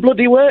 that didn't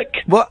bloody work.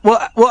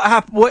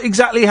 What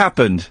exactly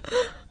happened?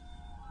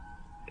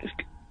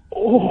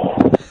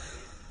 Oh.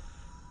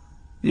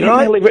 You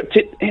all right?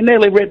 He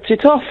nearly ripped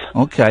it off.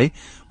 Okay.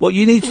 What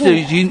you need to do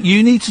is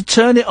you need to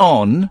turn it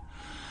on,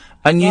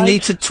 and you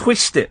need to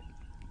twist it.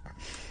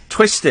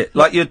 Twist it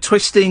like you're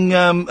twisting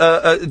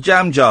a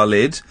jam jar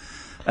lid,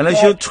 and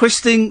as you're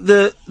twisting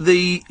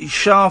the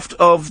shaft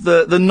of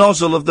the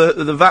nozzle of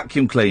the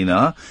vacuum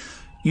cleaner,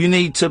 you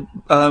need to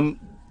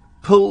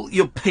pull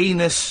your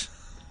penis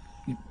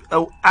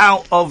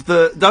out of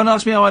the. Don't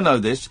ask me how I know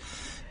this.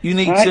 You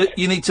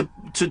need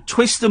to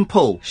twist and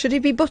pull. Should he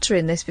be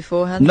buttering this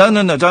beforehand? No.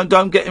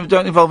 Don't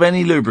involve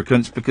any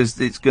lubricants because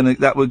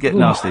that would get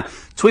nasty.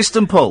 Twist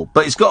and pull,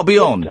 but it's got to be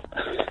on.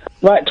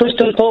 Right, twist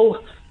and pull.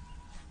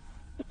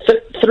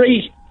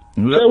 3,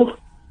 2,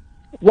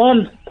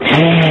 1.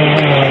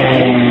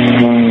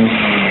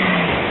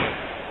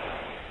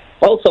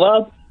 False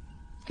alarm.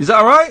 Is that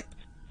all right?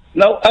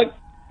 No, hang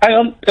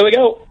on. Here we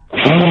go.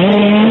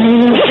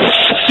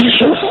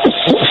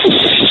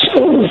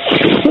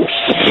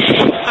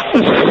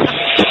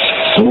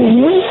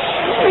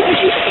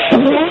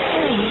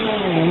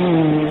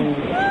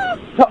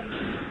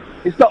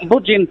 It's not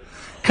budging.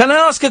 Can I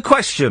ask a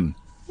question?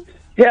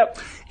 Yep.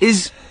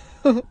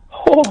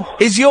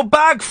 Is your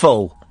bag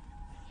full?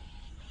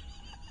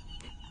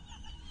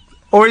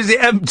 Or is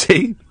it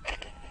empty?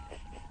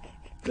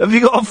 Have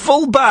you got a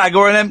full bag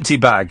or an empty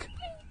bag?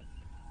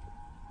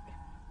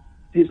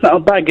 It's not a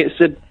bag, it's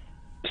a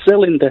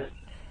cylinder.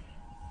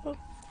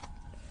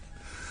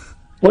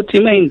 What do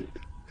you mean?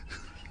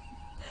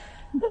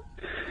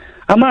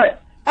 How much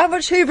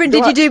hoovering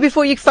did you do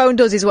before you phoned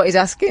us, is what he's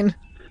asking.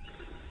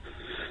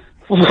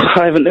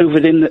 I haven't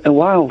hoovered in a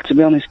while, to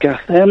be honest,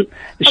 Gaff.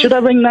 Should I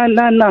ring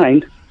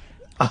 999?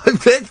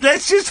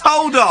 Let's just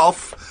hold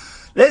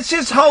off. Let's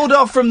just hold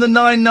off from the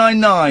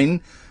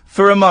 999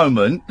 for a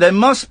moment. There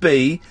must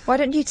be... Why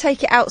don't you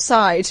take it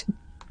outside?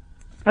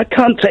 I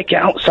can't take it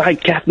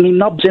outside, Gaff. Me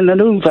knob's in an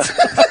hoover.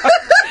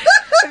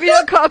 Have you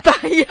not got a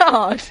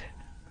backyard?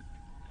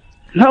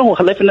 No,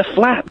 I live in a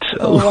flat.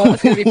 Oh, well,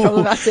 that's going to be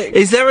problematic.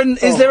 Is there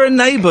a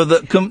neighbour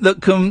that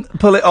can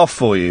pull it off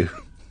for you?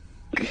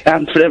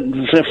 And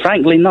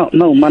frankly, not.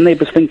 No, my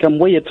neighbours think I'm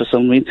weird for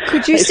some reason.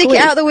 Could you stick it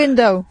out the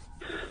window?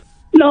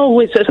 No,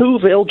 it's a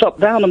hoover. It'll drop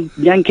down and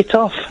yank it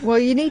off. Well,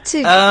 you need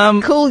to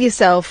cool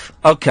yourself.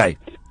 Okay.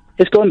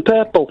 It's going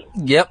purple.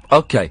 Yep.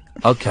 Okay.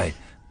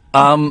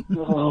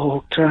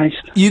 Oh,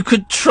 Christ. You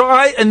could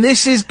try, and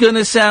this is going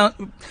to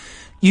sound...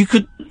 You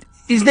could...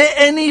 Is there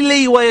any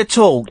leeway at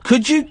all?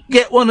 Could you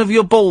get one of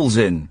your balls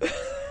in?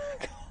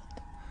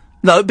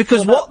 No,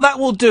 because what that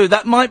will do,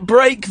 that might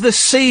break the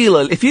seal.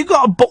 If you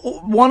got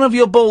one of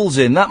your balls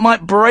in, that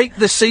might break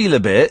the seal a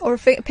bit. Or a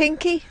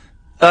pinky?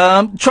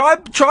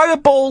 Try a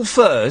ball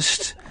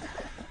first.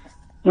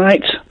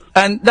 Right.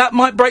 and that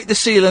might break the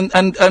seal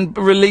and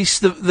release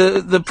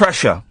the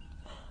pressure.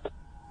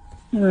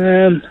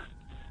 You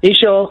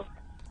sure?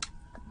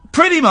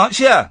 Pretty much,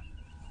 yeah.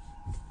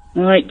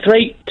 All right,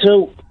 3,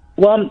 2,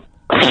 1.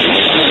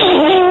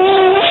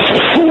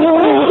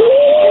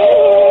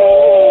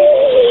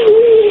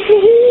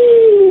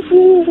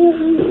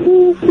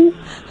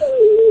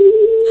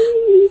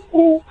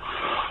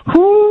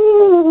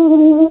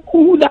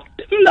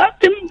 That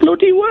didn't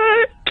bloody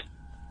work.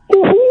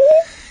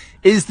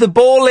 Is the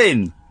ball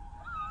in?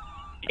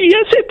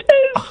 Yes, it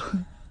is.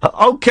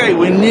 Okay,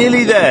 we're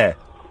nearly there.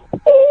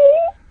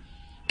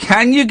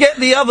 Can you get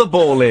the other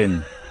ball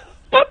in?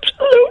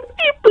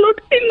 Absolutely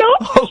bloody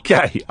not.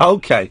 Okay.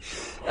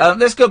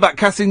 Let's go back.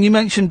 Catherine, you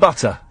mentioned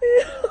butter.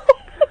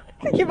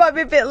 I think you might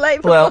be a bit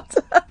late for Well,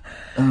 butter.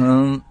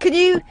 Can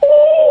you...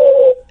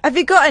 Have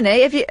you got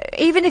any? Have you,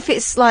 even if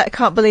it's like, I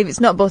can't believe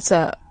it's not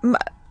butter.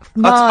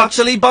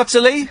 Butterly?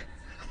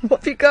 What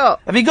have you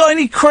got? Have you got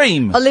any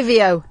cream?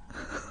 Olivio.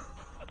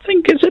 I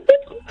think it's a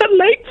bit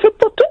late for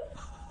butter.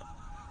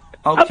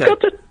 Okay. I've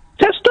got a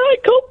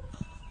testicle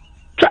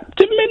trapped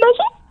in my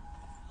nozzle.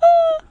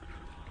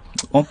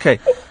 Okay.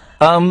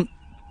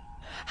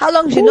 How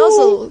long's your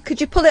nozzle? Could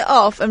you pull it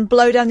off and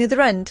blow down the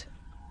other end?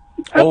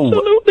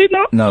 Absolutely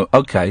not. No,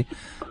 okay.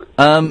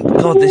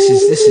 God, this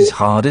is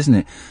hard, isn't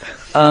it?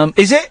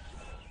 Is it?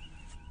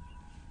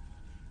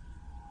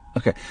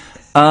 Okay.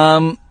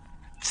 I'm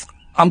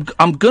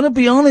gonna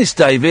be honest,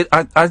 David.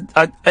 By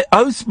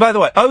the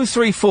way,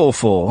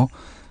 0344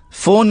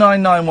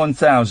 499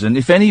 1000.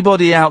 If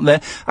anybody out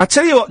there, I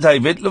tell you what,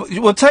 David, look,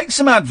 we'll take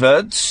some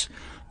adverts.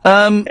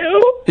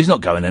 He's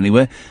not going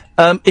anywhere.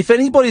 If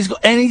anybody's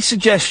got any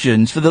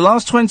suggestions for the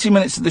last 20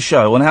 minutes of the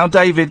show on how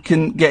David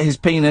can get his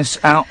penis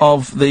out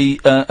of the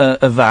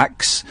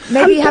vax,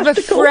 Maybe you have a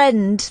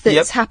friend that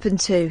it's happened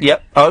to.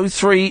 Yep,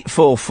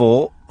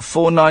 0344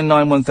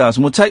 499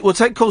 1000. We'll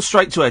take calls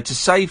straight to air to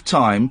save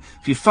time.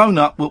 If you phone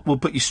up, we'll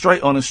put you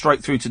straight on and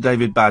straight through to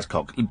David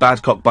Babcock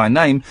by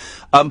name.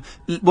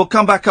 We'll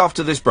come back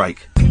after this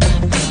break.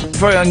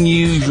 Very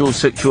unusual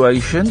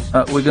situation.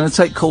 We're going to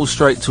take calls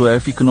straight to air.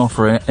 If you can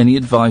offer any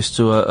advice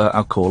to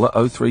our caller,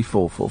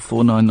 0344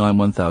 499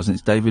 1000.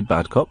 It's David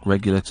Babcock,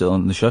 regular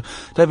on the show.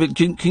 David,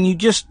 can you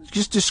just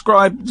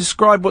describe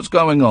what's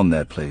going on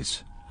there,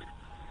 please?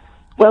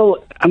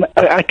 Well,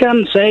 I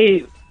can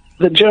say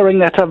that during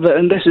that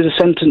and this is a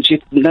sentence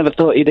you never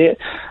thought you'd hear,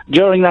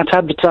 during that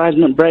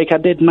advertisement break, I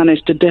did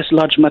manage to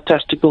dislodge my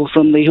testicle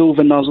from the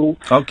hoover nozzle.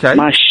 Okay.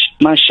 My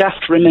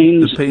shaft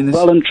remains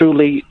well and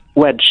truly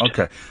wedged.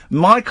 Okay.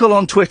 Michael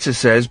on Twitter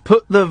says,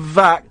 put the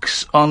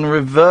vax on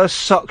reverse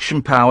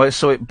suction power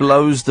so it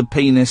blows the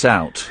penis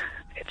out.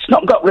 It's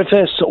not got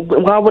reverse.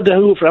 Why would the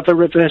hoover have a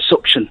reverse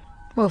suction?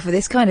 Well, for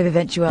this kind of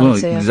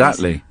eventuality. Well,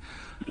 exactly.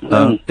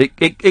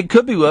 It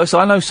could be worse.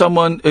 I know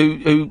someone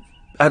who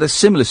had a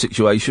similar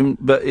situation,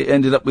 but it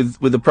ended up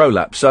with a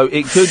prolapse. So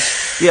it could,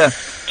 yeah.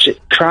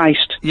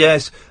 Christ.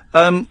 Yes.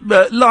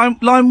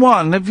 Line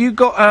one, have you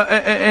got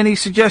any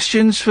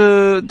suggestions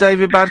for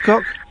David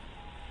Babcock?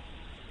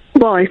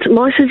 Right,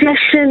 my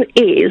suggestion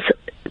is,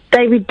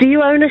 David, do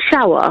you own a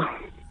shower?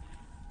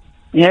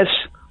 Yes.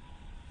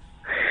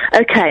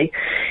 Okay.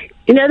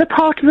 You know the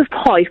part of the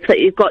pipe that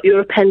you've got your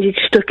appendage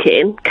stuck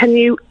in? Can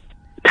you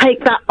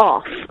take that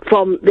off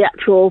from the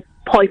actual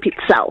pipe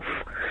itself?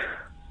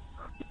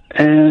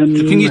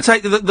 Can you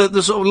take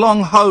the sort of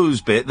long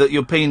hose bit that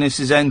your penis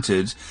is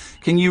entered?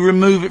 Can you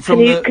remove it from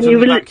the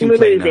vacuum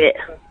cleaner? Remove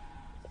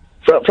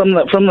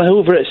it from the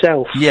hoover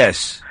itself?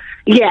 Yes.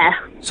 Yeah.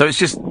 So it's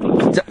just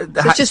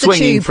just a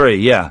swinging tube. free.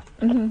 Yeah.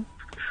 Mm-hmm.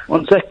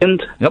 1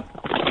 second. Yep.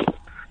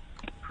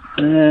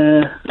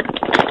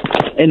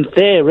 In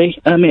theory,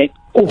 I mean,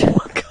 oh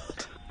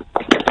God!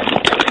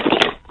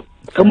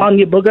 Come on,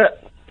 you bugger!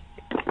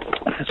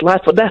 It's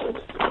life or death.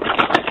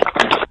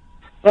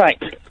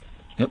 Right.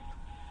 Yep.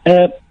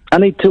 I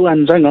need 2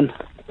 hands. Hang on.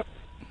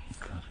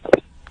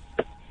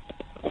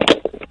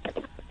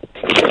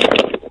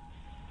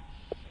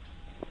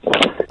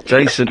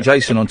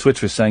 Jason on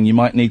Twitter is saying you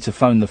might need to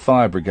phone the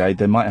fire brigade.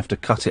 They might have to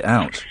cut it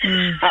out.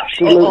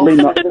 Absolutely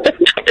not.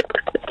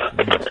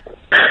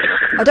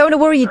 I don't want to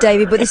worry you,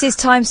 David, but this is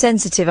time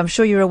sensitive. I'm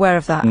sure you're aware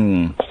of that.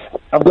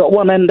 I've got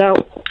one end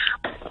out.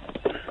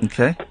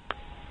 Okay.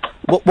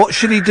 What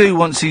should he do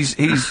once he's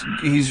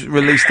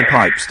released the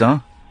pipe,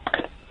 Star?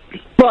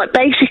 Right,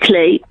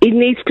 basically, he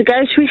needs to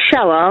go to his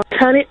shower,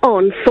 turn it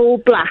on full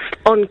blast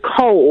on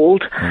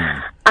cold,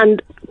 and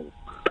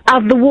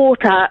have the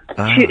water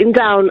shooting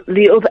down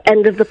the other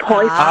end of the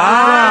pipe.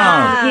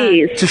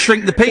 To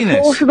shrink the penis.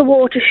 The force of the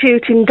water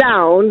shooting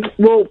down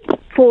will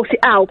force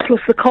it out,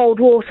 plus the cold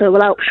water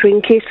will help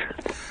shrink it.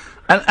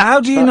 And how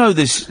do you know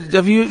this?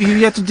 Have you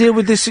had to deal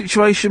with this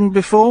situation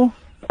before?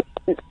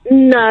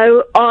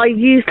 No, I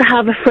used to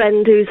have a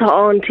friend whose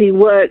auntie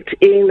worked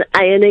in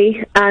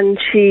A&E, and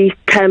she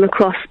came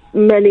across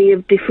many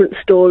of different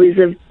stories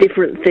of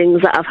different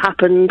things that have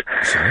happened.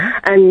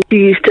 And she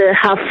used to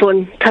have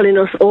fun telling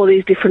us all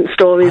these different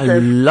stories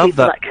of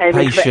people that came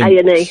into the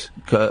A&E.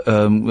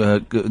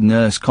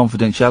 Nurse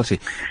confidentiality.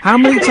 How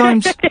many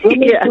times?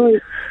 Yeah.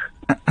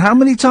 How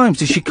many times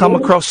did she come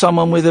across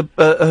someone with a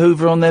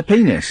hoover on their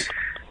penis?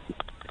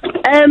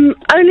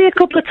 Only a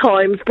couple of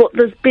times, but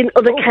there's been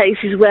other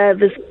cases where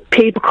there's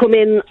people come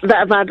in that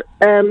have had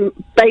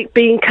baked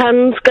bean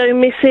cans go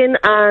missing,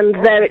 and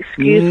their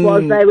excuse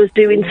was they was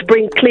doing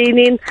spring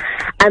cleaning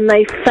and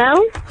they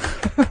fell.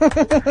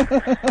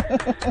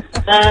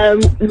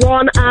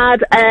 One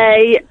had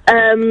a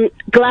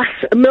glass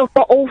milk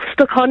bottle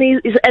stuck on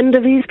his end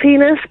of his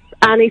penis,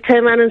 and he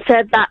turned around and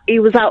said that he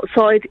was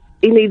outside,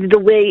 he needed a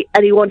wee,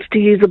 and he wanted to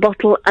use the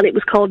bottle, and it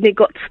was cold and he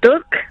got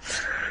stuck.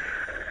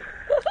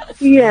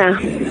 Yeah.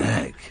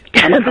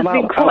 I'm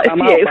out,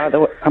 by the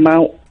way. I'm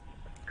out.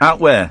 Out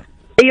where?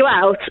 Are you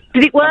out?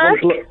 Did it work?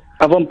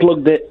 I've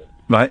unplugged it.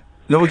 Right.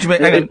 No, what do you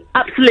mean? Hang on.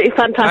 Absolutely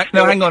fantastic.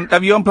 No, hang on.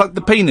 Have you unplugged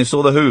the penis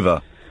or the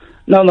hoover?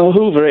 No,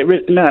 hoover. It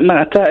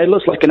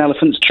looks like an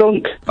elephant's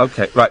trunk.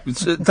 Okay, right.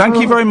 So, thank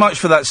you very much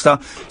for that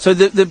stuff. So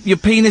your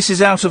penis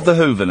is out of the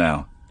hoover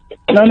now?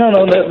 No,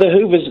 the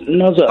hoover's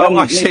nozzle. Oh,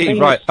 I see. Penis.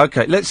 Right,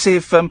 okay. Let's see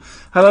if...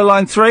 hello,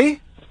 line 3?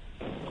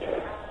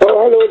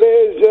 Oh,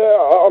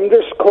 hello, I'm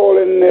just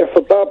calling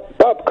for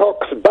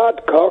Babcock's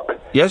Badcock.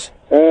 Yes?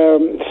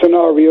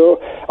 Scenario.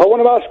 I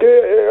want to ask,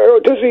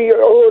 does he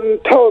own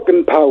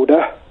talcum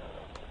powder?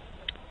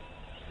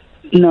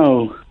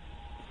 No.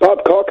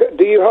 Babcock,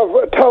 do you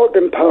have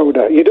talcum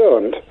powder? You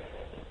don't?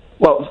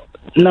 Well,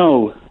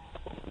 no.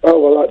 Oh,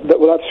 well,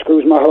 that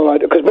screws my whole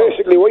idea. Because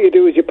basically what you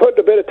do is you put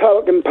a bit of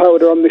talcum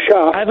powder on the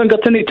shaft. I haven't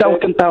got any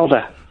talcum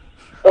powder.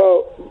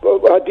 Oh,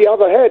 do you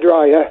have a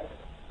hairdryer?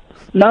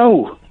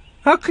 No.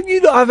 How can you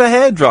not have a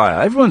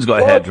hairdryer? Everyone's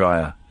got a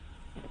hairdryer.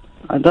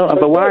 I don't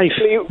have a wife.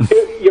 You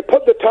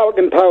put the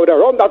talcum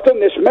powder on. I've done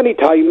this many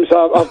times.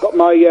 I've got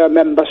my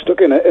member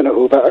stuck in a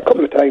hoover a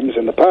couple of times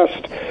in the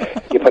past.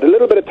 You put a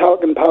little bit of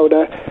talcum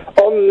powder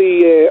on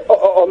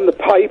the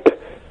pipe,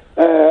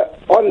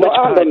 on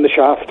the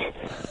shaft,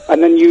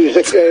 and then use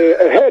a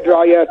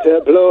hairdryer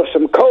to blow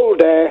some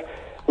cold air,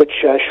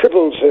 which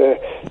shrivels the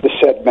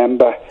said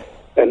member.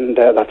 And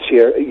that's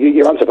your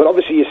answer. But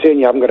obviously you're saying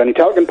you haven't got any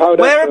talcum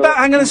powder.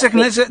 Hang on a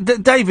second.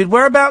 David,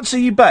 whereabouts are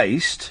you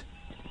based?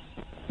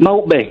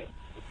 Maltby.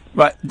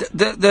 Right.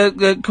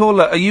 The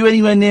caller, are you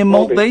anywhere near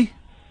Maltby?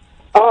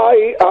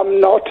 I am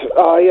not.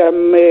 I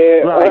am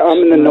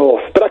I'm in the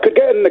north. But I could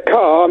get in the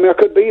car. I mean, I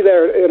could be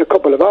there in a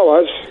couple of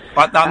hours.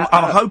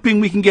 I'm hoping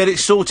we can get it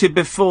sorted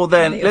before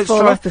then. Let's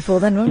try before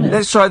then, won't it?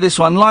 Let's try this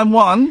one. Line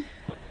 1.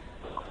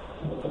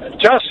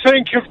 Just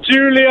think of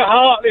Julia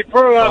Hartley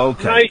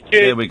naked.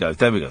 There we go.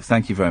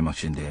 Thank you very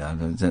much indeed.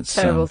 That's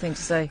terrible thing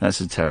to say.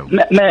 That's a terrible.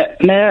 May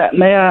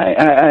I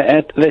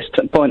at this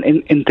point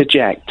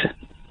interject?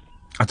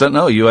 I don't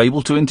know. Are you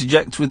able to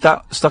interject with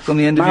that stuck on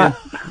the end of your?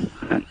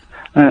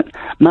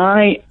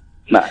 My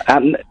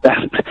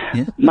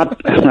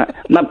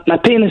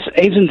penis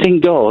isn't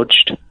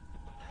engorged.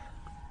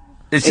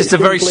 It's just a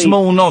very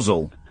small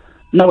nozzle.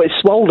 No, it's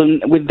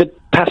swollen with the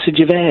passage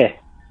of air.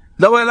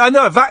 No, well, I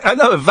know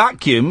a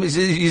vacuum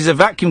is a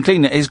vacuum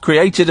cleaner. Has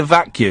created a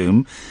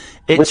vacuum.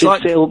 It's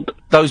like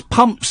those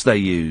pumps they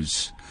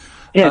use.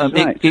 Yes,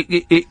 right.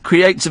 It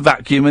creates a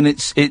vacuum, and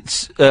it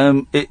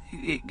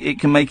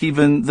can make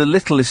even the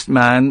littlest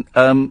man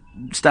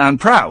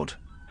stand proud.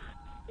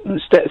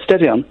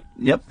 Steady on.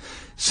 Yep.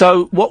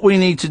 So what we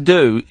need to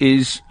do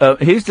is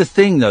here's the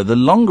thing, though: the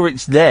longer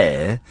it's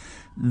there,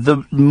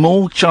 the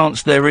more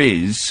chance there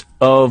is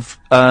of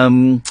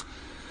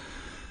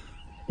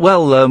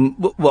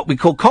what we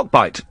call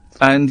cockbite,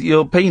 and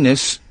your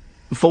penis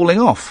falling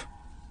off.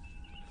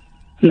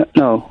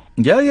 No.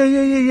 Yeah,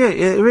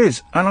 it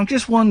is. And I'm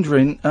just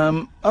wondering,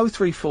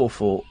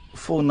 0344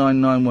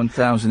 499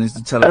 1000 is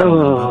the telephone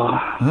number.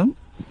 Huh?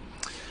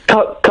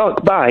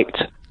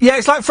 Cockbite? Yeah,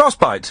 it's like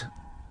frostbite.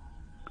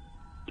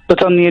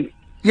 But on the...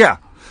 Yeah.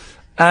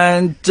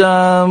 And,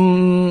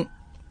 I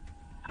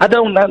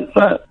don't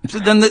know. So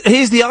then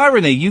here's the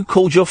irony. You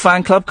called your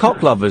fan club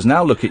cock lovers.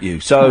 Now look at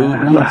you. So,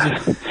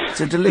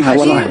 it's a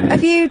delicious...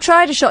 Have you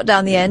tried a shot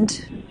down the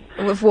end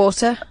with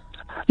water?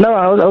 No,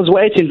 I was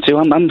waiting to.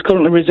 I'm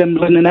currently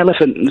resembling an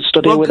elephant and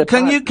studying with a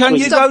Can you go to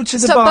the bathroom?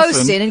 Stop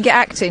boasting and get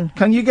acting.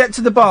 Can you get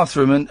to the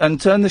bathroom and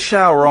turn the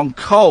shower on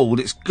cold?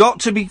 It's got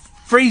to be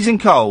freezing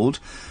cold,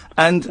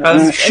 and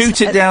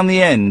shoot it down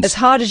the end. As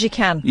hard as you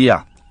can.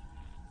 Yeah.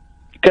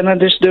 Can I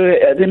just do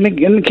it in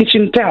the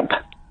kitchen tap?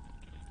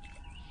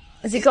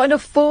 Has it got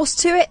enough force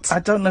to it? I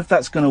don't know if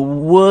that's going to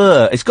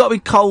work. It's got to be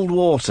cold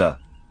water.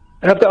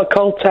 I've got a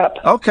cold tap.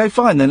 Okay,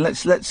 fine then.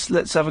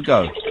 Let's have a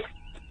go.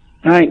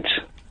 Right.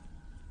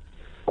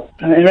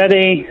 Are you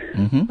ready?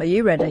 Mm-hmm. Are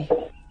you ready?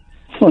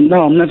 Oh,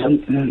 no, I'm never...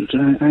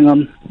 hang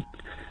on.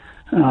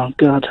 Oh,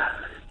 God.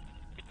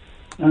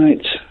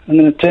 Right. I'm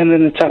going to turn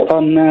the tap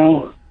on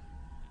now.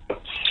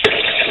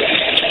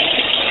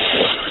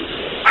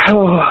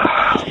 Oh.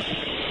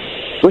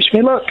 Wish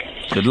me luck.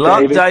 Good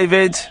luck,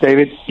 David.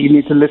 David, you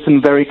need to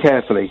listen very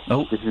carefully.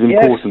 Oh. This is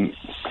important.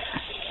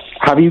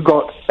 Have you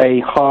got a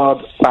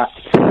hard back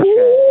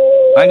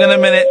chair? Hang on a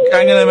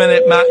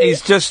minute, Matt.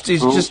 He's just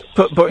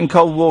putting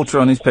cold water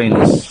on his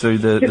penis through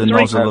the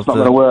nozzle of the... That's not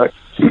going to work.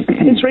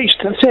 It's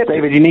reached. That's it,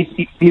 David. You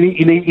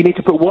need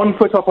to put one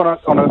foot up on a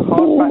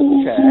hard back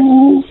chair.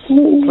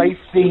 Place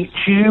the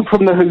tube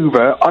from the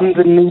hoover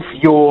underneath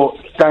your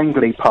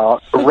dangly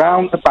part,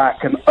 around the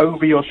back and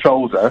over your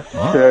shoulder.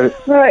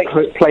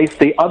 Place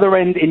the other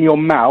end in your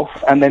mouth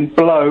and then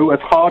blow as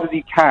hard as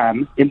you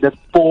can in the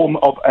form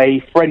of a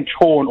French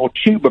horn or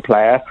tuba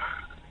player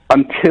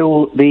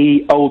until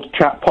the old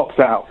chap pops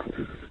out.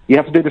 You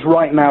have to do this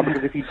right now,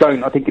 because if you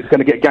don't, I think it's going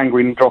to get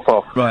gangrene and drop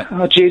off. Right.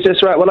 Oh,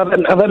 Jesus, right. Well,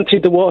 I've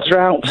emptied the water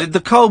out. Did the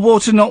cold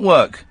water not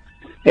work?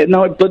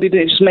 No, it bloody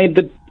did. It just made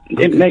the...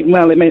 It made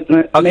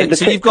the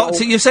so you've got.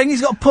 So you're saying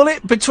he's got to pull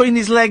it between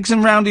his legs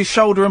and round his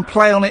shoulder and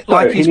play on it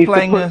like he's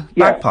playing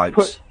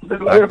bagpipes.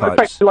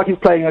 Bagpipes. Like he's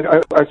playing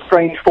a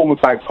strange form of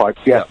bagpipes.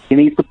 Yeah. He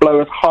needs to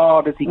blow as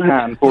hard as he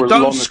can for as long as he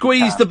can. Don't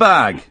squeeze the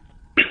bag.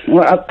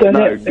 Well, I've done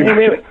it.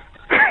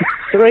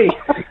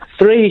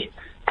 3,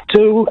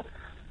 2,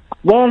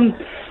 1.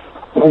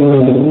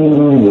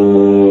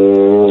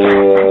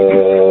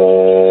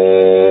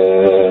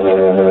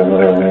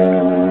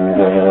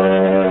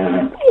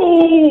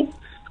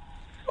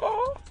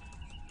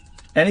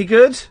 Any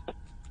good?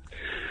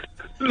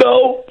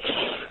 No.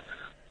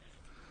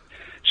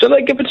 Shall I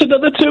give it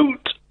another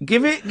toot?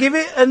 Give it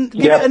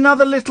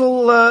another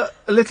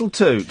little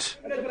toot.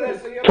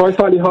 Try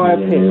slightly higher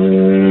pitch.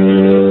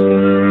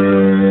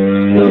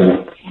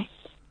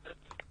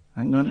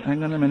 Hang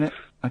on a minute.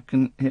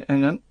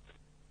 Hang on.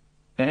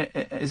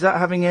 Is that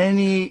having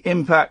any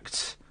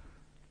impact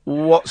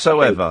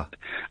whatsoever?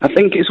 I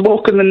think it's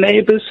walking the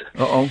neighbours.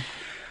 Uh-oh.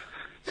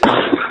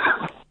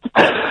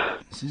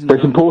 So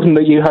it's important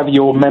that you have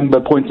your member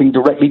pointing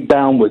directly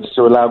downwards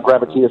to allow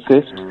gravity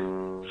assist.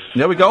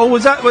 There we go. Oh,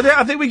 was that?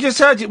 I think we just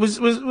heard it. Was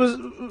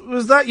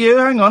that you?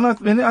 Hang on a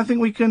minute. I think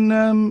we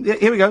can. Yeah,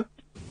 here we go.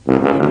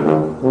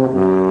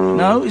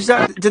 No,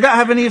 did that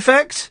have any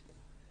effect?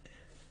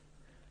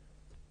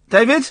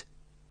 David?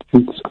 I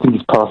think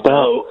he's passed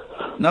out.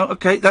 No.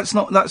 Okay, that's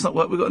not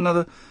what we've got.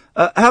 Another.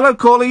 Hello,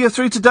 caller. You're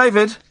through to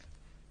David.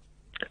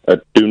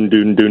 Dun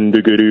dun dun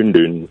dun dun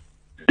dun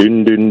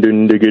dun dun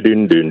dun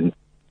dun dun.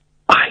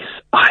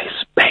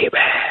 Ice, baby.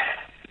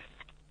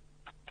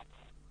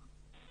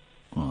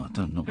 Oh, I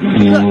don't know.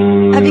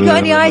 Have you got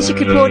any ice you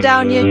could pour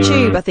down your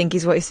tube? I think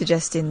is what he's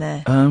suggesting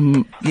there.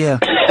 Yeah.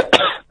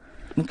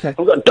 Okay.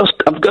 I've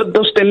got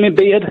dust in my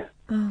beard.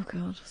 Oh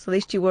God. So at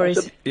least you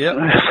worries. Yeah.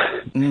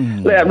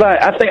 Yeah,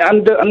 right. I think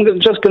I'm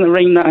just going to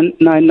ring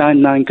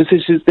 999 because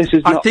this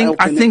is not.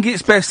 I think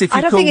it's best if you.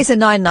 I don't think it's a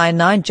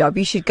 999 job.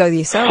 You should go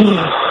yourself.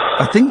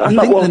 I think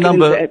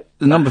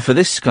the number for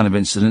this kind of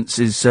incident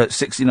is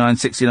 69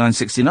 69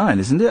 69,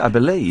 isn't it? I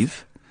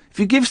believe. If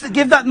you give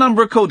that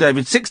number a call,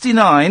 David,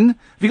 69. Have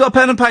you got a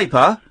pen and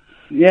paper?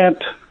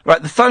 Yep.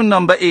 Right, the phone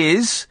number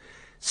is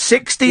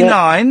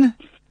 69.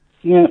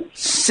 Yeah.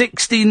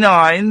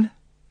 69.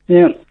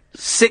 Yeah.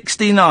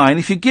 69.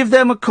 If you give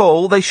them a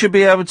call, they should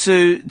be able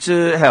to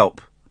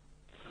help.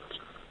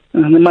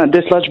 And they might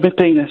dislodge my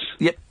penis.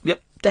 Yep.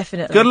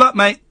 Definitely. Good luck,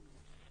 mate.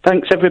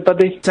 Thanks,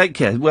 everybody. Take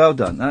care. Well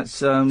done.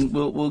 That's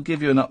we'll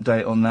give you an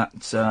update on that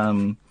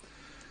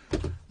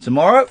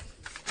tomorrow.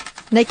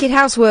 Naked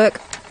housework.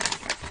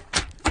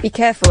 Be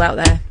careful out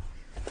there.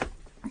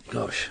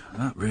 Gosh,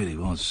 that really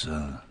was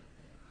that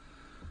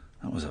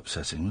was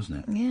upsetting,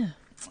 wasn't it? Yeah.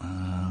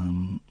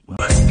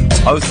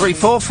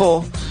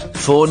 0344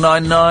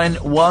 499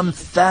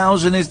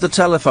 1000 is the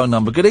telephone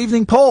number. Good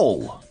evening,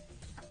 Paul.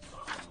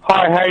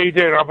 Hi, how you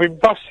doing? I've been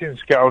busting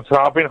Skeleton.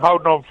 I've been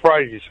holding on for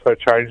ages for a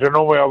change, and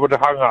normally I would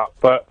have hung up,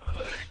 but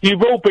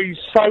you've all been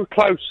so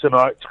close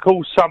tonight to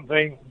call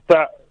something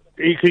that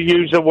you could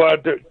use a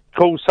word that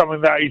calls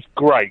something that is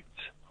great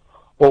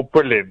or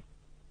brilliant.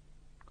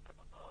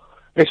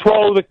 It's what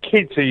all the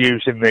kids are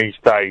using these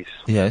days.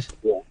 Yes.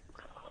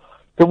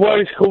 The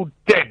word is called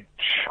dench.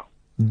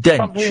 Dench.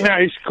 Something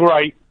that is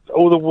great.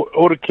 All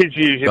the kids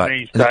are using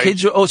these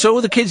days. So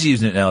all the kids are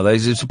using it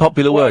nowadays. It's a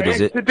popular word,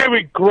 is it? It's to do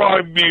with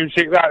grime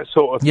music, that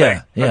sort of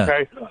thing. Yeah.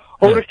 Okay.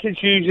 All the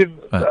kids using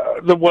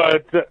the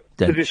word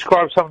to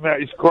describe something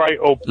that is great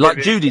or brilliant.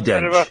 Like Judi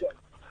Dench.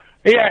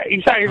 Yeah,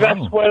 exactly.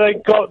 That's where they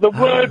got the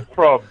word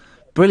from.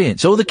 Brilliant.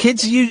 So all the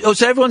kids are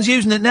so everyone's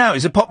using it now.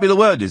 It's a popular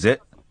word, is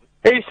it?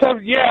 It's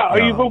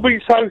you've all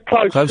been so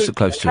close. Close to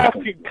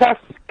it.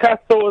 Kath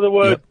thought of the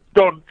word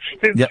donch,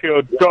 didn't she?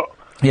 Or dot.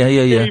 Yeah.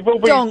 You've all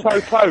been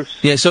so close.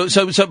 Yeah. So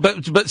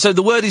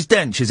the word is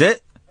dench, is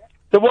it?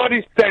 The word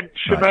is dench.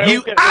 Right.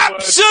 You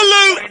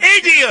absolute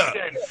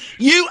idiot!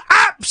 You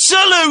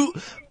absolute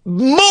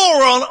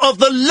moron of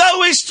the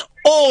lowest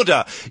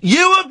order.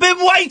 You have been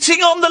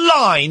waiting on the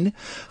line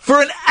for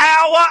an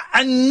hour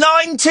and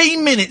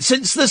 19 minutes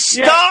since the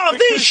start of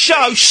this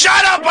show.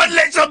 Shut up and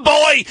listen,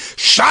 boy!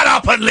 Shut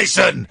up and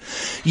listen!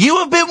 You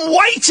have been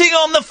waiting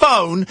on the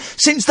phone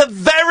since the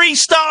very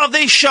start of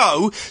this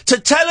show to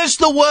tell us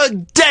the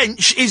word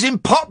dench is in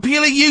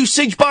popular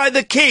usage by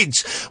the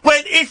kids,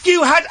 when if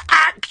you had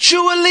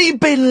actually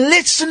been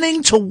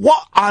listening to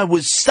what I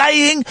was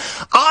saying,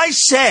 I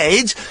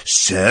said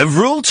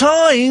several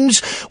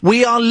times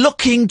we are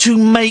looking to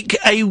make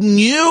a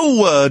new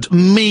word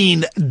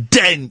mean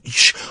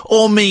dench,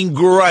 or mean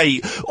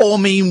great, or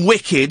mean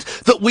wicked,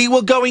 that we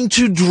were going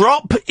to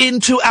drop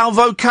into our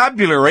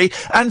vocabulary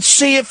and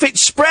see if it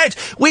spread.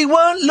 We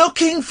weren't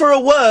looking for a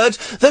word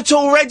that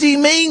already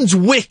means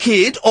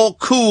wicked, or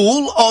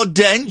cool, or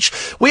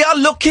dench. We are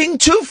looking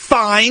to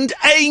find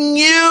a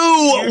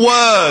new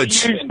word.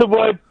 You use the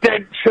word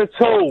dench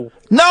at all.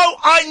 No,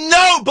 I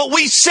know, but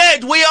we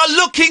said we are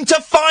looking to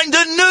find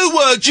a new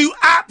word, you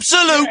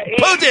absolute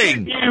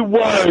pudding! It's a new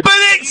word. But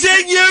it's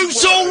in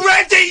use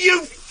already,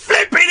 you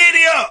flipping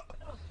idiot!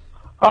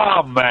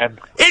 Oh, man.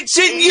 It's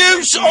in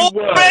use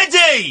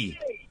already!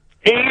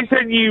 It is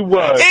a new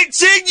word.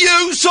 It's in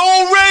use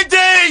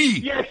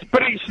already! Yes,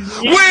 but it's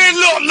new. We're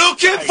not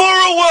looking for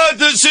a word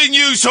that's in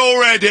use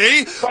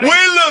already!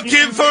 We're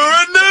looking for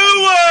a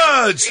new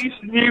word!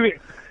 It's new.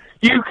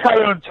 You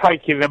carry on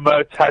taking the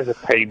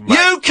mirtazapine, mate.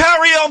 You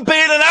carry on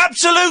being an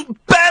absolute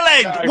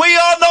bellend. We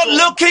are not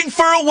looking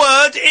for a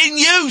word in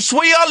use.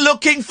 We are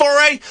looking for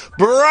a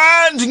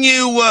brand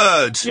new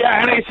word.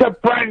 Yeah, and it's a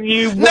brand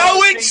new word.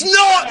 No, it's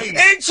not.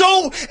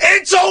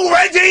 It's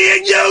already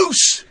in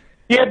use.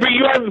 Yeah, but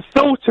you haven't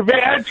thought of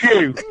it, had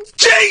you?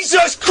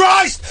 Jesus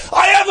Christ!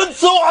 I haven't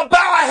thought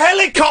about a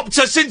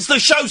helicopter since the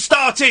show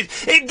started.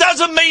 It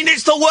doesn't mean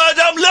it's the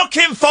word I'm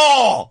looking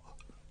for.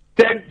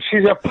 Dench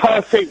is a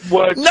perfect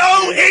word.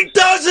 No, it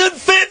doesn't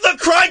fit the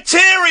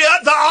criteria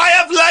that I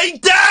have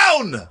laid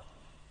down.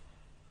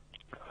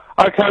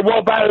 Okay, what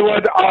about the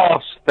word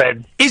arse,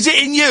 then? Is it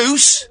in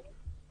use?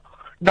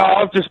 No,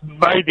 I've just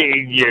made it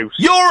in use.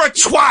 You're a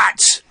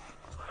twat!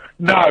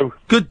 No.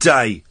 Good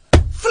day.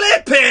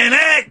 Flippin'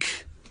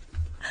 heck!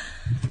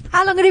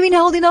 How long have you been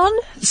holding on?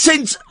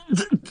 Since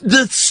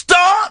the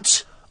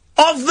start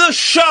of the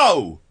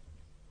show.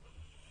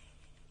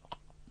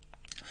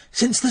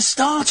 Since the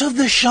start of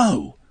the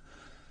show.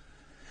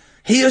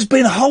 He has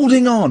been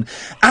holding on.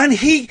 And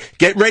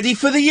get ready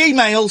for the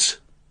emails.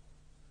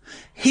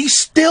 He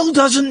still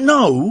doesn't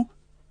know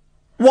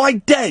why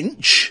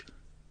dench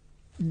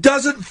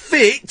doesn't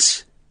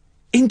fit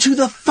into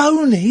the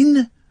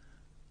phone-in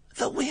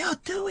that we are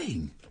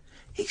doing.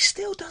 He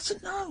still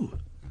doesn't know.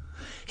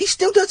 He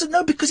still doesn't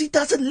know because he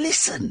doesn't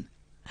listen.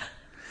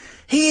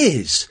 He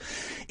is.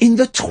 In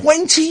the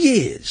 20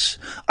 years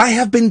I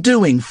have been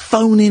doing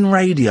phone-in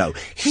radio,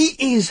 he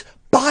is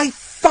by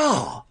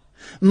far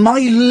my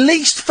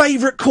least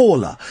favourite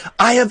caller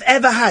I have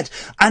ever had.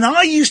 And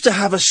I used to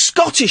have a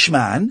Scottish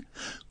man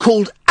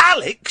called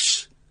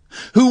Alex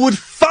who would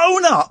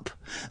phone up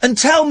and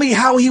tell me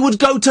how he would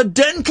go to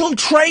dental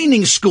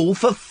training school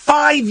for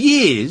 5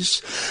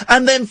 years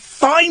and then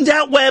find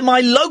out where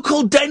my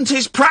local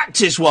dentist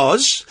practice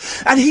was,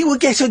 and he would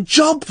get a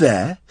job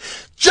there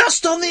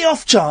just on the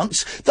off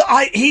chance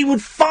that he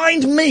would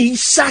find me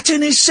sat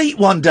in his seat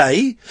one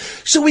day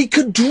so he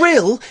could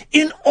drill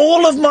in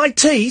all of my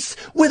teeth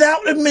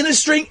without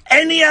administering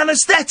any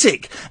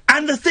anaesthetic.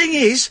 And the thing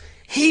is,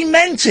 he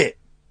meant it.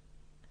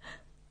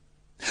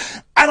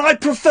 And I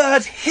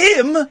preferred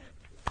him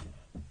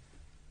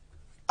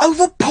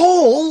over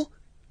Paul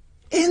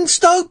in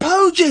Stoke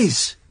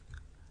Poges.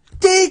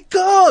 Dear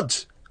God.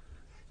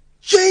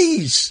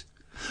 Jeez.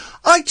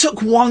 I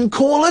took one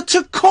caller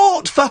to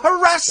court for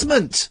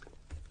harassment.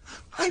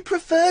 I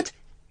preferred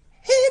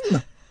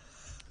him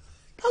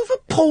over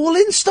Paul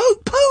in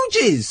Stoke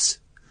Poges.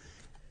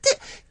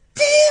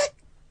 Dear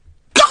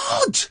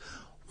God.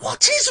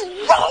 What is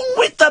wrong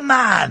with the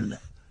man?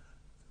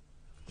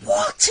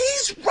 What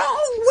is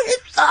wrong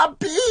with the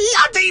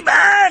bloody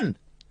man?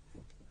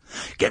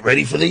 Get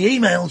ready for the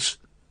emails.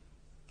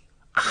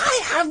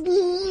 I have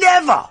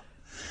never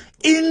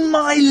in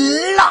my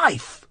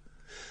life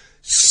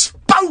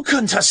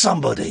spoken to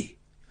somebody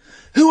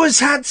who has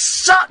had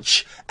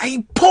such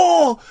a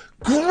poor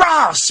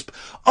grasp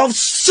of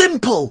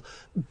simple,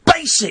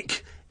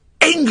 basic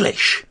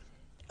English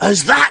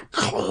as that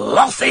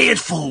cloth-eared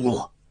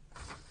fool.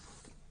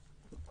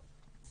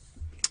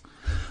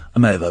 I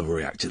may have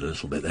overreacted a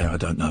little bit there, I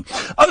don't know.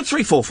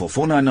 0344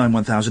 499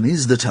 1000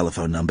 is the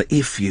telephone number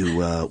if you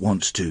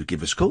want to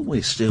give us a call.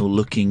 We're still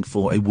looking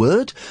for a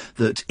word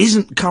that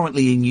isn't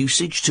currently in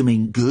usage to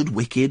mean good,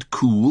 wicked,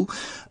 cool,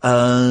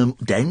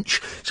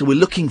 dench. So we're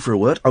looking for a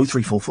word.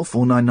 0344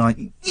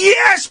 499...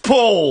 Yes,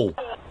 Paul!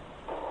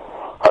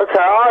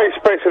 Okay, I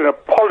expect an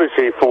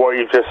apology for what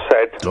you just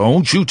said.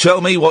 Don't you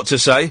tell me what to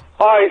say.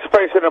 I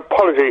expect an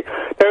apology.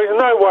 There is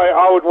no way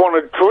I would want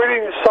to drill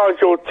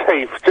inside your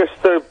teeth just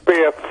to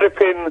be a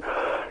flipping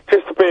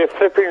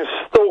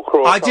stalker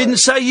or I didn't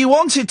say you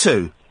wanted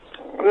to.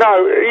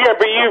 No, yeah,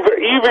 but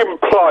you've you've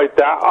implied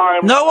that.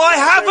 No, I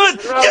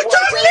haven't. You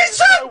don't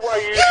listen.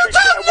 You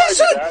don't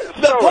listen.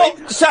 Paul,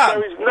 Sam.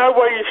 There is no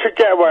way you should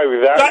get away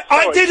with that.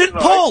 I didn't,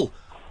 Paul.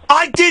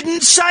 I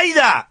didn't say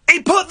that.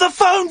 He put the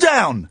phone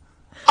down.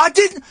 I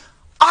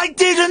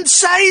didn't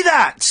say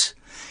that.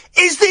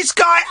 Is this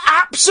guy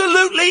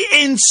absolutely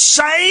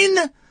insane?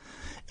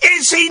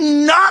 Is he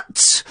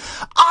nuts?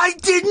 I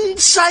didn't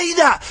say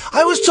that.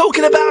 I was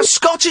talking about a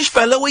Scottish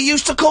fellow we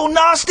used to call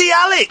Nasty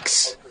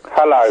Alex.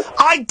 Hello.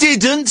 I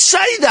didn't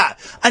say that.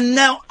 And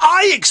now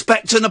I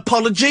expect an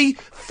apology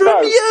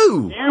from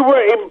you. You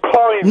were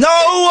implying... No,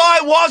 I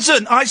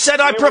wasn't. I said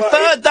I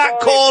preferred that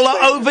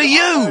caller over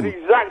you.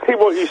 Exactly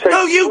what you said.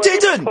 No, you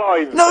didn't.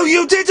 No,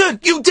 you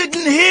didn't. You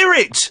didn't hear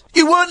it.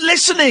 You weren't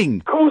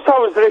listening. Of course I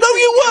was listening. No,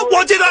 you weren't.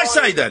 What did I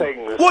say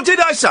then? What did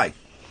I say?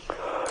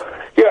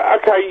 Yeah,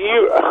 okay,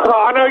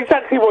 I know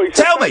exactly what you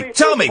said.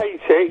 Tell me.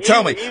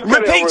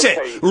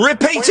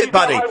 Repeat it,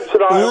 buddy.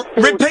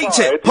 Repeat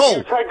it,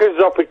 Paul.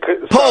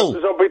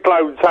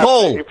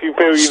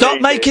 Paul, stop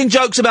making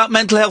jokes about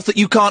mental health that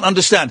you can't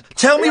understand.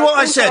 Tell me what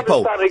I said,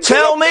 Paul.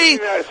 Tell me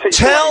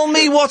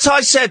what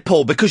I said,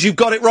 Paul, because you've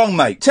got it wrong,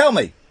 mate. Tell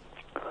me.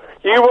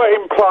 You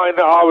were implying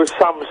that I was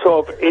some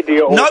sort of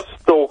idiot or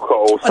stalker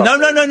or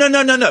something.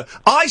 No.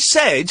 I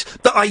said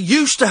that I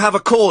used to have a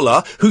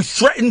caller who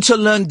threatened to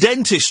learn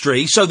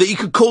dentistry so that he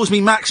could cause me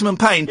maximum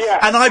pain,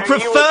 and I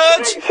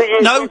preferred...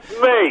 No,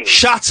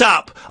 shut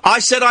up. I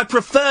said I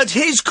preferred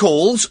his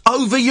calls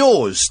over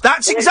yours.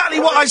 That's exactly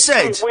what I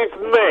said.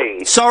 With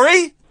me.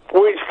 Sorry?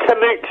 Which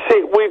connects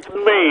it with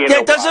me. Yeah,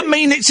 it doesn't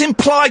mean it's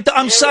implied that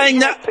I'm saying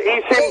that...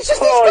 It's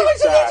implied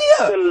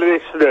that to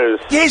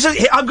listeners. Yes,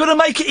 I'm going to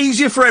make it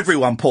easier for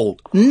everyone, Paul.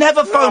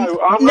 Never phone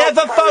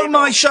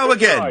my show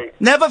again. Right.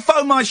 Never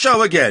phone my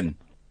show again.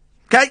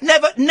 Okay?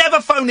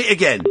 Never phone it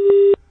again.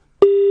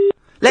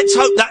 Let's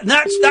hope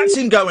that's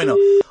him going on.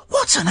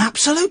 What an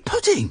absolute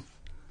pudding.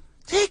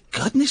 Dear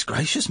goodness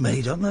gracious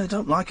me, don't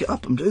like it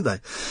up them, do they?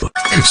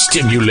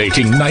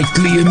 Stimulating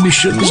nightly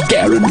emissions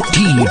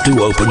guaranteed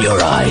to open your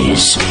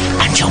eyes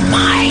and your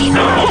mind.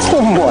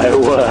 Oh my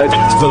word.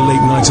 The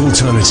Late Night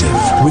Alternative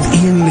with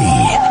Iain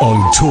Lee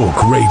on Talk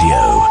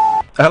Radio.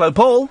 Hello,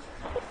 Paul.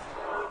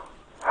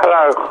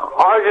 Hello.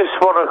 I just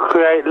want to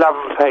create love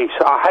and peace.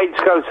 I hate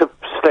to go to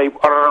sleep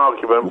on an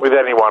argument with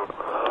anyone.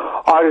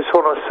 I just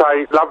want to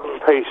say love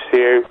and peace to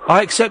you.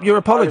 I accept your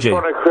apology. I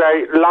just want to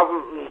create love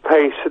and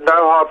peace, no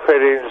hard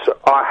feelings.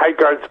 I hate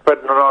going to bed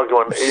in an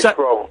argument. It's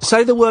wrong.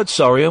 Say the word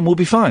sorry and we'll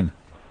be fine.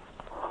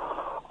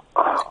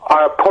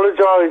 I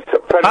apologise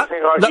for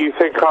anything you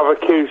think I've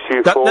accused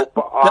you for,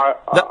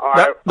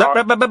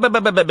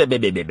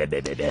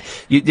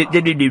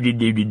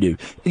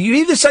 You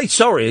either say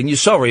sorry and you're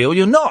sorry, or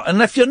you're not.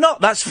 And if you're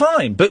not, that's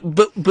fine. But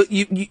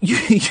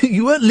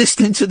you weren't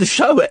listening to the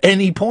show at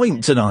any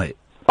point tonight.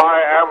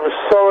 I am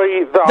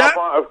sorry that I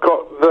might have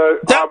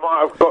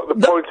got the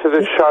point of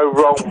the show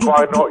wrong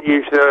by not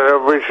using an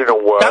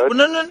original word.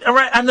 No,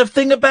 right. And the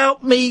thing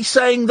about me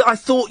saying that I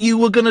thought you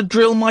were going to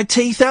drill my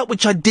teeth out,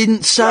 which I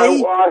didn't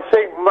say. No, I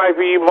think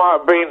maybe you might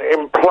have been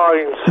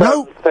implying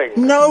certain things.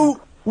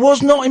 No,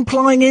 was not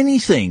implying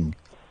anything.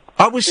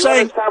 I was saying.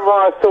 You understand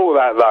why I thought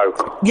that,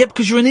 though? Yeah,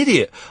 because you're an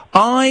idiot.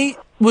 I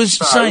was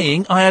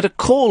saying I had a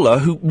caller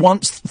who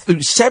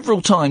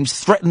several times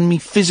threatened me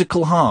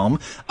physical harm,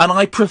 and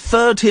I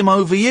preferred him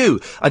over you.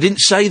 I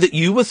didn't say that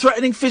you were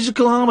threatening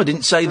physical harm. I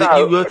didn't say that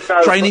you were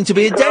training to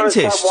be a dentist.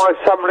 I understand why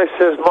some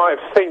listeners might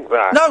think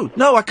that.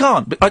 No, I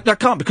can't. I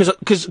can't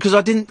because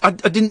I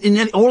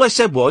didn't. All I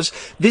said was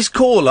this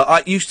caller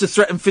I used to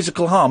threaten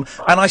physical harm,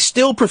 and I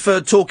still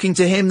preferred talking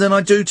to him than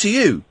I do to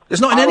you. It's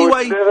not in any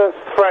way. I would never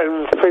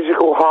threaten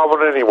physical harm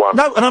on anyone.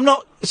 No, and I'm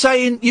not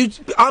saying you.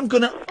 I'm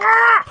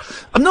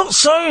not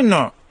saying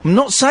that. I'm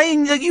not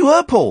saying that you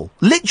hurt Paul.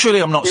 Literally,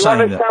 I'm not saying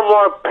that. You understand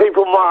why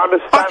people might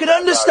understand? I can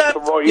understand.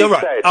 From what You're you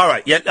right. said. All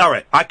right. Yeah. All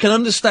right. I can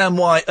understand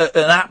why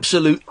an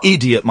absolute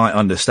idiot might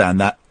understand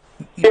that.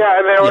 Yeah,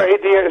 and there are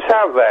idiots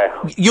out there.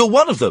 You're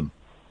one of them.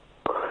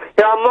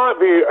 Yeah, I might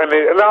be an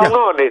idiot. No, I'm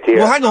not an idiot.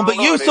 Well, hang on, but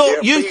you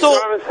thought. You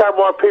can understand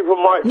why people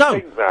might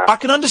think that. I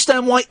can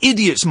understand why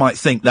idiots might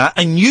think that,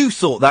 and you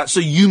thought that, so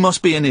you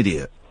must be an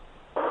idiot.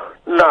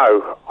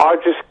 No, I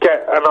just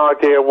get an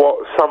idea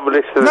what some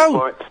listeners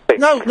might think.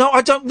 No,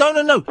 I don't.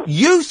 No.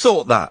 You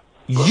thought that.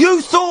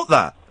 You thought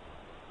that.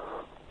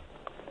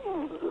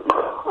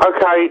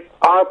 Okay,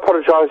 I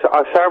apologise.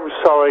 I say I'm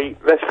sorry.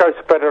 Let's go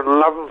to bed at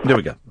 11. There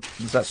we go.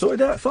 Is that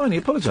sorted out? Fine, you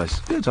apologise.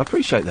 Good, I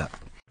appreciate that.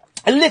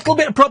 A little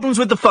bit of problems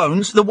with the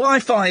phones. The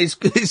Wi-Fi is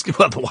well,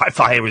 the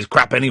Wi-Fi here is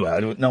crap anyway. I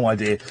have no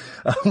idea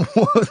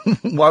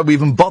why we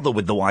even bother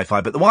with the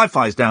Wi-Fi, but the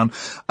Wi-Fi is down,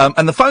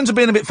 and the phones are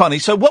being a bit funny.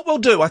 So what we'll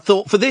do, I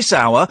thought, for this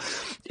hour,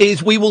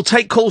 is we will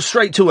take calls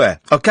straight to air,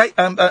 okay?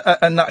 And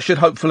that should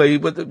hopefully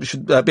be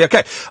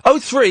okay.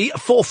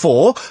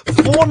 0344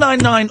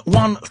 499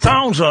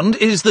 1000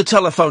 is the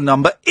telephone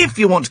number. If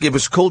you want to give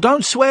us a call,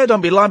 don't swear, don't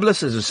be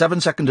libelous. There's a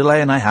 7-second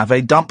delay, and I have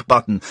a dump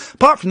button.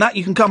 Apart from that,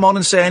 you can come on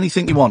and say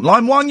anything you want.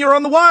 Line 1, you're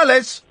on the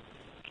wireless.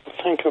 I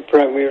think I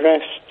broke my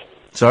wrist.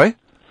 Sorry?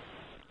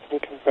 I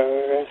think I broke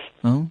my wrist.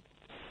 Oh.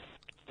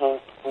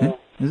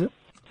 Is it?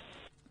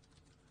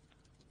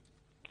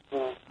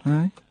 Mm.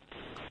 Hey?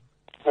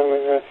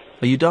 Oh,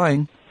 Are you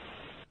dying?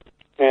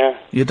 yeah,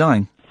 You're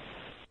dying?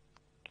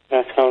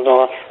 that's how the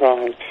last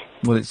ride.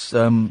 Well, it's.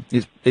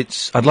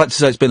 I'd like to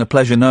say it's been a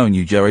pleasure knowing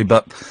you, Jerry,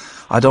 but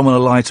I don't want to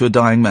lie to a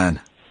dying man.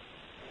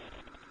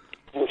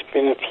 It's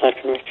been a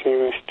pleasure meeting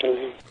you, Mr.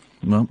 Lee.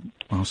 Well,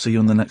 I'll see you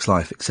in the next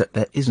life, except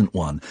there isn't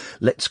one.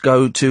 Let's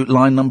go to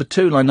line number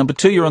 2. Line number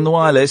 2, you're on the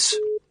wireless.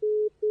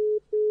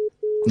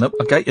 Nope,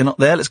 okay, you're not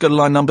there. Let's go to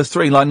line number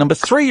 3. Line number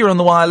 3, you're on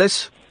the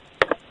wireless.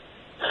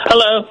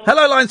 Hello.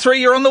 Hello, line 3,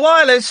 you're on the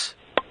wireless.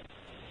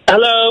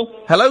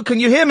 Hello. Hello, can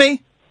you hear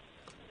me?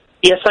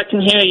 Yes, I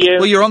can hear you.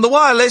 Well, you're on the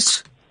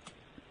wireless.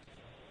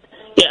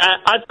 Yeah,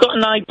 I've got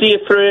an idea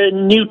for a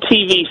new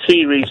TV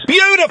series.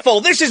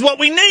 Beautiful! This is what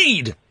we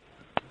need!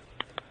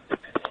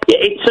 Yeah,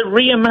 it's a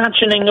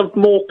reimagining of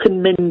Mork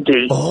and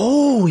Mindy.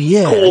 Oh,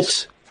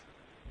 yes.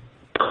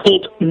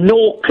 Called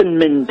Nork and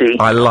Mindy.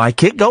 I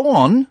like it. Go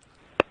on.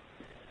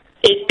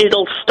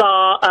 It'll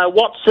star,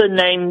 what's her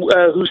name,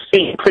 who's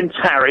seen Prince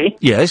Harry?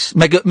 Yes,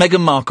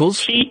 Meghan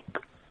Markle's. She's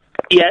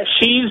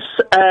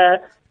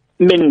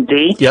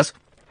Mindy. Yes.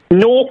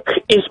 Nork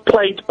is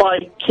played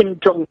by Kim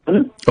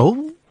Jong-un.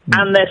 Oh.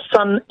 And their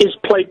son is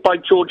played by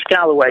George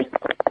Galloway.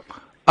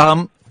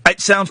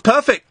 It sounds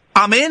perfect.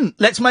 I'm in.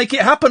 Let's make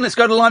it happen. Let's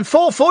go to line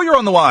 4. 4, you're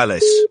on the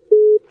wireless.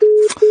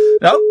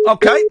 No?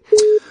 Okay.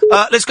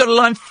 Let's go to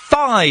line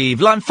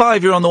 5. Line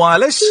 5, you're on the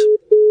wireless.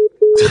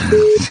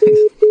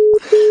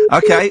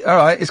 Okay, all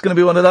right. It's going to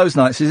be one of those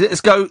nights, is it? Let's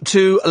go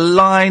to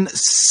line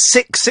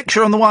 6. 6,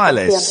 you're on the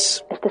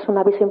wireless. Este es un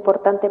aviso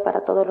importante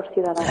para todos los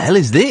ciudadanos. The hell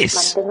is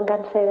this?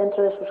 Manténganse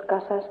dentro de sus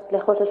casas,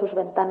 lejos de sus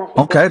ventanas.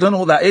 Okay, I don't know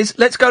what that is.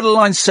 Let's go to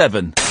line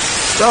 7.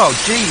 Oh,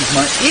 jeez,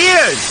 my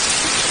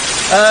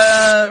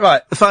ears!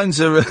 Right, the phones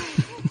are...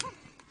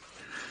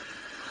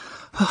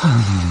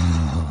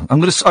 I'm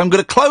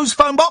gonna close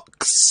phone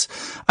box,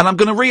 and I'm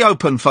gonna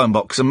reopen phone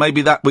box, and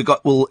maybe that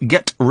will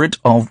get rid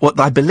of what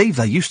I believe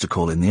they used to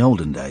call in the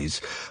olden days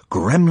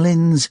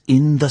gremlins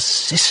in the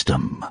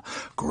system.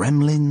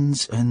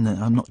 Gremlins in the...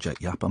 I'm not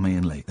Jet Yap, I'm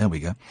Iain Lee. There we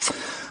go.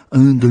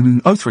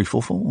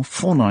 0344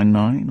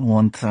 499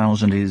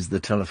 1000 is the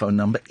telephone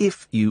number.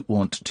 If you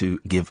want to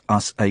give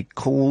us a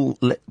call,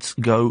 let's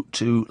go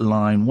to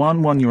line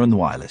 1. 1, you're on the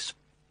wireless.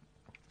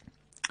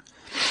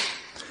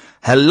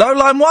 Hello,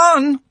 line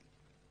 1.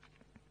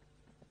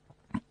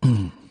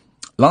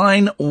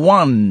 Line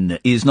 1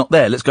 is not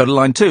there. Let's go to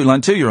line 2. Line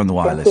 2, you're on the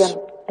wireless.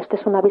 Este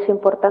es un aviso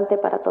importante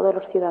para todos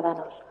los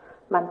ciudadanos.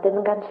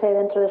 Manténganse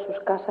dentro de sus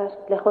casas,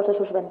 lejos de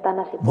sus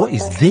ventanas y puertas. What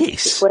is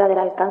this? Y fuera del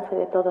alcance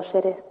de todo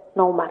seres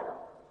no humano.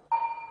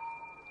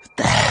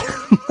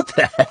 What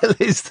the hell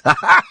is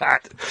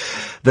that?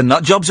 The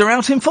nut jobs are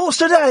out in force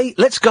today.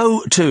 Let's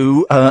go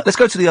to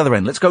the other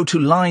end. Let's go to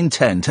line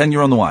 10. 10,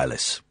 you're on the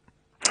wireless.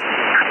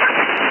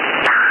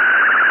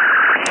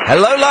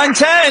 Hello, line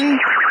 10.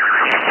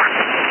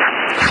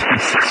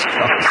 Jesus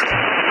Christ.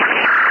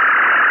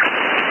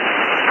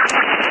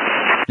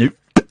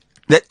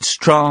 Let's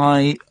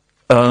try,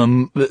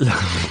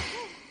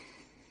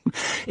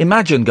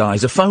 imagine,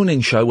 guys, a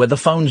phone-in show where the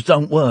phones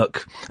don't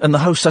work and the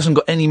host hasn't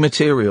got any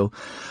material.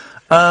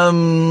 Let's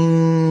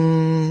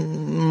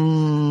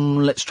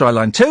try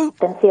line 2.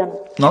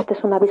 No,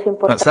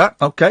 that's that.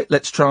 Okay,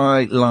 let's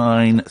try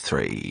line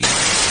 3.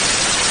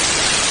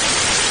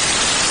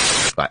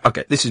 Right,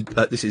 okay, this is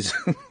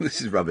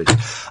this is rubbish.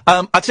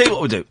 I'll tell you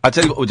what we'll do.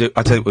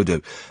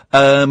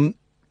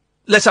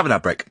 Let's have an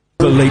ad break.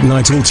 The Late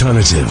Night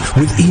Alternative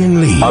with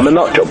Iain Lee. I'm a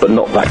nut job, but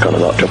not that kind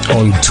of nut job.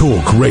 On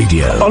Talk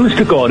Radio. Honest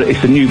to God,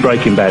 it's the new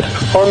Breaking Bad.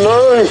 Oh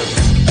no!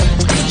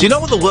 Do you know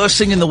what the worst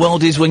thing in the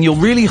world is? When you're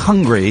really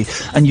hungry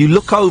and you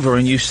look over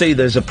and you see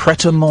there's a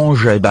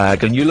pret-a-manger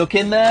bag and you look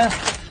in there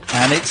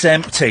and it's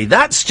empty.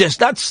 That's I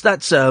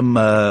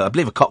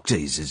believe a cock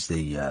tease is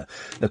the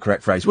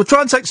correct phrase. We'll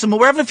try and take some more.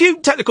 We're having a few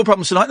technical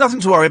problems tonight,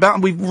 nothing to worry about,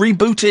 and we've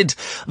rebooted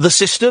the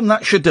system.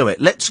 That should do it.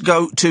 Let's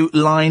go to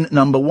line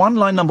number 1.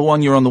 Line number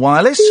 1, you're on the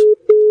wireless.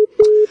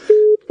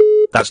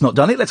 That's not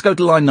done it. Let's go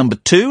to line number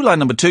 2. Line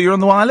number 2, you're on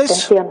the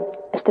wireless. No,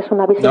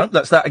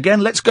 that's that again.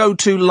 Let's go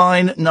to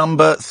line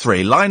number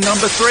 3. Line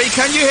number 3,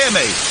 can you hear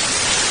me?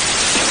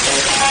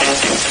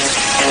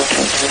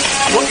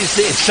 What is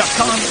this? I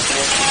can't...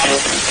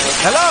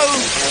 Hello?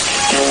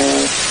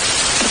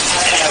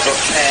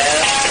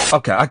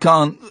 Okay, I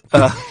can't...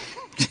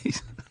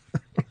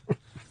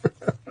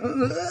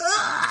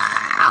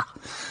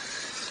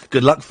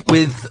 Good luck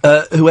with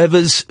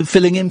whoever's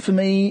filling in for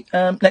me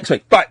next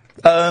week. Right.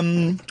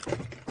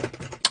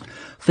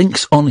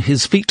 Thinks on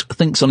his feet.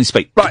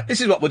 Right,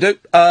 this is what we'll do.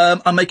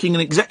 I'm making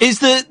an is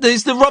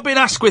the Robin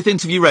Asquith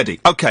interview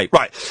ready? Okay,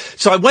 right.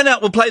 So I went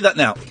out, we'll play that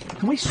now.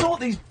 Can we sort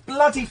these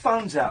bloody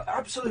phones out?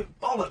 Absolute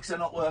bollocks, they're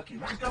not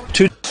working.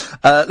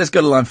 Let's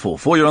go to line 4.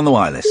 4, you're on the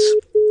wireless.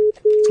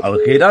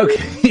 Okie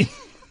dokie.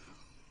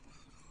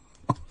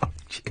 Oh,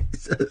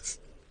 Jesus.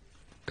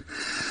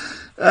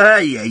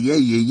 Yeah.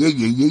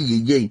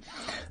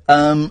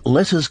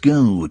 Let us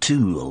go to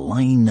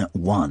line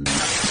 1.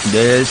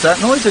 There's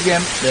that noise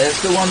again.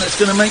 There's the one that's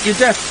going to make you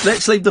deaf.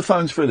 Let's leave the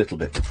phones for a little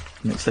bit.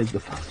 Let's leave the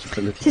phones for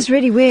a little bit. This is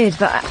really weird,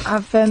 but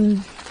I've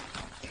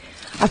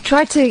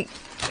tried to,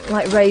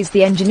 like, raise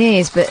the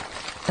engineers, but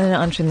they're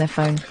not answering their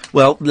phone.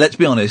 Well, let's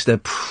be honest, they're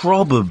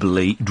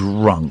probably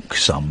drunk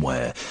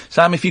somewhere.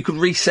 Sam, if you could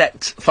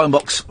reset phone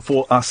box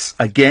for us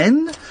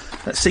again.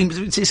 It seems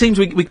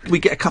we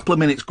get a couple of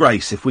minutes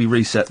grace if we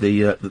reset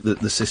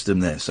the system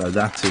there. So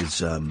that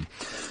is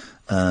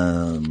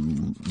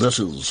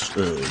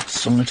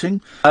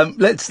exciting.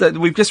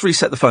 We've just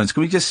reset the phones.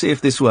 Can we just see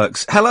if this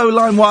works? Hello,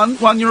 line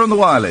one. You're on the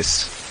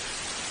wireless.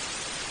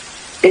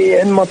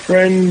 Ian, my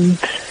friend.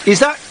 Is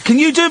that? Can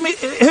you do me?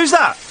 Who's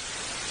that?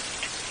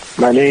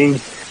 Manny?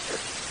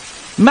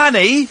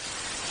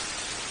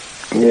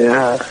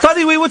 Yeah.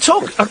 Buddy, we were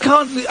talking. I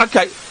can't.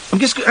 Okay.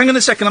 Hang on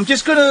a second. I'm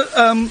just gonna.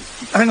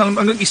 Hang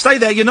on. You stay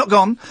there. You're not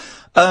gone.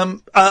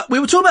 We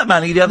were talking about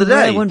Manny the other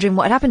day. We were wondering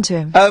what had happened to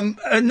him.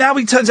 And now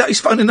he turns out he's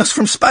phoning us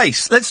from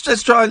space. Let's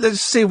try. Let's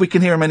see if we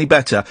can hear him any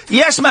better.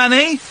 Yes,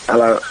 Manny.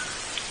 Hello.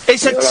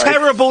 It's a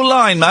terrible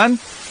line, man.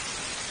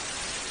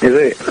 Is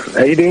it?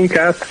 How you doing,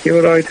 Kath? You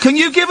alright? Can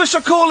you give us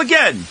a call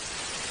again?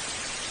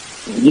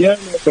 Yeah.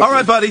 No, all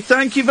right, buddy.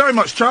 Thank you very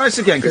much. Try us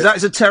again, because that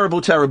is a terrible,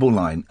 terrible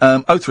line.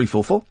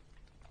 0344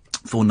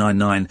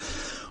 499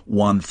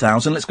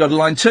 1000. Let's go to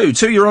line 2.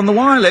 2, you're on the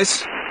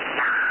wireless.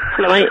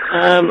 Hello, mate.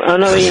 I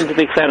know Ian's a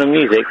big fan of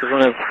music. I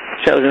want to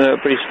shout him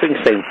about Bruce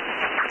Springsteen.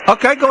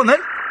 Okay, go on then.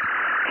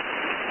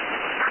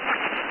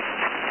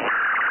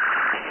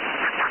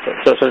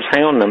 So just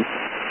hang on them.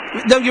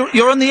 No,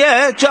 you're on the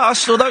air,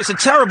 although it's a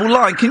terrible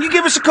line. Can you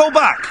give us a call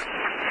back?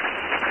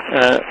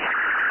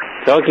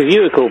 So I'll give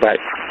you a call back.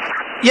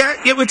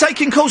 Yeah, we're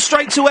taking calls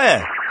straight to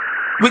air,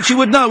 which you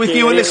would know if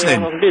you were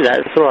listening. Yeah, I can do that,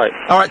 it's all right.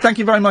 All right, thank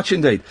you very much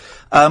indeed.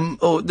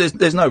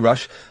 There's no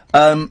rush.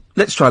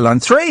 Let's try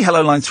line 3.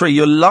 Hello, line 3.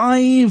 You're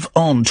live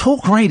on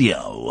Talk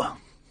Radio.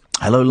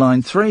 Hello,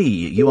 line 3.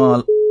 You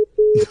are...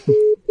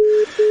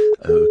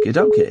 Okie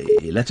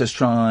dokie. Let us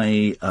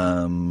try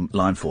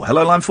line 4.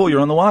 Hello, line 4.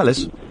 You're on the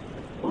wireless.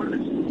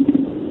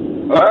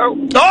 Hello?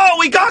 Oh,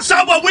 we got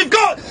someone! We've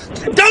got...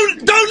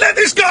 Don't let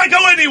this guy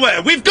go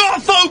anywhere! We've got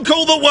a phone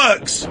call that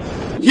works!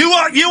 You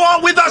are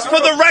with us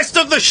for the rest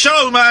of the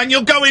show, man!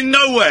 You're going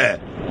nowhere!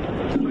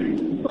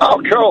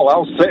 Oh, cool.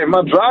 I'll sit in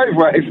my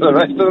driveway for the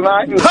rest of the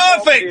night. And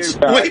perfect!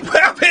 We're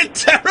in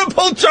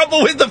terrible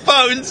trouble with the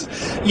phones.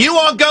 You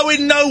are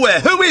going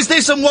nowhere. Who is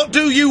this and what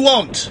do you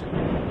want?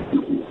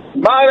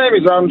 My name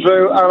is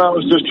Andrew, and I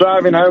was just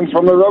driving home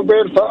from the rugby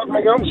and thought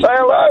I'd go and say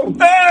hello.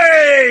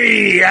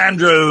 Hey,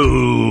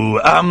 Andrew!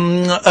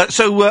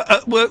 So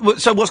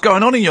what's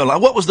going on in your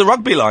life? What was the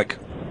rugby like?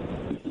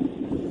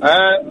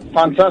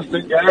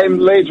 Fantastic game.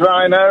 Leeds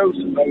Rhinos,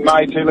 the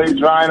mighty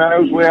Leeds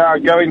Rhinos. We are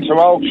going to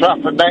Old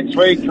Trafford next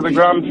week for the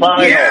grand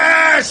final.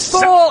 Yes!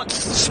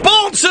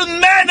 Sports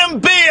and men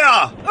and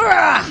beer!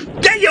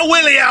 Get your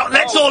Willy out,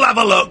 let's all have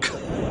a look.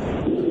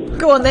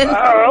 Go on then.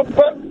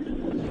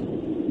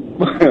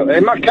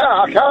 In my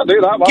car, I can't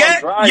do that while Get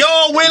I'm driving.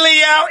 your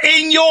Willy out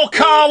in your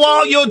car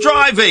while you're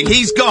driving.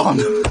 He's gone.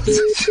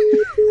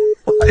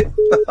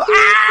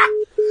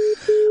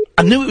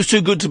 I knew it was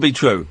too good to be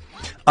true.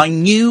 I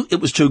knew it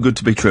was too good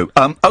to be true.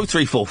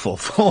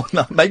 0344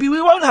 no, maybe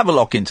we won't have a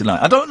lock-in tonight.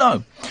 I don't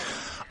know.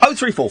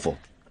 0344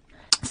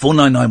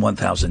 499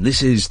 1000.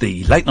 This is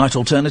the late night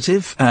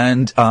alternative,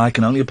 and I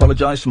can only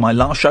apologise for my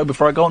last show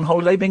before I go on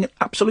holiday being an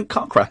absolute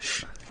car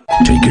crash.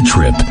 Take a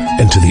trip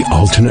into the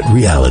alternate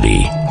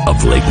reality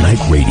of late night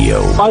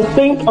radio. I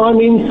think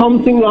I'm in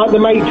something like the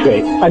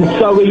Matrix, and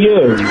so are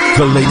you.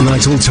 The late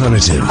night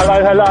alternative.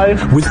 Hello.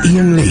 With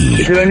Iain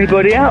Lee. Is there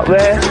anybody out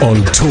there?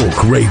 On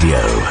Talk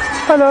Radio.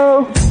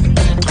 Hello.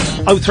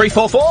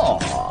 0344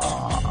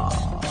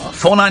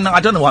 499. I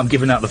don't know why I'm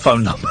giving out the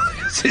phone number.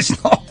 It's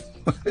not.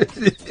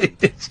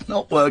 It's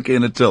not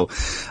working at all.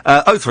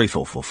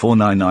 0344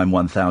 499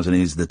 1000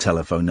 is the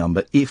telephone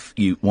number if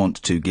you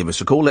want to give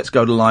us a call. Let's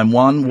go to line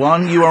 1.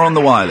 1, you are on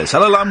the wireless.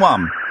 Hello, line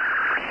 1.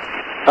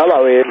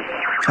 Hello, Ian.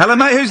 Hello,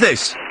 mate. Who's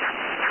this?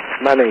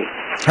 Manny.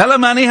 Hello,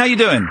 Manny. How you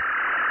doing?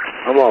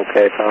 I'm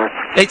okay, pal.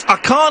 I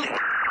can't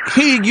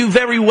hear you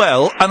very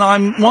well, and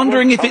I'm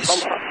wondering if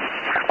it's...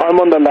 I'm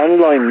on the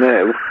landline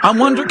now. I'm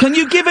wondering, can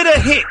you give it a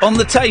hit on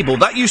the table?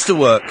 That used to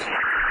work.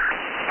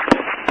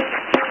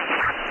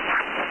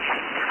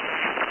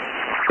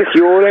 It's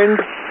your end?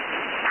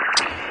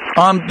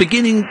 I'm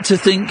beginning to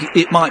think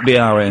it might be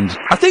our end.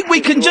 I think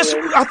we can just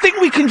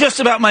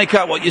about make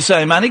out what you're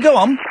saying, Manny. Go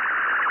on.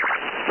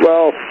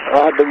 Well,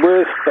 I had the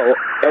worst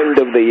end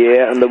of the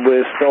year and the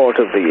worst start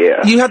of the year.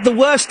 You had the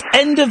worst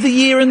end of the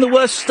year and the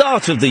worst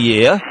start of the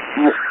year?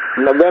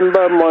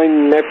 November, my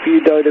nephew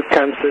died of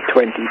cancer,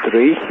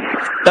 23.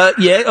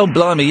 Yeah, oh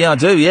blimey, yeah, I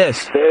do,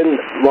 yes. Then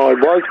my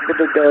wife's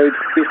brother died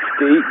 50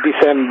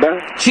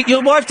 December.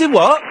 Your wife did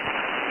what?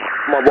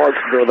 My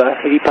wife's brother,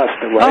 he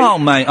passed away. Oh,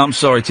 mate, I'm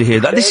sorry to hear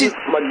that. Then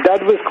my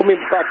dad was coming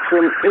back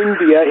from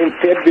India in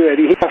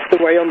February. He passed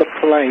away on the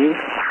plane.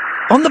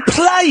 On the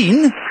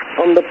plane?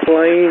 On the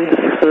plane.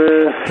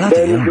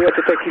 Then we had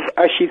to take his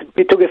ashes.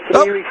 We took a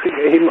 3 weeks to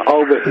get him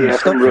over here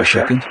Stop from for a Russia.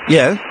 second.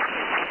 Yeah.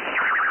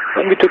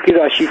 Then we took his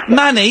ashes.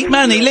 Manny,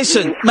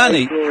 listen,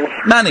 Manny,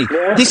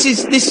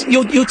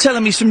 you're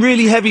telling me some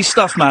really heavy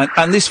stuff, man,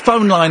 and this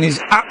phone line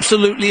is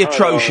absolutely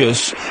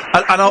atrocious,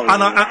 and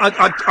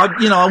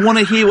I want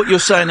to hear what you're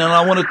saying, and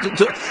I want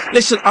to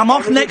listen. I'm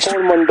off next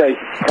Monday.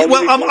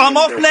 Well, I'm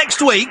off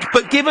next week,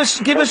 but give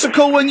us a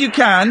call when you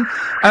can,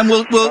 and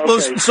we'll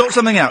sort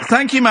something out.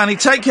 Thank you, Manny.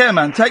 Take care,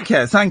 man. Take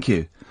care. Thank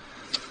you.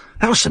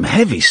 That was some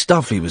heavy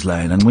stuff he was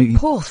laying, and we.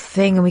 Poor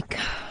thing, and we.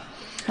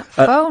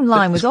 That phone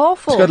line was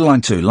awful. Let's go to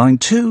line 2. Line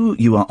 2,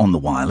 you are on the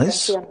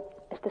wireless.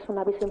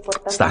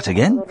 It's that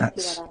again.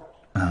 That's.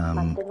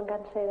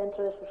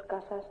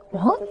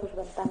 What?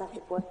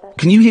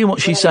 Can you hear what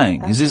she's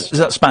saying? Is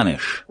that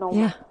Spanish?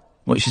 Yeah.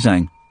 What's she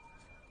saying?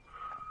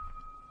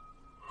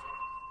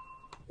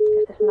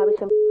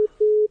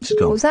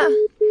 What was that?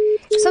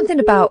 Something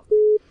about.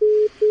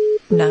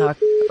 No,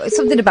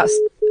 something about.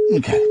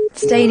 Okay.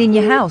 Staying in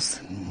your house.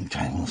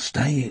 Okay, well,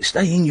 stay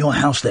in your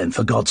house then,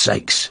 for God's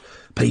sakes.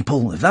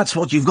 People, if that's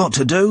what you've got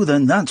to do,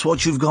 then that's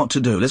what you've got to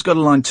do. Let's go to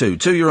line 2.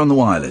 2, you're on the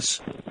wireless.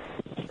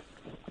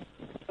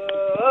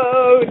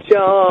 Oh,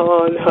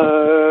 John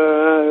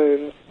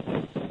Hearn.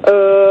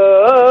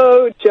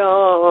 Oh,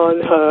 John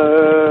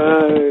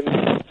Hearn.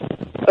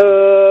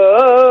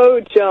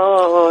 Oh,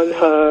 John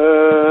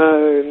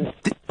Hearn.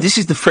 This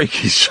is the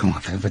freakiest show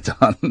I've ever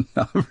done.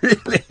 No,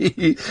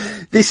 really.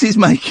 This is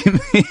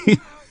making me...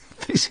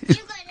 This is...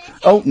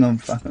 Oh, no,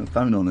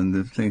 phone on and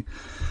the thing.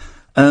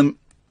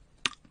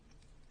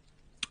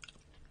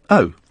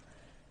 Oh.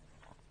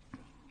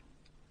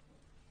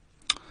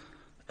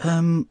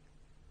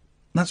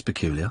 That's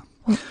peculiar.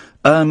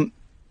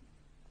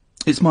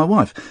 It's my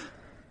wife.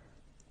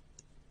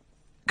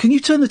 Can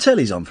you turn the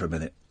tellies on for a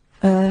minute?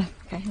 Okay.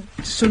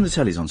 Just turn the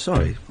tellies on,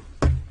 sorry.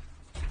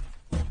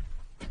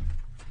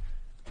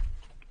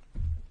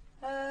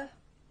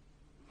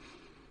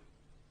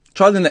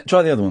 Try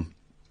the other one.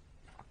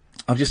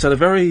 I've just had a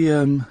very,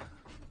 No,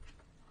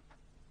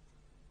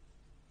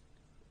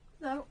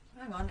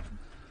 hang on.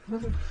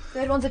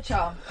 Third one's a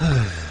charm.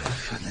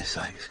 For goodness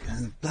sakes.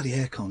 Bloody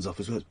aircon's off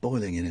as well, it's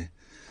boiling in here.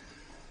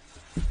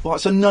 Right,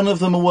 so none of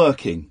them are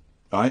working,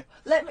 right?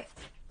 Let me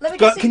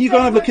Can you go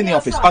and have a look in the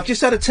office? I've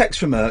just had a text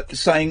from her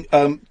saying,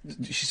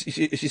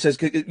 she says,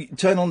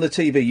 turn on the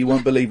TV, you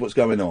won't believe what's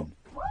going on.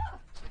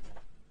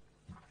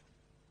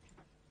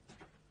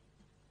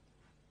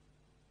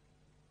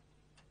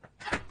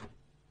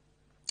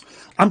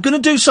 I'm going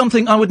to do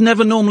something I would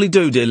never normally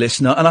do, dear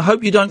listener, and I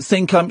hope you don't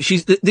think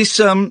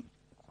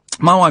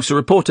my wife's a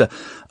reporter,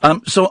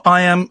 so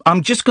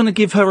I'm just going to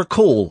give her a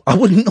call. I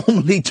wouldn't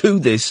normally do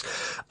this,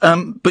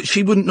 but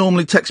she wouldn't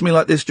normally text me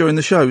like this during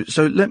the show.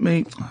 So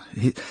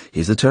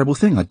here's the terrible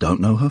thing. I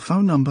don't know her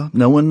phone number.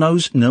 No one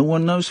knows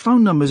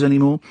phone numbers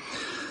anymore.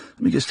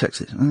 Let me just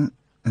text it.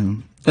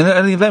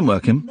 Any of them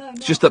working? No,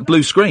 it's just that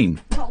blue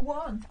screen. Not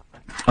one.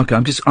 Okay,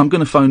 I'm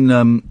going to phone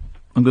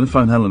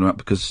Helena up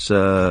because,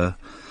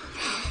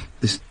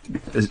 this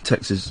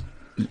text is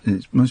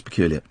most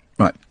peculiar.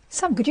 Right.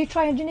 Sam, could you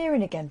try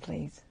engineering again,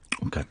 please?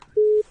 Okay.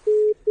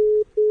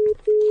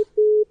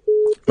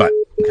 Right,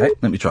 okay,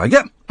 let me try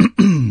again.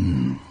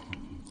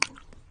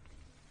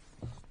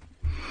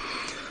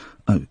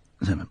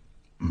 07.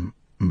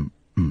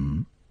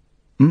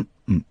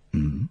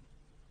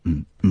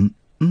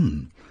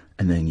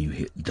 And then you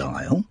hit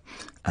dial,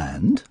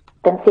 and...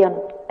 Atención,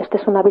 este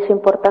es un aviso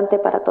importante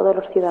para todos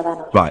los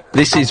ciudadanos. Right,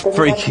 this is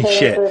freaky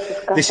shit.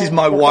 This is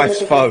my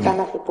wife's phone.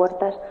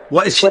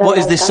 What is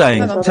this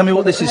saying? Tell me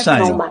what this is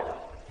saying.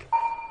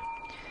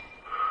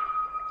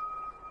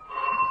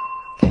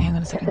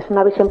 Este es un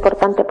aviso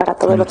importante para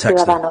todos los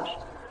ciudadanos.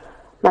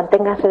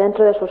 Manténganse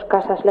dentro de sus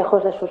casas,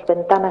 lejos de sus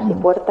ventanas y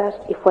puertas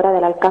y fuera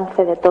del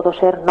alcance de todo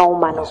ser no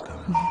humano.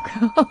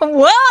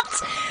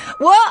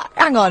 What?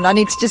 Hang on, I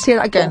need to just hear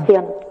that again.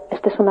 Atención,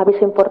 este es un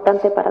aviso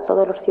importante para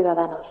todos los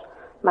ciudadanos.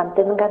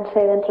 Manténganse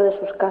dentro de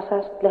sus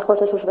casas, lejos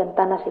de sus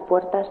ventanas y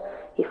puertas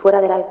y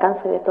fuera del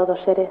alcance de todo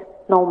ser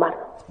no humano.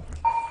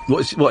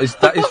 What is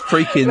that? Is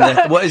freaking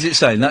there. What is it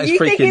saying? That is you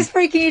freaking. You think it's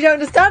freaking? You don't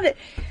understand it.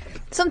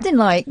 Something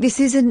like this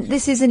is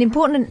an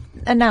important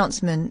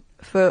announcement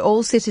for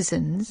all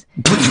citizens.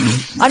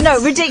 I know,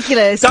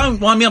 ridiculous. Don't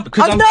wind me up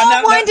because I'm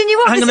not winding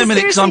you up. Hang on a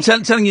minute, because I'm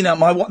telling you now,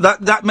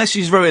 that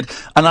message is very weird,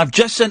 and I've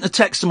just sent a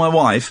text to my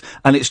wife,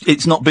 and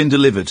it's not been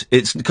delivered.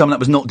 It's coming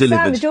up as not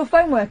delivered. Sam, is your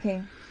phone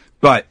working?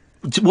 Right.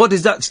 What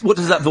does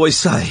that voice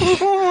say?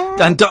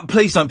 And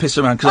please don't piss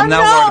around, because I'm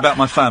now worried about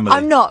my family.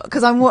 I'm not,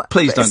 because I'm what?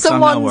 Please don't, because I'm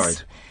now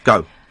worried.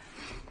 Go.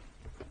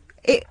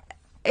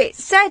 It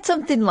said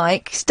something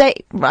like,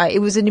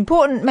 it was an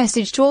important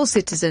message to all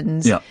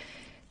citizens. Yeah.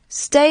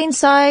 Stay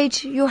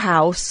inside your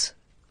house.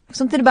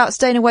 Something about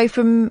staying away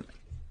from,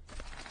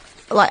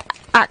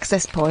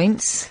 access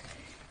points.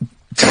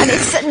 And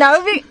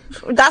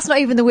that's not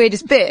even the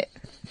weirdest bit.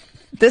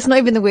 That's not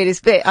even the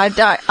weirdest bit. I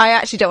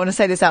actually don't want to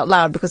say this out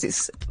loud because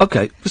it's...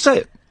 Okay, say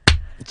it.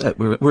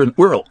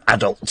 We're all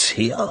adults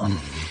here.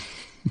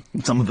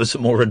 Some of us are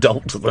more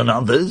adult than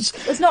others.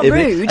 It's not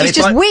rude, it's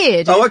just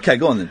weird. Oh, okay,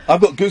 go on then.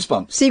 I've got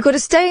goosebumps. So you've got to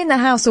stay in the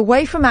house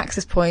away from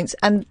access points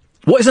and...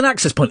 What is an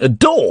access point? A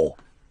door?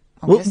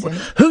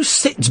 Who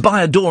sits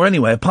by a door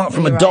anyway, apart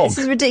from a dog? This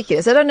is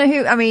ridiculous. I don't know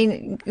who... I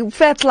mean,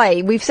 fair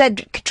play. We've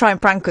said try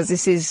and prank us.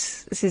 This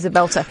is a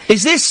belter.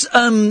 Is this...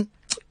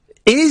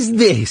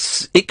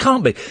 It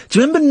can't be. Do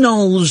you remember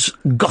Noel's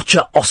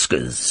Gotcha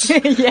Oscars?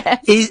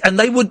 Yes. And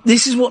they would,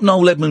 this is what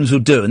Noel Edmonds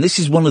would do, and this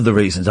is one of the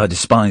reasons I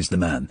despise the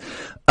man,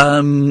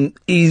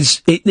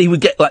 he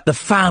would get, like, the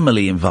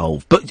family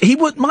involved. But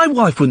my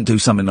wife wouldn't do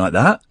something like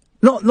that.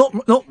 Not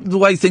the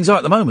way things are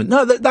at the moment.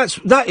 No,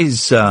 that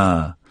is,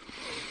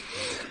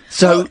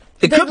 so,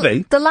 it could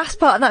be. The last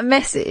part of that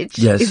message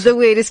Yes. is the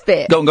weirdest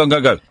bit. Go.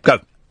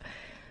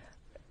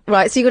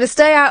 Right, so you've got to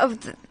stay out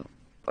of...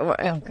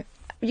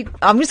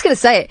 I'm just going to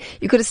say it.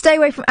 You've got to stay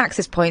away from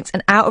access points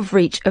and out of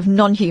reach of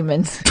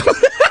non-humans.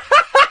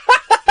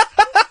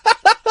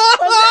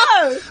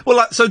 Oh, no!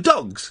 Well, so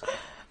dogs?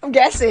 I'm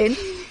guessing.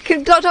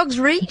 Can dogs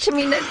reach? I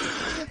mean...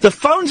 The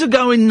phones are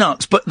going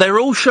nuts, but they're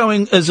all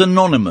showing as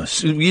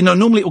anonymous. You know,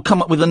 normally it will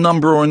come up with a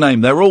number or a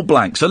name. They're all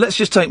blank. So let's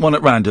just take one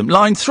at random.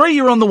 Line 3,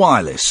 you're on the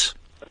wireless.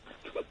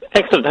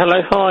 Excellent.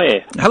 Hello, how are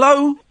you?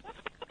 Hello?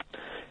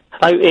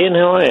 Hello, Ian,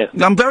 how are you?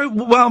 I'm very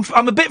well.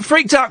 I'm a bit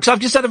freaked out because I've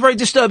just had a very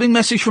disturbing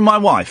message from my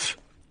wife.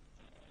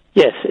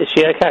 Yes, is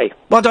she okay?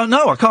 Well, I don't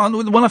know. I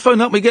can't. When I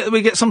phone up, we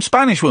get some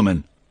Spanish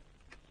woman.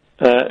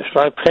 Should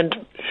I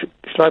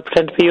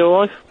pretend to be your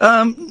wife?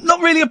 Not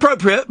really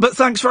appropriate, but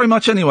thanks very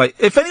much anyway.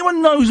 If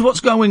anyone knows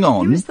what's going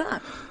on, who is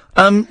that?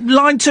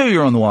 Line 2,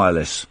 you're on the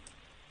wireless.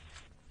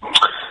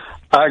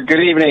 Good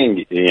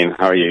evening, Ian.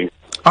 How are you?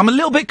 I'm a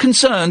little bit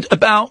concerned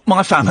about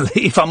my family,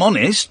 if I'm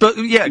honest. But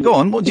yeah, go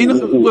on. What do you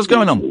know? What's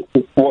going on?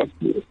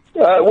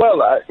 I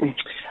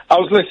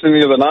was listening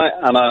the other night,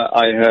 and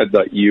I heard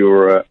that you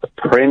were a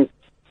Prince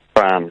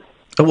fan.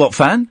 A what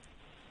fan?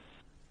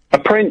 A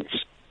Prince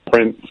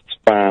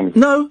fan.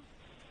 No,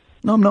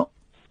 I'm not.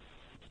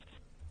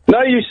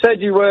 No, you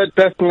said you were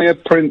definitely a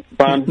Prince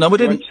fan. No, we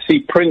didn't. You went to see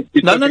Prince.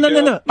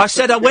 No. I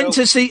said I went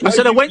to see. I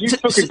said I went to. You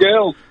took a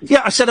girl.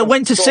 Yeah, I said I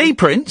went to see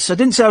Prince. I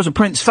didn't say I was a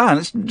Prince fan.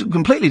 It's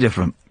completely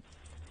different.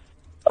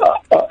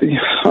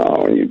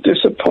 You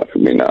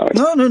disappointed me now.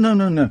 No.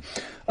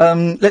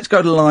 Let's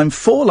go to line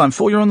 4. Line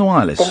 4, you're on the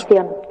wireless.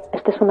 Atención,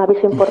 este es un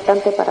aviso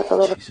importante para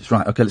todos los... Jesus,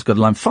 right, okay, let's go to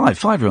line 5.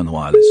 5, you're on the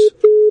wireless.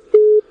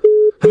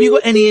 Have you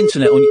got any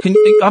internet on?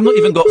 I've not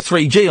even got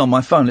 3G on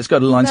my phone. Let's go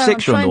to line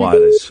 6, you're on the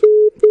wireless.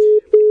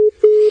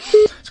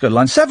 Let's go to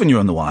line 7, you're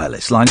on the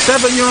wireless. Line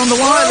 7, you're on the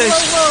wireless.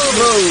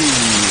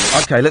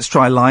 Whoa. Okay, let's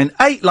try line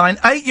 8. Line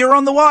 8, you're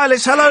on the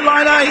wireless. Hello,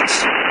 line 8.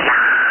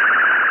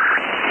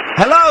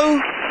 Hello?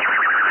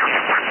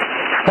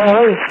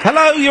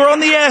 Hello, you're on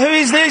the air. Who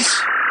is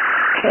this?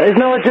 It's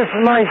Nigel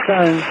from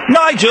Maidstone.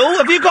 Nigel,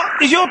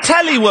 is your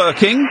telly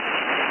working?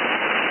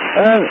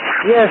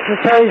 Yes, the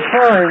telly's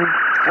fine.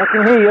 I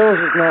can hear yours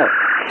is not.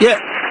 Yeah.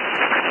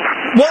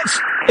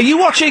 Are you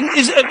watching,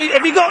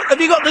 have you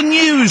got the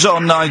news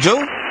on, Nigel?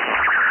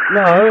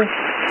 No.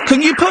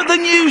 Can you put the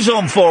news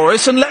on for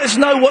us and let us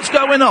know what's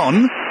going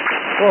on?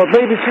 What,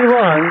 BBC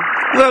One?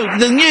 Well,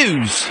 the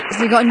news. Has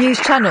he got a news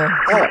channel?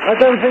 I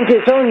don't think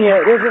it's on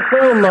yet. There's a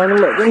film on.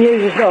 Look, the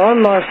news is not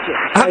on my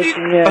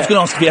station yet. I was going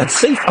to ask if he had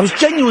CFAX. I was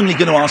genuinely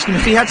going to ask him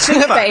if he had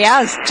CFAX. But he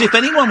has. See, if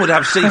anyone would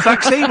have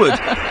CFAX, he would.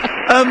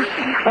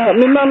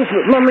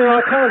 Mummy,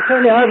 I can't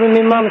turn it over.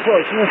 My mum's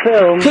watching the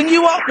film. Can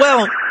you up?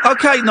 Well,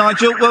 okay,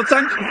 Nigel. Well,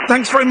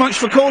 thanks very much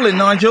for calling,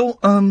 Nigel.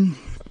 I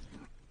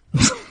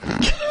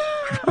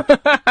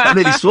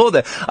nearly swore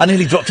there. I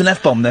nearly dropped an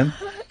F-bomb then.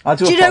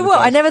 Do you know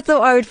what? I never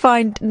thought I would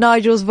find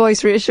Nigel's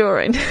voice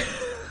reassuring.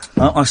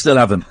 Oh, I still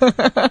haven't. Do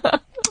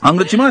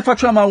you mind if I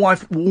try my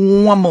wife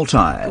one more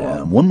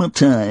time? One more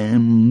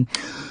time.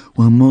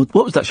 What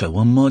was that show?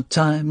 One more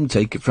time.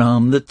 Take it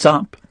from the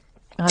top.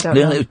 I don't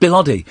know. It was Bill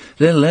Oddie.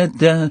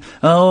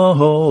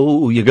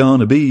 Oh, you're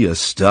gonna be a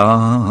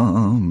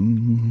star.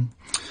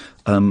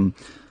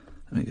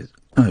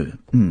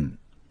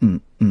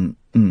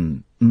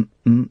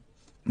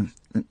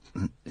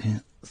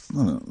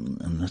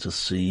 And let us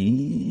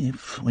see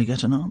if we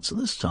get an answer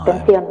this time.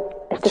 Atención,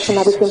 este es un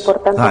aviso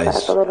importante para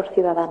todos los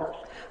ciudadanos.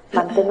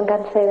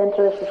 Manténganse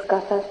dentro de sus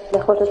casas,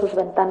 lejos de sus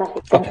ventanas.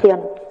 Atención,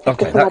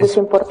 este es un aviso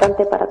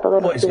importante para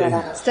todos los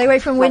ciudadanos. Stay away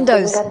from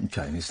windows.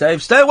 Okay,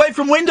 stay away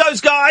from windows,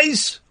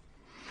 guys.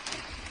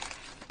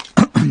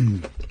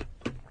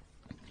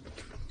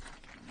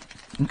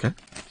 Okay.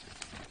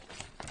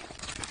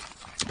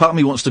 Part of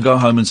me wants to go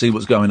home and see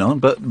what's going on,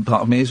 but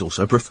part of me is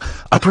also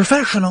a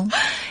professional.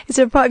 Is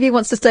there a part of you who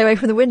wants to stay away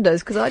from the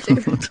windows? Because I do.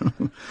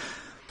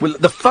 Well,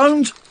 the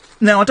phones...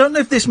 Now, I don't know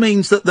if this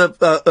means that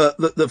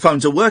the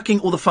phones are working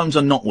or the phones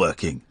are not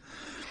working.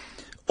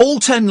 All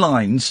 10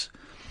 lines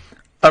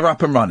are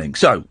up and running.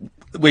 So,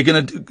 we're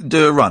going to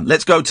do a run.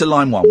 Let's go to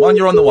line 1. 1,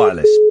 you're on the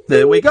wireless.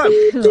 There we go.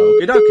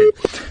 Okie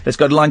dokie. Let's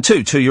go to line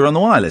 2. 2, you're on the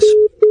wireless.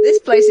 This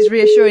place is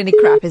reassuringly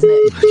crap, isn't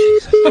it?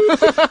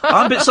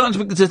 I'm a bit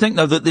starting to think,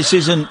 though, that this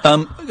isn't... I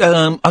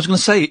was going to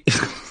say...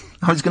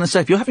 I was going to say,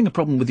 if you're having a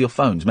problem with your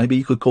phones, maybe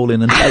you could call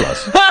in and tell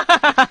us.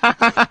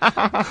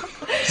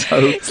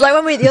 It's like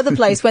when we were at the other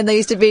place, when there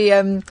used to be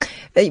a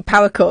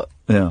power cut.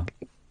 Yeah.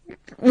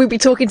 We'd be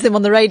talking to them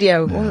on the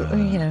radio, or,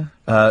 you know.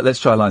 Let's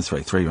try line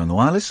 3. 3, you're on the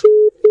wireless.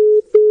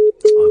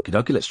 Okie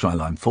dokie, let's try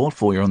line 4.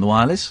 4, you're on the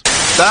wireless.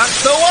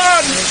 That's the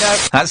one!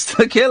 That's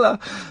the killer.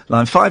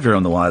 Line 5, you're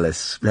on the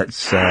wireless.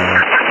 Let's,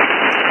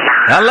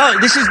 hello,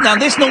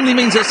 this normally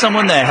means there's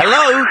someone there.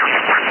 Hello?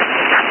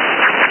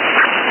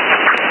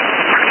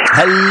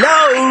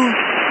 Hello?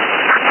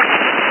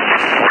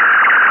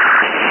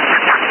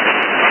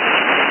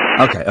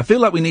 Okay, I feel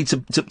like we need to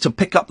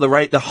pick up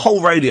the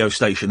whole radio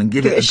station and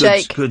give it a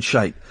good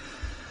shake.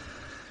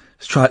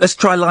 Let's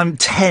try line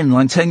 10.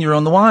 Line 10, you're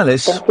on the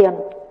wireless.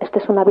 Este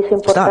es un aviso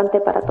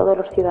importante para todos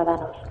los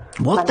ciudadanos.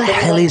 What the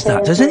hell is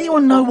that? Does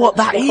anyone know what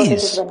that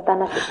is?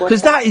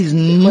 Because that is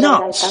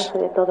nuts.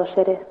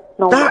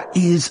 That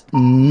is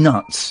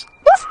nuts.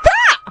 What's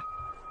that?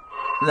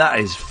 That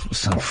is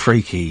some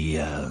freaky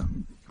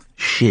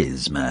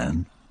shiz,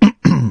 man.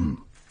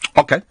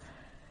 Okay.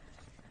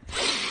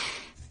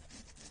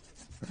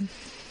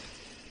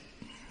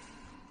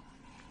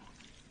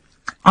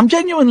 I'm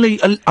genuinely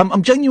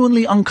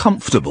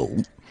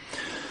uncomfortable.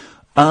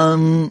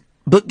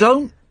 But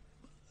don't.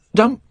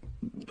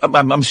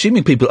 I'm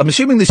assuming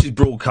this is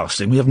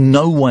broadcasting. We have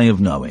no way of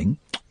knowing.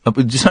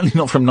 Certainly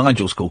not from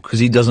Nigel's call, because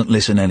he doesn't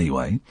listen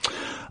anyway.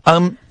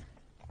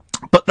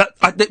 But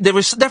there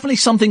is definitely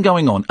something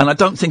going on, and I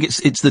don't think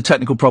it's the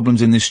technical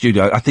problems in this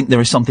studio. I think there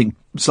is something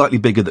slightly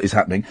bigger that is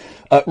happening.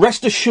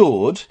 Rest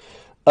assured,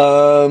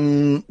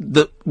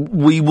 that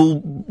we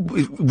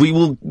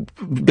will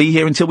be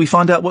here until we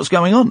find out what's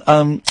going on.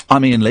 I'm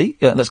Iain Lee.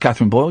 That's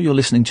Katherine Boyle. You're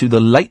listening to the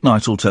Late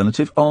Night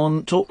Alternative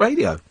on Talk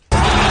Radio.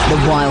 The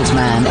wild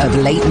man of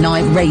late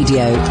night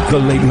radio. The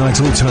Late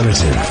Night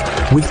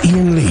Alternative with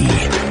Iain Lee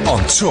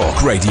on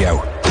Talk Radio.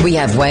 We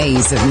have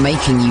ways of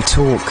making you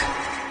talk.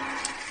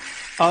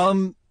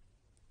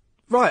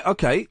 Right,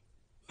 okay.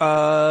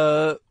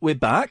 We're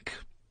back.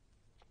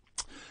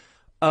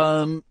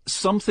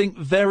 Something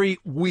very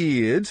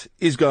weird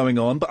is going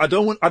on, but I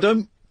don't want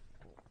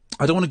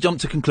to jump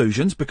to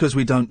conclusions because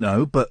we don't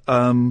know, but,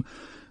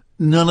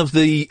 none of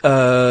the,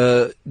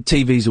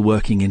 TVs are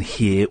working in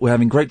here. We're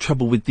having great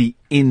trouble with the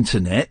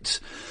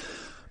internet.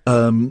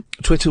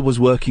 Twitter was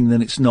working,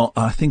 then it's not.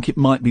 I think it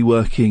might be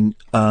working,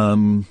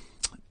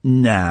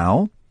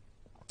 now.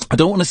 I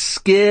don't want to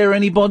scare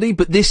anybody,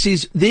 but this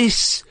is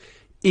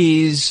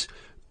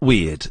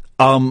weird.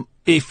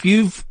 If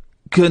you've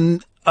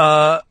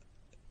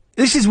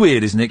this is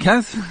weird, isn't it,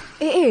 Kath?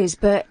 It is,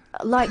 but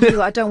like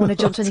you, I don't want to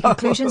jump to any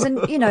conclusions,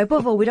 and, you know,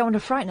 above all, we don't want to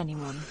frighten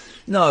anyone.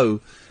 No.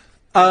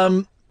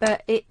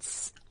 But the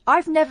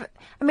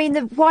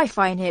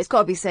Wi-Fi in here, it's got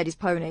to be said, is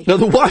pony. No,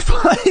 the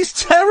Wi-Fi is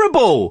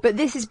terrible! But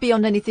this is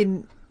beyond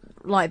anything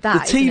like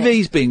that, The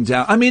TV's being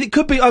down. I mean, it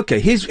could be, okay,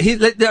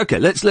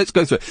 let's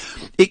go through it.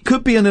 It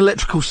could be an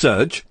electrical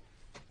surge.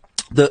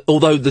 That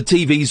although the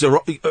TVs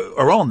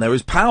are on, there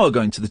is power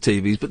going to the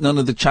TVs, but none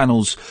of the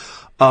channels,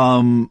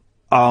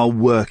 are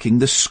working.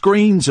 The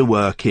screens are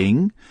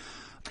working.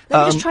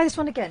 Let me just try this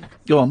one again.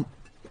 Go on.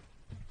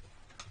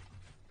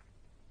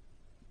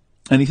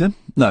 Anything?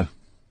 No.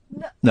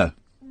 No.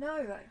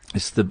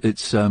 It's the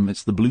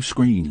blue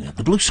screen.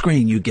 The blue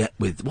screen you get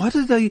with. Why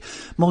do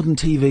modern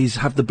TVs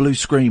have the blue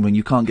screen when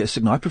you can't get a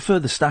signal? I prefer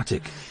the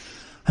static.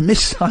 I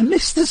miss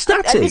the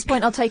static. At this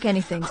point, I'll take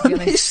anything, to be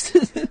honest.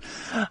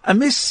 I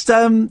miss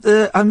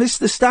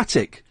the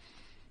static.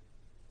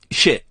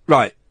 Shit.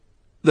 Right.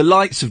 The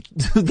lights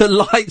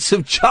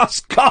have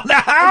just gone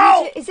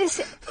out. Is this?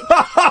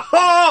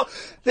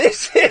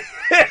 This is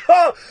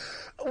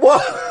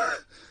what?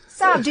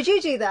 Sam, did you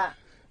do that?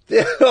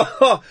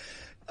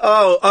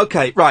 Oh,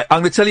 okay, right.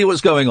 I'm going to tell you what's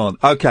going on.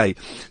 Okay,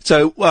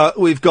 so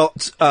we've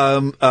got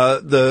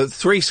the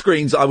three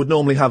screens that I would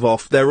normally have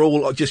off. They're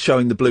all just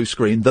showing the blue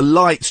screen. The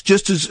lights,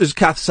 just as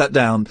Kath sat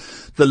down,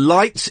 the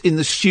lights in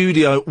the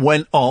studio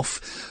went off.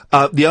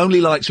 The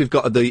only lights we've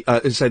got are the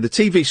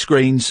TV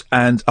screens,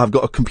 and I've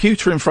got a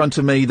computer in front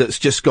of me that's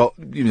just got,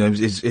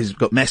 is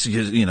got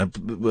messages,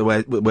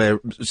 where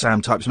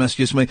Sam types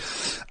messages to me,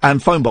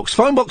 and phone box.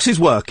 Phone box is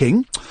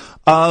working.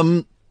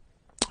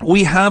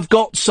 We have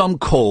got some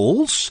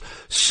calls,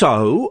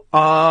 so,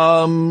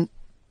 I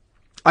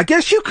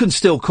guess you can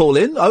still call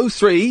in.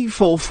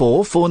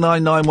 0344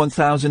 499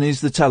 1000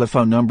 is the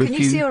telephone number. Can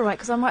you see all right?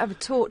 Because I might have a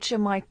torch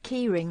and my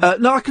key ring.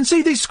 No, I can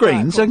see these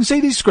screens. Cool. I can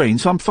see these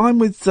screens, so I'm fine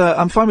with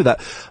that.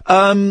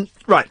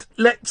 Right,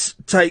 let's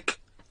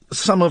take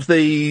some of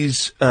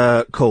these,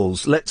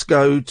 calls. Let's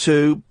go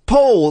to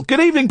Paul. Good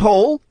evening,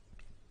 Paul.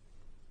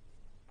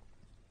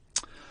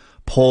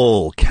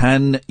 Paul,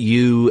 can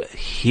you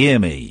hear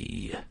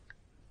me?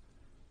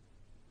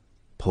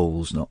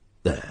 Paul's not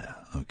there.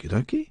 Okie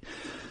dokie.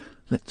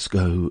 Let's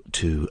go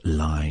to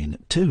line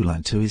 2.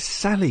 Line 2 is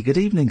Sally. Good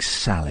evening,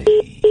 Sally.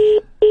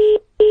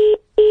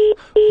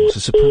 What a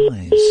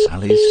surprise.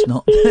 Sally's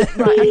not there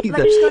right, either.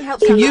 Let me just go and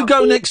help Can Sam you out.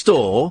 go next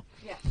door?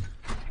 Yeah.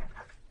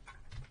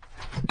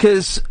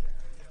 Because,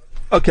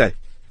 okay.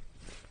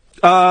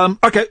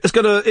 Okay, let's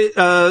go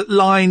to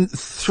line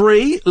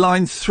 3.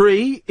 Line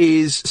 3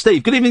 is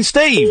Steve. Good evening,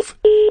 Steve.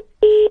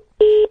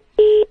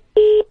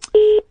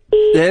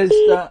 There's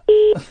that.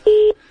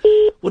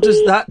 What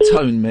does that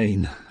tone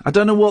mean? I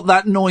don't know what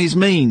that noise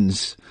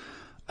means.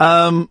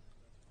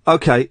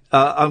 Okay,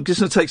 I'm just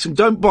going to take some...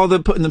 Don't bother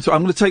putting them through.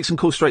 I'm going to take some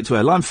calls straight to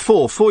air. Line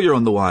 4. 4, you're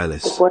on the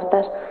wireless. Right,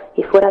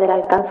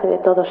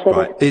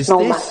 is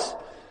this...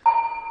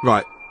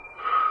 Right.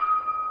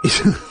 Is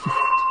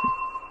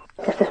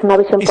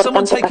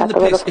someone taking the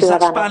piss? Is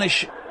that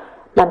Spanish... Is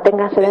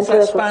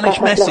that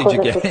Spanish message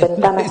again?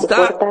 Is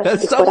that...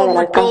 Has someone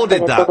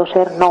recorded that?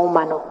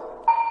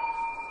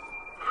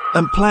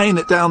 And playing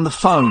it down the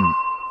phone.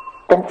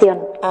 Atención,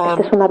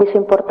 este es un aviso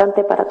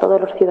importante para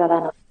todos los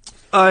ciudadanos.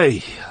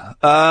 Ay,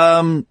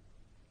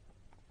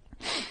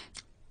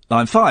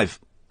 line 5.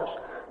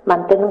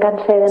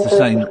 Manténganse dentro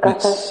de sus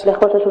casas,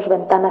 lejos de sus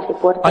ventanas y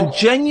puertas, y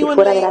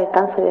fuera del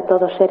alcance de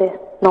todos seres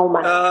no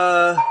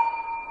humanos.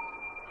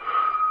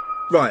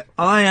 Right,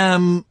 I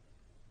am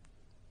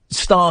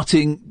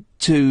starting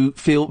to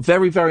feel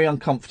very, very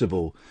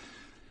uncomfortable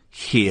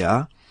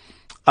here.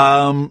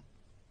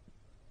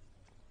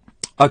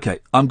 Okay,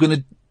 I'm going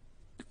to...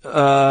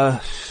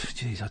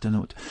 Jeez, I don't know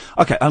what...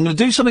 Okay, I'm going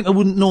to do something I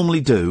wouldn't normally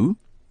do,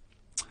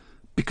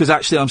 because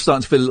actually I'm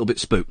starting to feel a little bit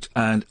spooked,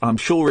 and I'm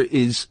sure it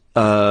is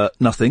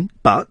nothing,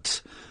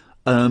 but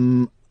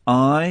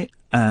I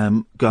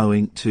am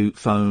going to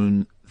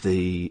phone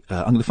the...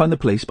 I'm going to phone the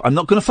police, but I'm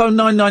not going to phone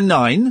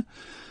 999,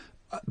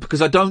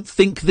 because I don't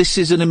think this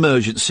is an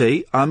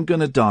emergency. I'm going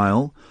to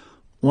dial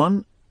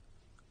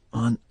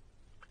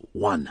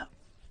 111.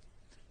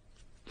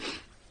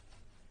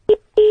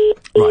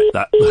 Right,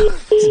 that...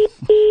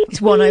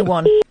 It's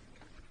 101.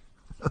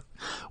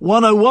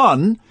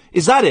 101?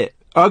 Is that it?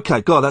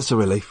 Okay, God, that's a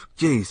relief.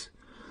 Jeez.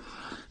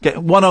 Get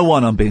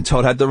 101, I'm being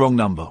told. I had the wrong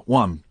number.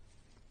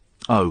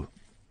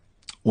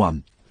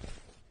 101.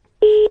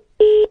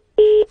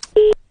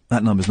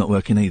 That number's not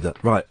working either.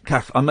 Right,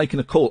 Kath, I'm making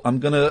a call. I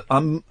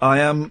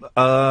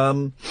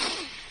am,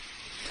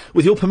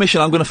 with your permission,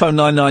 I'm going to phone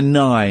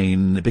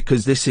 999,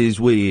 because this is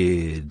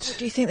weird.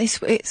 Do you think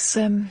it's...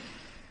 I'm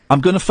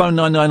going to phone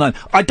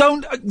 999. I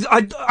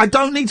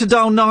don't need to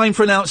dial 9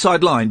 for an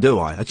outside line, do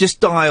I? I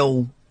just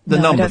dial the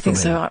number. I don't think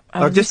so.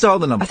 I just dial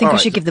the number. I think All I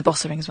right. should give the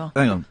boss a ring as well.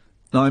 Hang on.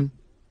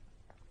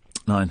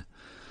 999.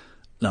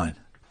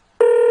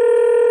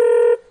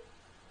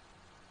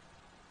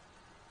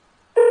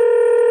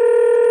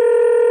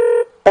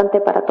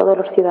 Para todos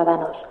los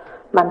ciudadanos.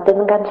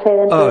 Manténganse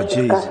dentro de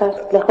sus casas,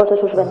 lejos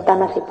de sus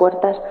ventanas y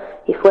puertas,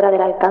 y fuera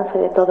del alcance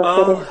de todos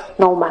seres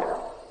no humanos.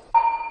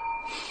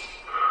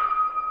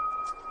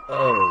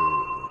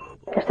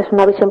 Este es un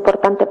aviso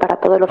importante para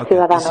todos los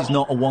ciudadanos. This is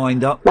not a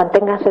wind-up.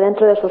 Manténganse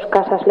dentro de sus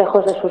casas,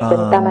 lejos de sus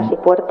ventanas y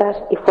puertas,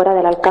 y fuera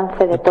del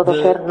alcance de todo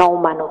ser no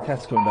humano.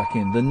 Cat's going back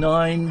in. The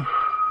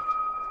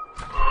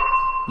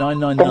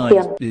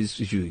 999 is,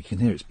 as you can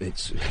hear,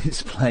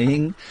 it's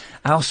playing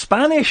our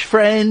Spanish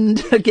friend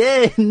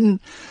again.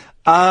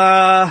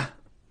 Right.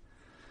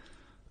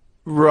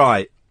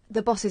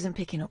 The boss isn't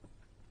picking up.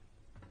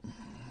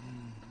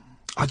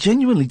 I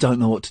genuinely don't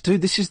know what to do.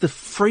 This is the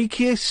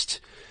freakiest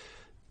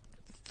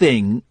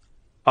thing.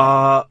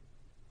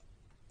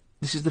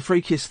 This is the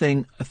freakiest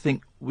thing I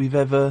think we've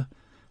ever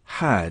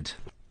had.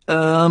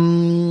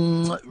 Right.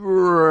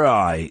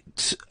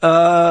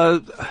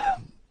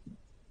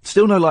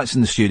 Still no lights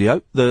in the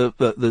studio.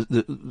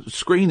 The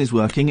screen is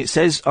working. It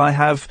says I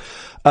have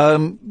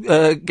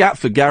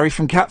Gary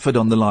from Catford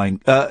on the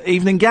line.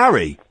 Evening,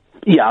 Gary.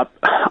 Yeah,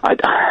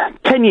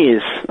 10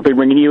 years I've been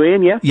ringing you,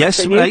 Ian, yeah?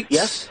 Yes, mate.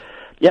 Yes.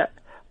 Yeah.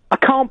 I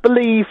can't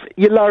believe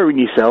you're lowering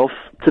yourself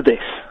to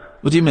this.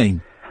 What do you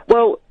mean?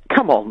 Well,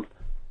 come on.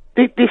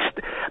 This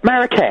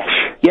Marrakesh,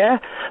 yeah?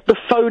 The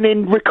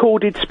phone-in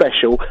recorded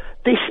special.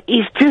 This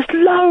is just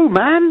low,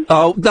 man.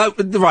 Oh, no,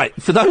 right.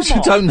 For those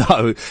who don't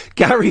know,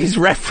 Gary is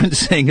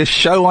referencing a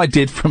show I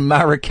did from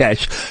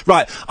Marrakesh.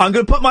 Right, I'm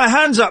going to put my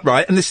hands up,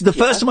 right, and this is the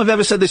first time I've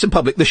ever said this in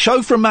public. The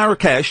show from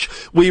Marrakesh,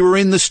 we were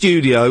in the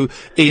studio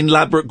in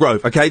Ladbroke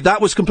Grove, okay?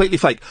 That was completely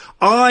fake.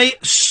 I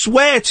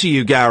swear to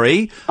you,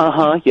 Gary,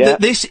 that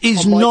this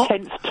is on my not...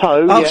 10th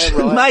toe, oh,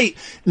 yeah, right.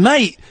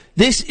 Mate,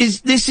 this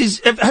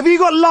is... Have you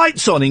got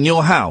lights on in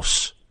your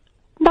house?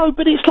 No,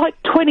 but it's like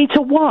 20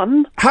 to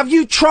 1. Have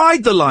you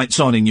tried the lights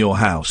on in your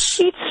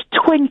house? It's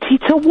 20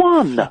 to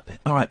 1.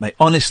 All right, mate.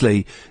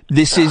 Honestly,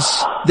 this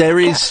is... There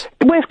is...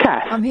 Where's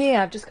Kath? I'm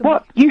here. I've just come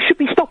What? You should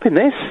be stopping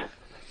this.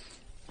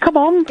 Come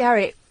on.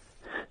 Gary.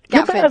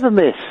 You're better than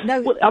this.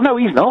 No. Well, I know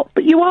he's not,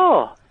 but you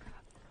are.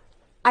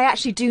 I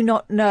actually do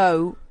not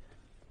know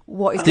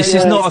what is This going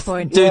is on not at a... this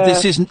point. Dude,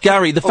 this isn't...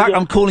 Gary, the fact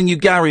I'm calling you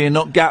Gary and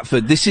not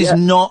Gatford, this is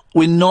not...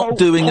 We're not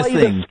doing a Play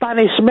thing. the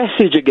Spanish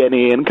message again,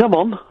 Ian. Come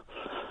on.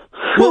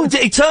 Well,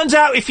 it turns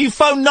out if you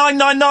phone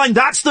 999,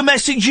 that's the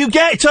message you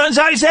get. It turns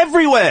out it's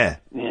everywhere.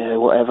 Yeah,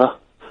 whatever.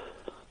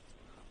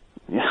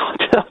 Yeah,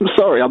 I'm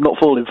sorry, I'm not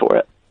falling for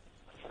it.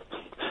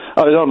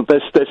 Oh,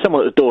 there's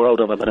someone at the door. Hold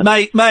on a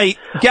minute. Mate,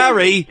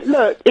 Gary.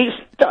 Look, it's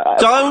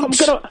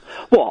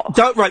What?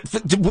 Don't, right,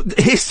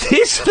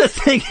 here's the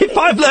thing. If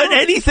I've learned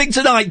anything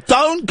tonight,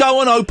 don't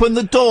go and open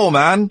the door,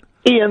 man.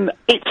 Ian,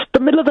 it's the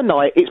middle of the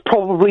night. It's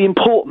probably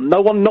important.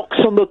 No one knocks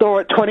on the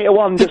door at 20 to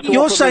 1. Just to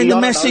You're offer saying me, the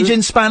I don't message know.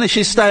 in Spanish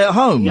is stay at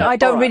home? I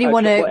don't really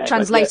want to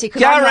translate it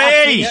because I'm not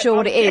absolutely sure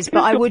what it is,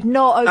 but I would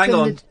not open Hang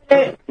on.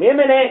 the... Me a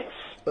minute.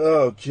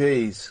 Oh,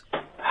 jeez.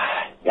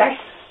 Yes.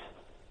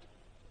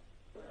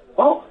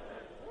 What?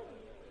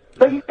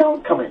 No, you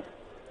don't come in.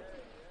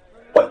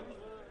 What?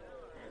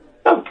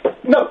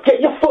 No,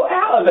 get your foot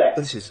out of there.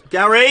 This is...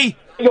 Gary!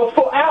 Your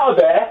foot out of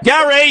there.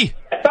 Gary!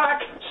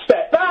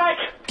 Step back.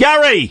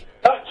 Gary!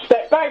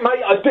 Step back,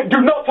 mate.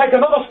 Do not take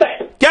another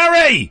step.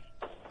 Gary!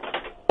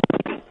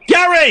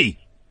 Gary!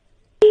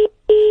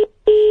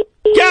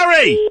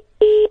 Gary!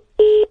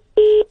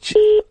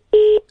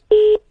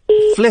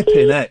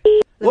 Flipping it.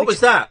 What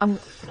was that?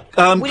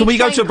 Can we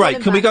go to a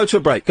break? Can we go to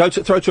a break? Throw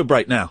to a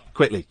break now,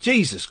 quickly.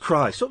 Jesus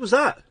Christ, what was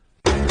that?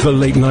 The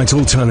Late Night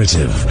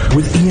Alternative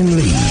with Iain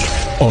Lee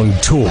on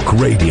Talk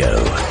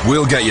Radio.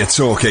 We'll get you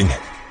talking.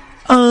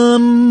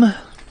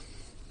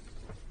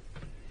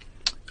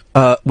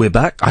 We're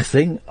back, I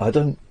think. I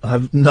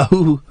have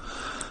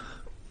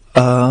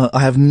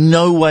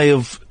no way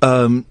of,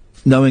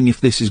 knowing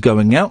if this is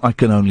going out. I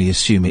can only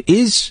assume it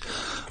is.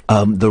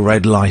 The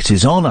red light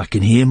is on. I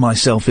can hear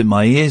myself in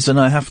my ears, and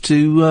I have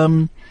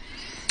to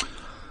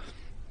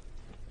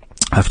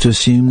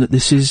assume that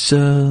this is,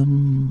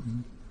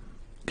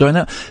 going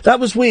out. That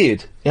was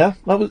weird, yeah?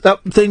 That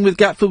thing with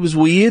Gatford was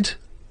weird.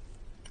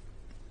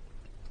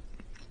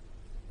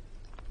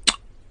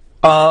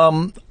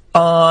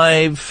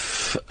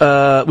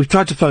 We've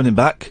tried to phone him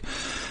back,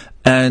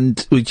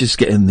 and we're just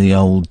getting the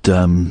old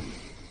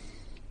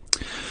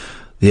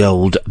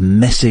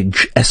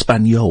message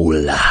Espanol,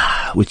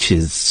 which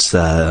is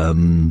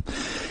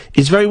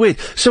very weird.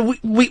 So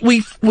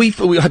we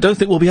I don't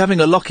think we'll be having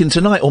a lock-in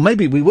tonight, or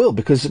maybe we will,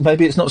 because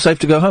maybe it's not safe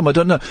to go home. I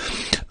don't know.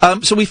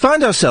 So we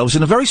find ourselves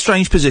in a very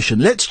strange position.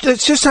 Let's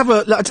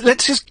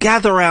just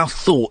gather our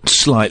thoughts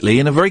slightly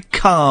in a very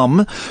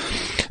calm,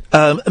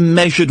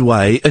 measured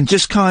way, and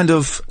just kind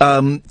of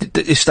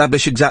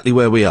establish exactly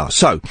where we are.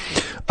 So,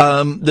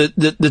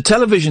 the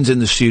televisions in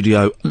the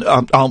studio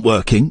aren't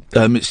working.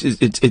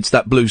 It's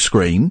that blue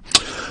screen.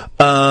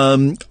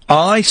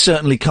 I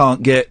certainly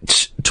can't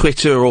get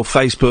Twitter or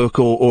Facebook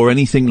or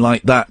anything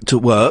like that to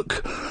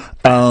work.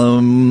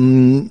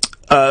 The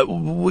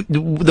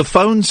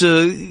phones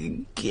are,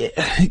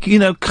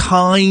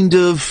 kind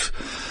of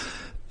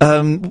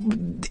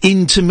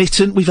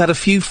intermittent. We've had a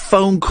few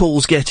phone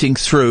calls getting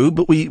through,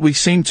 but we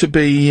seem to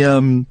be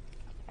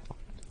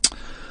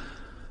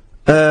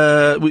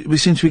we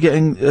seem to be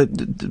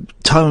getting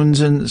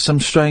tones and some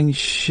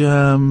strange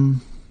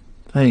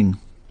thing.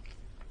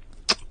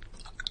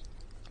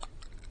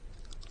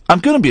 I'm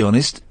going to be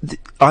honest.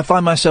 I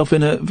find myself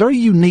in a very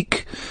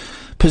unique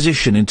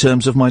position in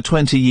terms of my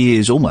 20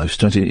 years, almost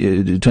 20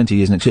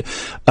 years next year,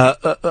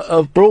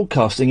 of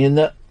broadcasting, in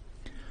that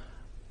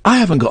I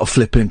haven't got a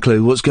flipping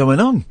clue what's going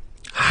on.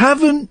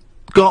 Haven't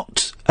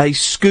got a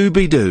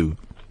Scooby-Doo.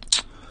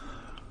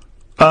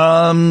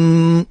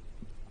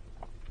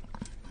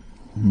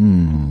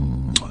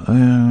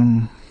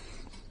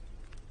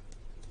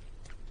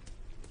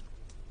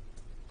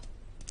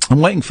 I'm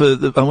waiting for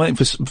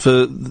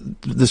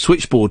the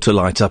switchboard to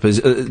light up, as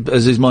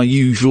is my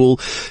usual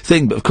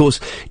thing. But of course,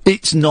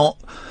 it's not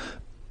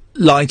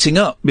lighting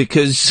up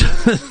because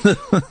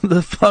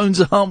the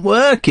phones aren't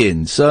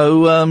working.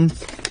 So,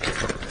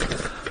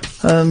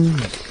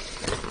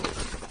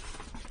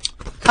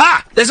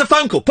 there's a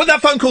phone call. Put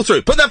that phone call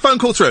through.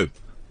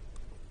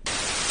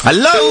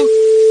 Hello?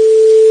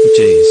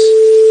 Jeez.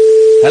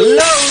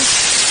 Hello?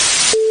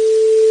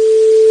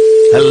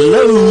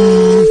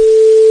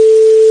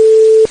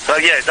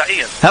 Yeah, is that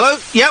Ian? Hello?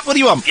 Yeah, what do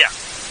you want? Yeah.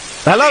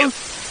 Hello? Ian.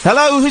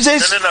 Hello, who's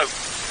this? No,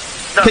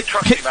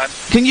 trust me, man.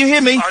 Can you hear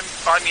me?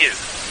 I'm you.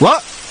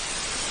 What?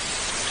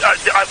 I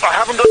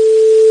haven't got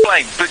a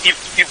blame, but you've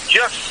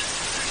just...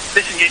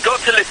 Listen, you've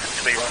got to listen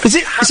to me, right?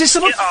 Is this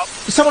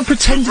someone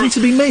pretending to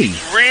be me?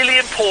 It's really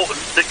important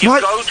that you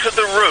go to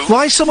the roof.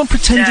 Why is someone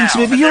pretending to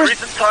be me? There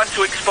isn't time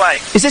to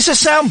explain. Is this a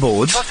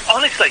soundboard?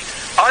 Honestly,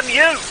 I'm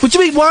you. What do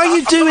you mean? Why are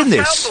you doing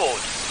this?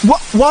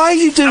 Why are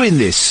you doing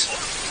this?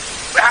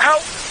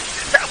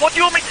 What do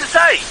you want me to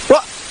say?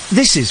 What?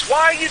 This is...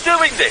 Why are you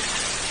doing this?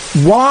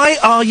 Why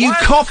are you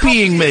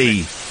copying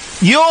me?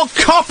 You're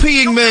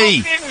copying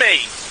me.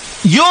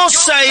 You're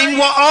saying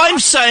what I'm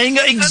saying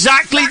at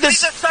exactly the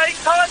same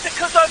time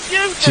because I'm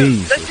you.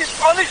 Jesus. This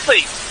is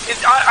honestly,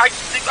 I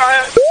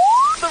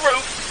the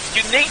roof.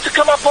 You need to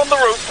come up on the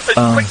roof as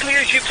quickly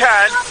as you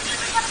can.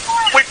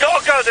 We've got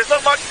to go. There's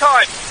not much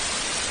time.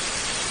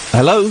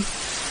 Hello.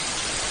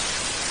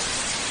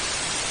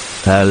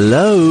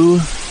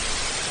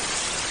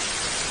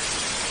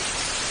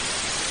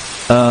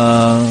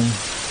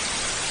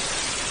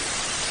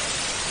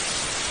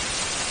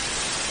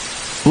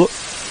 What?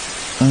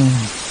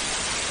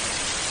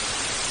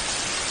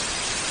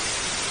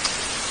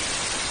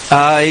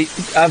 I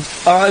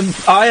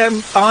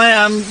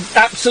am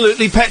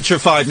absolutely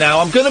petrified now.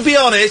 I'm going to be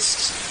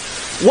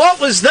honest. What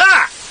was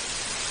that?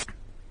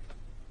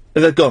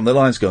 They're gone. The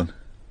line's gone.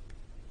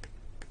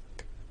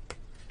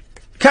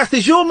 Kath,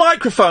 is your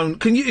microphone?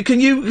 Can you get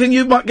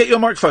your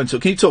microphone to?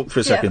 Can you talk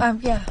for a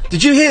second? Yeah.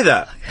 Did you hear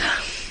that?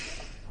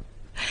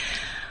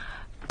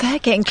 They're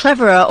getting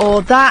cleverer,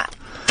 or that.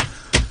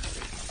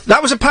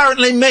 That was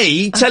apparently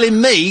me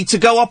telling me to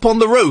go up on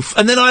the roof,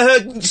 and then I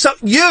heard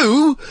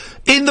you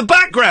in the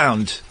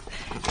background.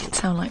 It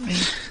sound like me.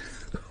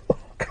 Oh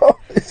God,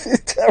 this is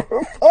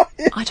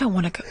terrifying. I don't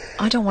want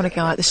to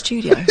go out the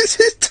studio. This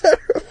is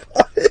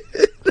terrifying.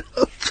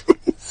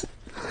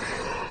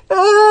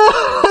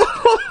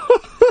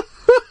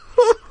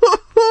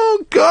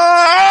 Oh,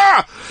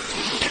 God!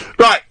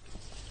 Right.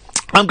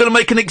 I'm going to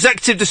make an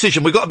executive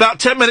decision. We've got about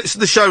 10 minutes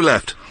of the show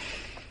left.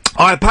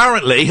 I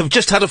apparently have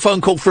just had a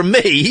phone call from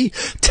me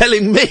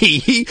telling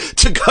me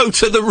to go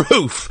to the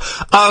roof.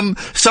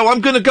 So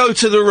I'm going to go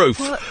to the roof.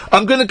 What?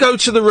 I'm going to go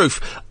to the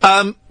roof.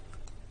 I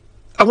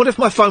wonder if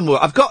my phone will.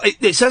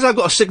 It says I've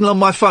got a signal on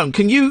my phone.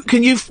 Can you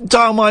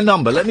dial my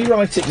number? Let me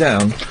write it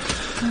down.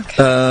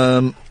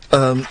 Okay.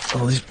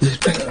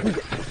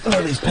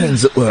 These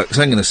pens at work.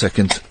 Hang on a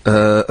second.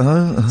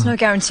 There's no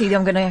guarantee that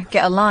I'm going to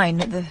get a line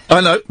at the...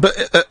 I know, but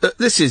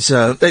this is...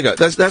 there you go.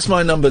 That's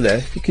my number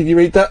there. Can you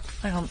read that?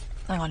 Hang on.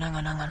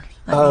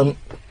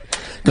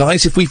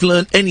 Guys, if we've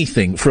learned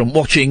anything from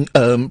watching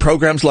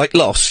programmes like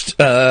Lost,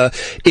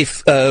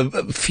 if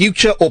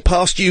future or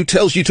past you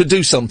tells you to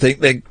do something,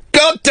 then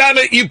God damn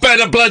it, you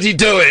better bloody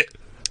do it!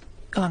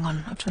 Oh, hang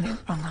on. I've done it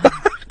wrong.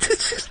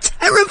 This is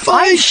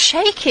terrifying. I'm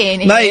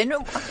shaking, Mate, Ian.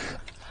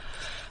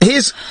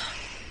 Here's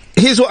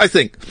what I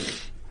think.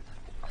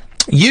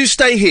 You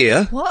stay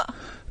here. What?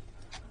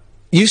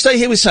 You stay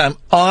here with Sam.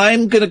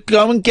 I'm going to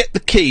go and get the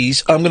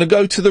keys. I'm going to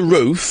go to the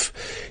roof.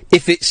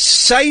 If it's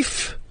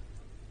safe...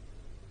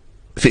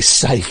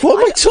 What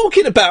am I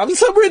talking about? I'm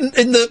somewhere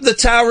in the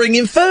towering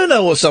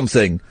inferno or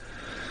something.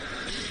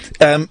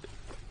 Have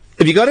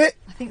you got it?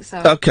 I think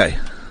so. Okay.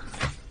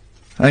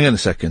 Hang on a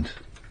second.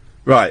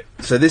 Right,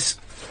 so this...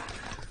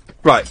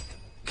 Right.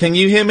 Can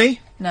you hear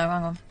me? No,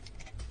 hang on.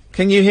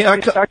 Can you hear... I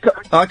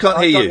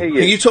can't hear you.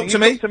 Can you talk to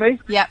me?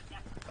 Yep.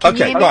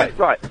 Okay, right.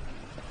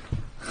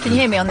 Can you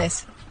hear me on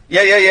this?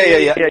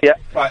 Yeah.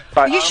 Right.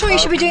 Are you sure you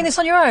should be doing this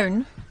on your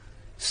own?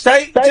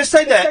 Just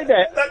stay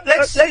there.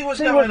 Let's see what's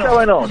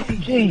going on.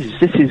 Jeez,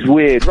 this is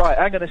weird. Right,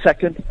 hang on a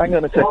second. I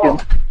need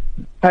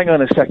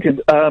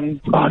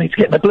to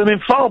get my blooming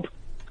fob.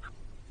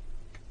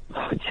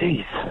 Oh,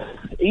 jeez.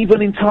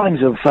 Even in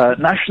times of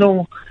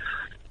national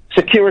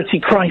security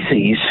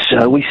crises,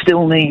 we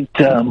still need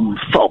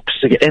fobs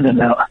to get in and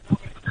out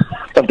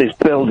of this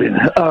building.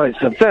 Oh, it's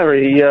a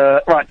very...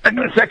 right, hang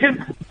on a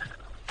second.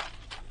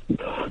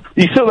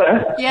 You still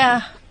there?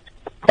 Yeah.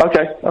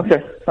 Okay.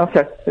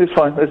 It's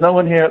fine. There's no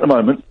one here at the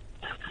moment.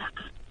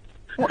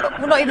 Well,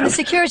 not even the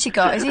security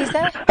guard. Is he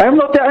there? I'm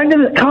not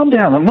down. Calm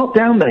down. I'm not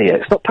down there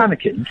yet. Stop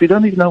panicking. We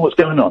don't even know what's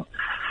going on.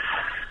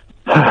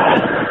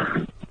 Right.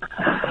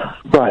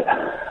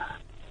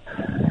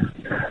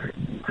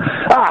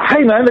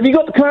 Hey man, have you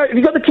got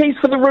the keys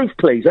for the roof,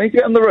 please? I need to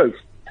get on the roof.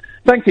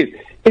 Thank you.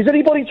 Has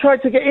anybody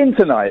tried to get in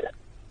tonight?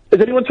 Has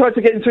anyone tried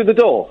to get in through the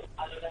door?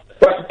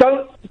 Right,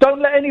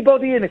 don't let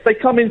anybody in if they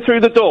come in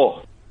through the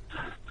door.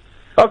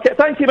 Okay,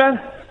 thank you, man.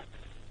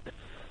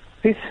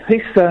 He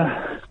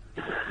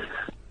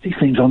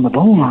seems on the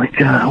ball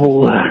like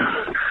all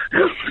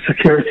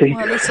security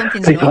well, at least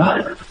something's people.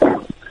 going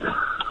on.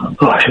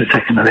 Oh, I should have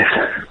taken the lift.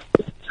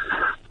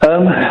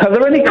 Are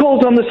there any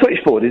calls on the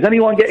switchboard? Is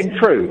anyone getting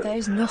through?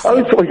 There's nothing.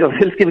 Let's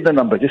give it the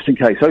number just in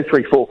case.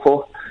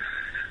 0344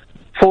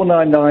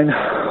 499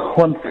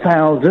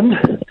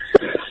 1000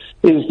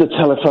 is the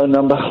telephone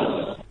number.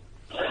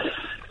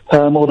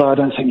 Although I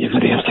don't think you're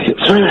going to be able to get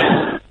through.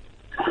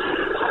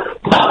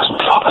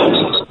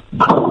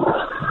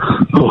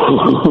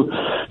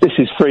 This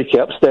is freaky.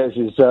 Upstairs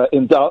is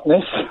in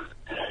darkness.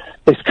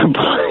 It's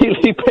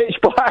completely pitch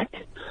black.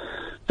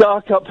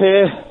 Dark up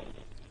here.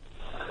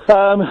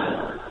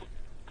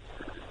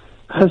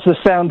 Has the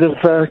sound of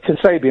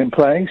Kasabian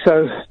playing,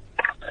 so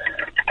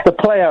the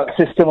play-out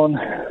system on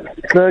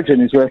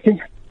Virgin is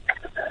working.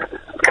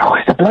 Oh,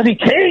 it's the bloody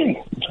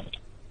king!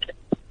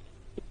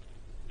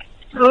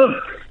 Ugh.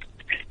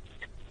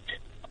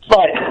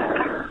 Right.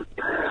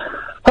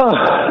 Oh.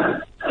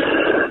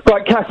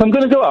 Right, Kath, I'm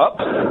going to go up.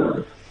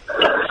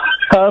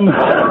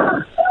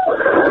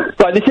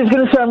 Right, this is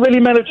going to sound really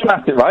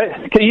melodramatic,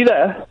 right? Are you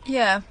there?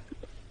 Yeah.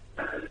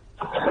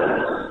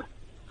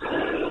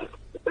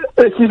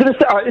 This is going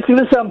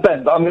to sound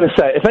bent, but I'm going to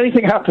say it. If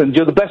anything happens,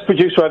 you're the best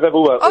producer I've ever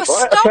worked with.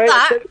 Right? Stop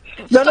that!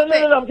 No,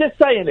 I'm just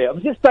saying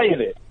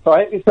it.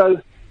 Right?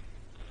 So,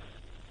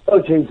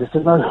 oh Jesus,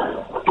 there's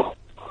no.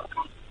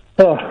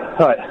 Oh,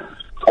 right.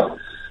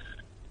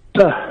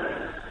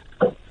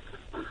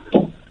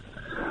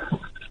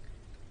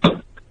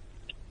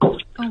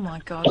 Oh my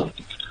God.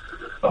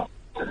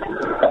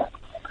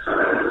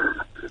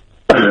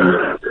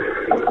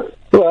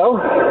 Well,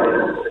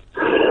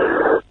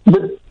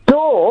 the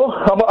door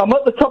I'm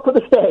at the top of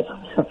the stairs.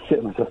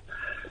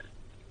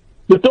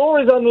 The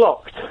door is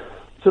unlocked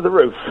to the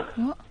roof.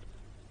 What?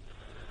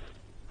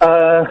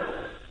 I'm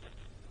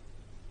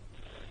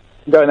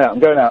going out.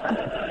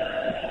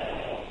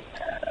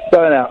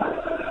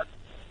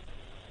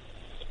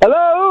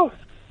 Hello?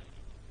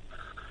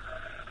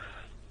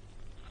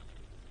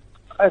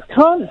 I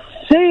can't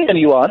see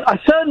anyone. I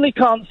certainly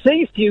can't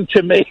see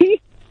future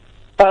me.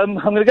 I'm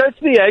going to go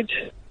to the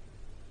edge.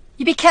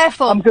 You be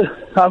careful. I'm going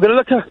to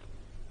look at...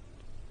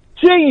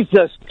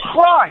 Jesus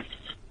Christ!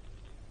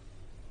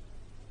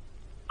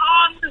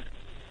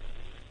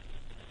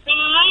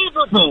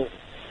 Unbelievable!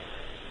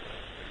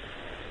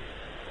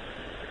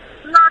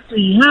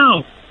 Bloody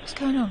hell! What's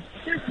going on?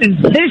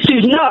 This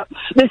is nuts!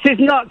 This is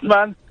nuts,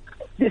 man!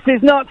 This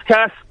is nuts,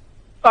 Cass!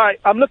 Alright,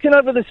 I'm looking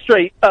over the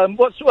street.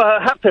 What's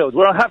Hatfield?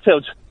 We're on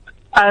Hatfield.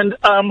 And,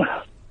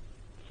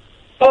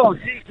 oh,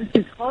 geez, this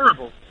is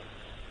horrible.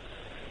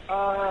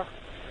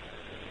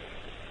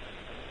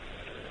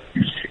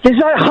 There's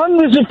like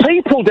hundreds of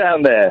people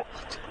down there.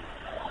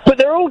 But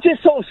they're all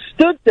just sort of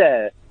stood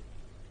there.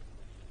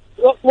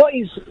 What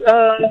is,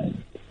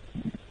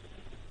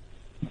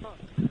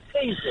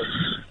 Jesus.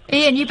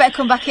 Iain, you better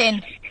come back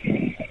in.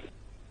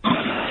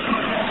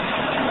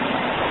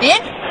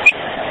 Iain?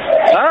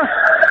 Huh?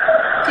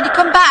 Can you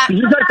come back?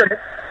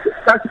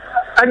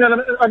 Hang on,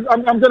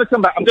 I'm going to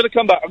come back. I'm going to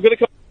come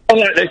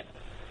like this.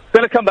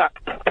 Going to come back.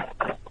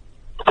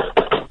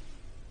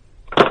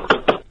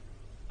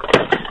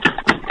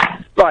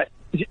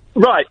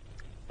 Right.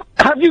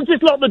 Have you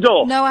just locked the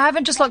door? No, I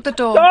haven't just locked the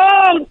door.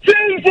 Oh,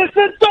 Jesus,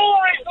 the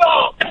door is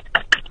locked!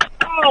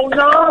 Oh,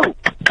 no!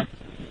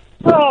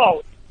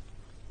 Oh!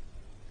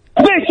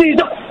 This is...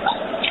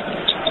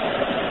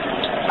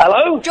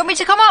 Hello? Do you want me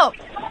to come up?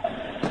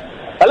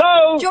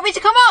 Hello? Do you want me to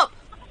come up?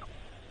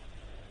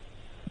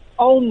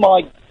 Oh,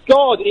 my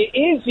God, it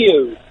is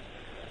you!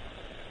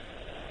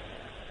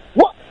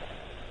 What?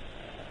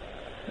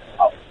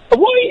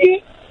 What are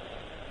you...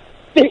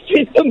 This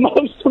is the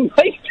most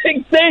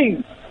amazing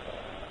thing!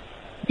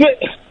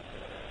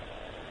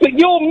 But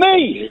you're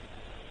me!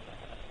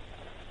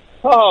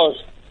 Oh,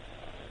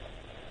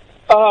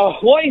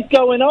 what is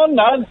going on,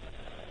 man?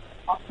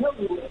 I'll tell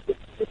you,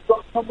 you've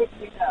got to come with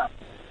me now.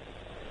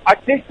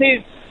 This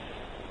is...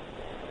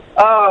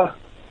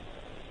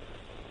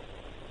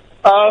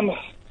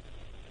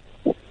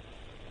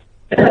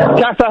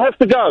 Kath, I have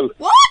to go.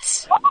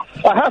 What?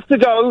 I have to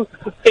go.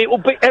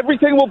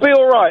 Everything will be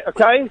alright,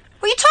 okay?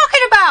 What are you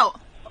talking about?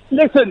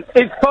 Listen,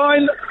 it's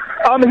fine.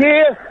 I'm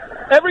here.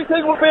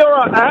 Everything will be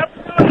alright.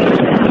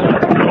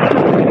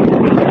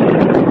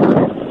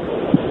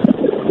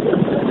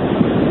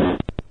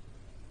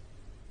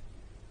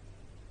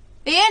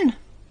 Iain?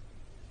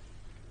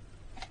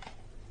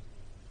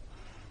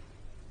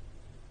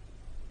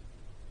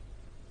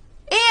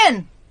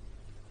 Iain?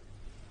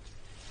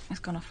 It's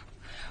gone off.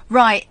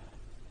 Right.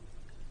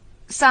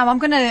 Sam, I'm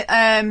gonna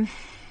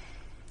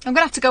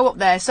have to go up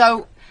there,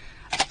 so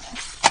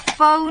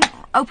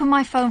open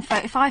my phone.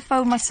 If I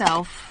phone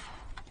myself,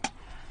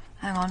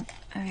 hang on,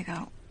 there we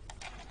go.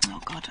 Oh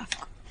God, I'm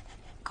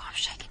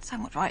shaking so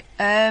much. Right,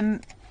 here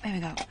we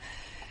go.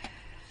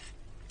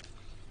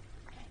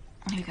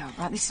 Here we go.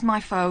 Right, this is my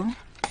phone.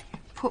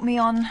 Put me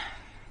on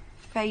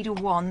fader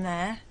 1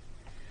 there.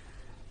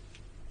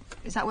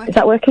 Is that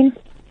working?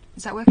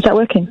 Is that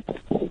working?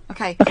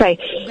 Okay. Okay.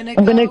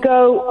 I'm gonna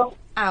go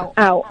out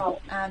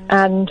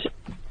and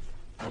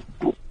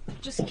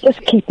just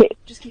keep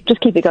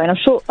it going. I'm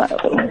sure that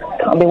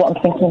can't be what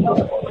I'm thinking.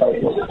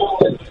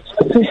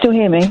 Can you still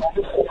hear me?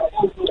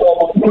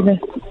 Goodness.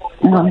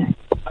 Hang on.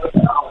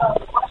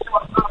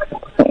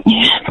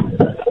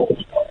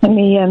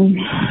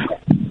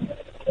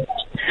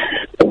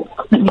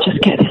 Let me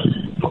just get this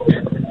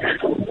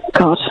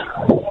card.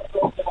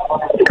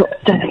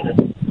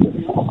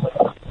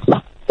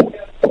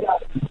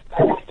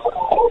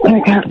 There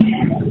we go.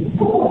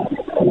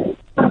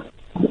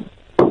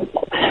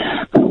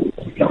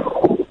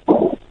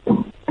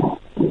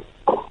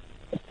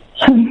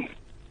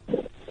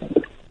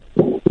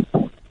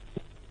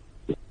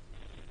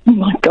 Oh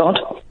my God.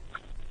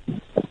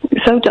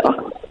 It's so dark.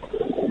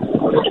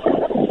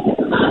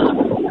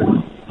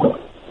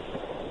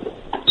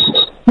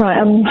 Right,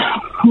 I'm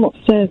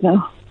upstairs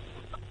now.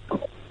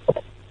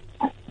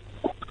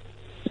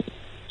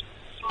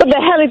 What the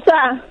hell is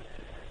that?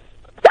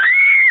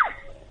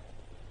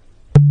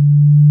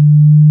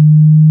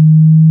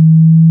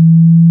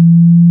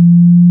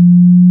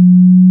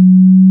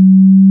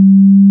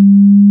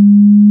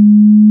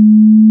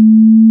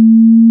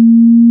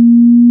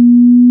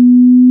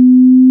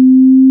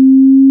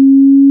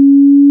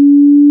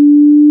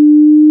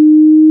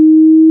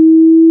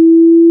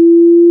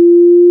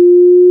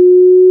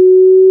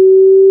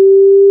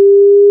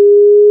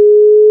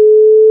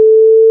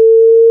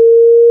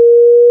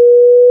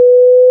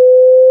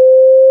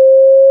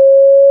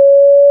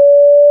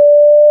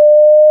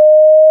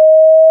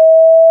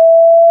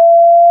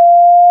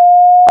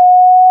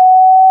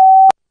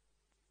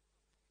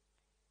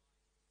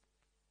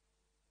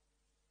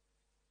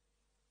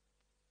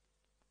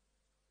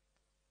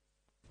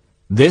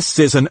 This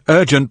is an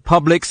urgent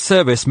public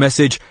service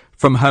message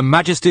from Her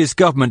Majesty's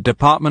Government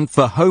Department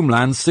for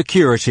Homeland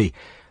Security.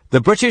 The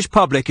British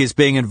public is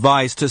being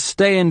advised to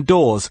stay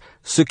indoors,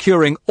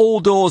 securing all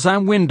doors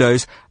and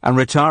windows and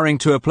retiring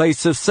to a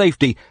place of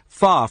safety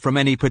far from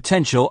any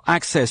potential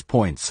access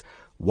points.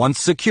 Once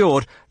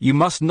secured, you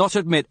must not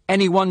admit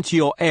anyone to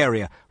your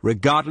area,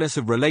 regardless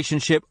of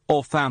relationship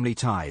or family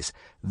ties.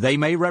 They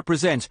may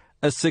represent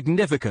a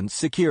significant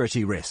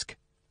security risk.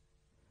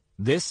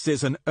 This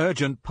is an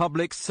urgent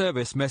public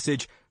service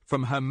message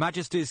from Her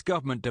Majesty's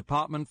Government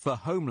Department for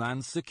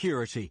Homeland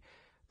Security.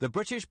 The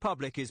British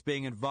public is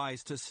being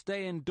advised to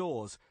stay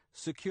indoors,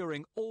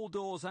 securing all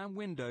doors and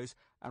windows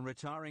and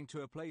retiring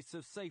to a place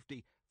of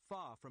safety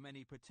far from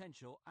any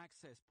potential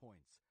access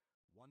points.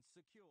 Once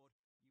secured...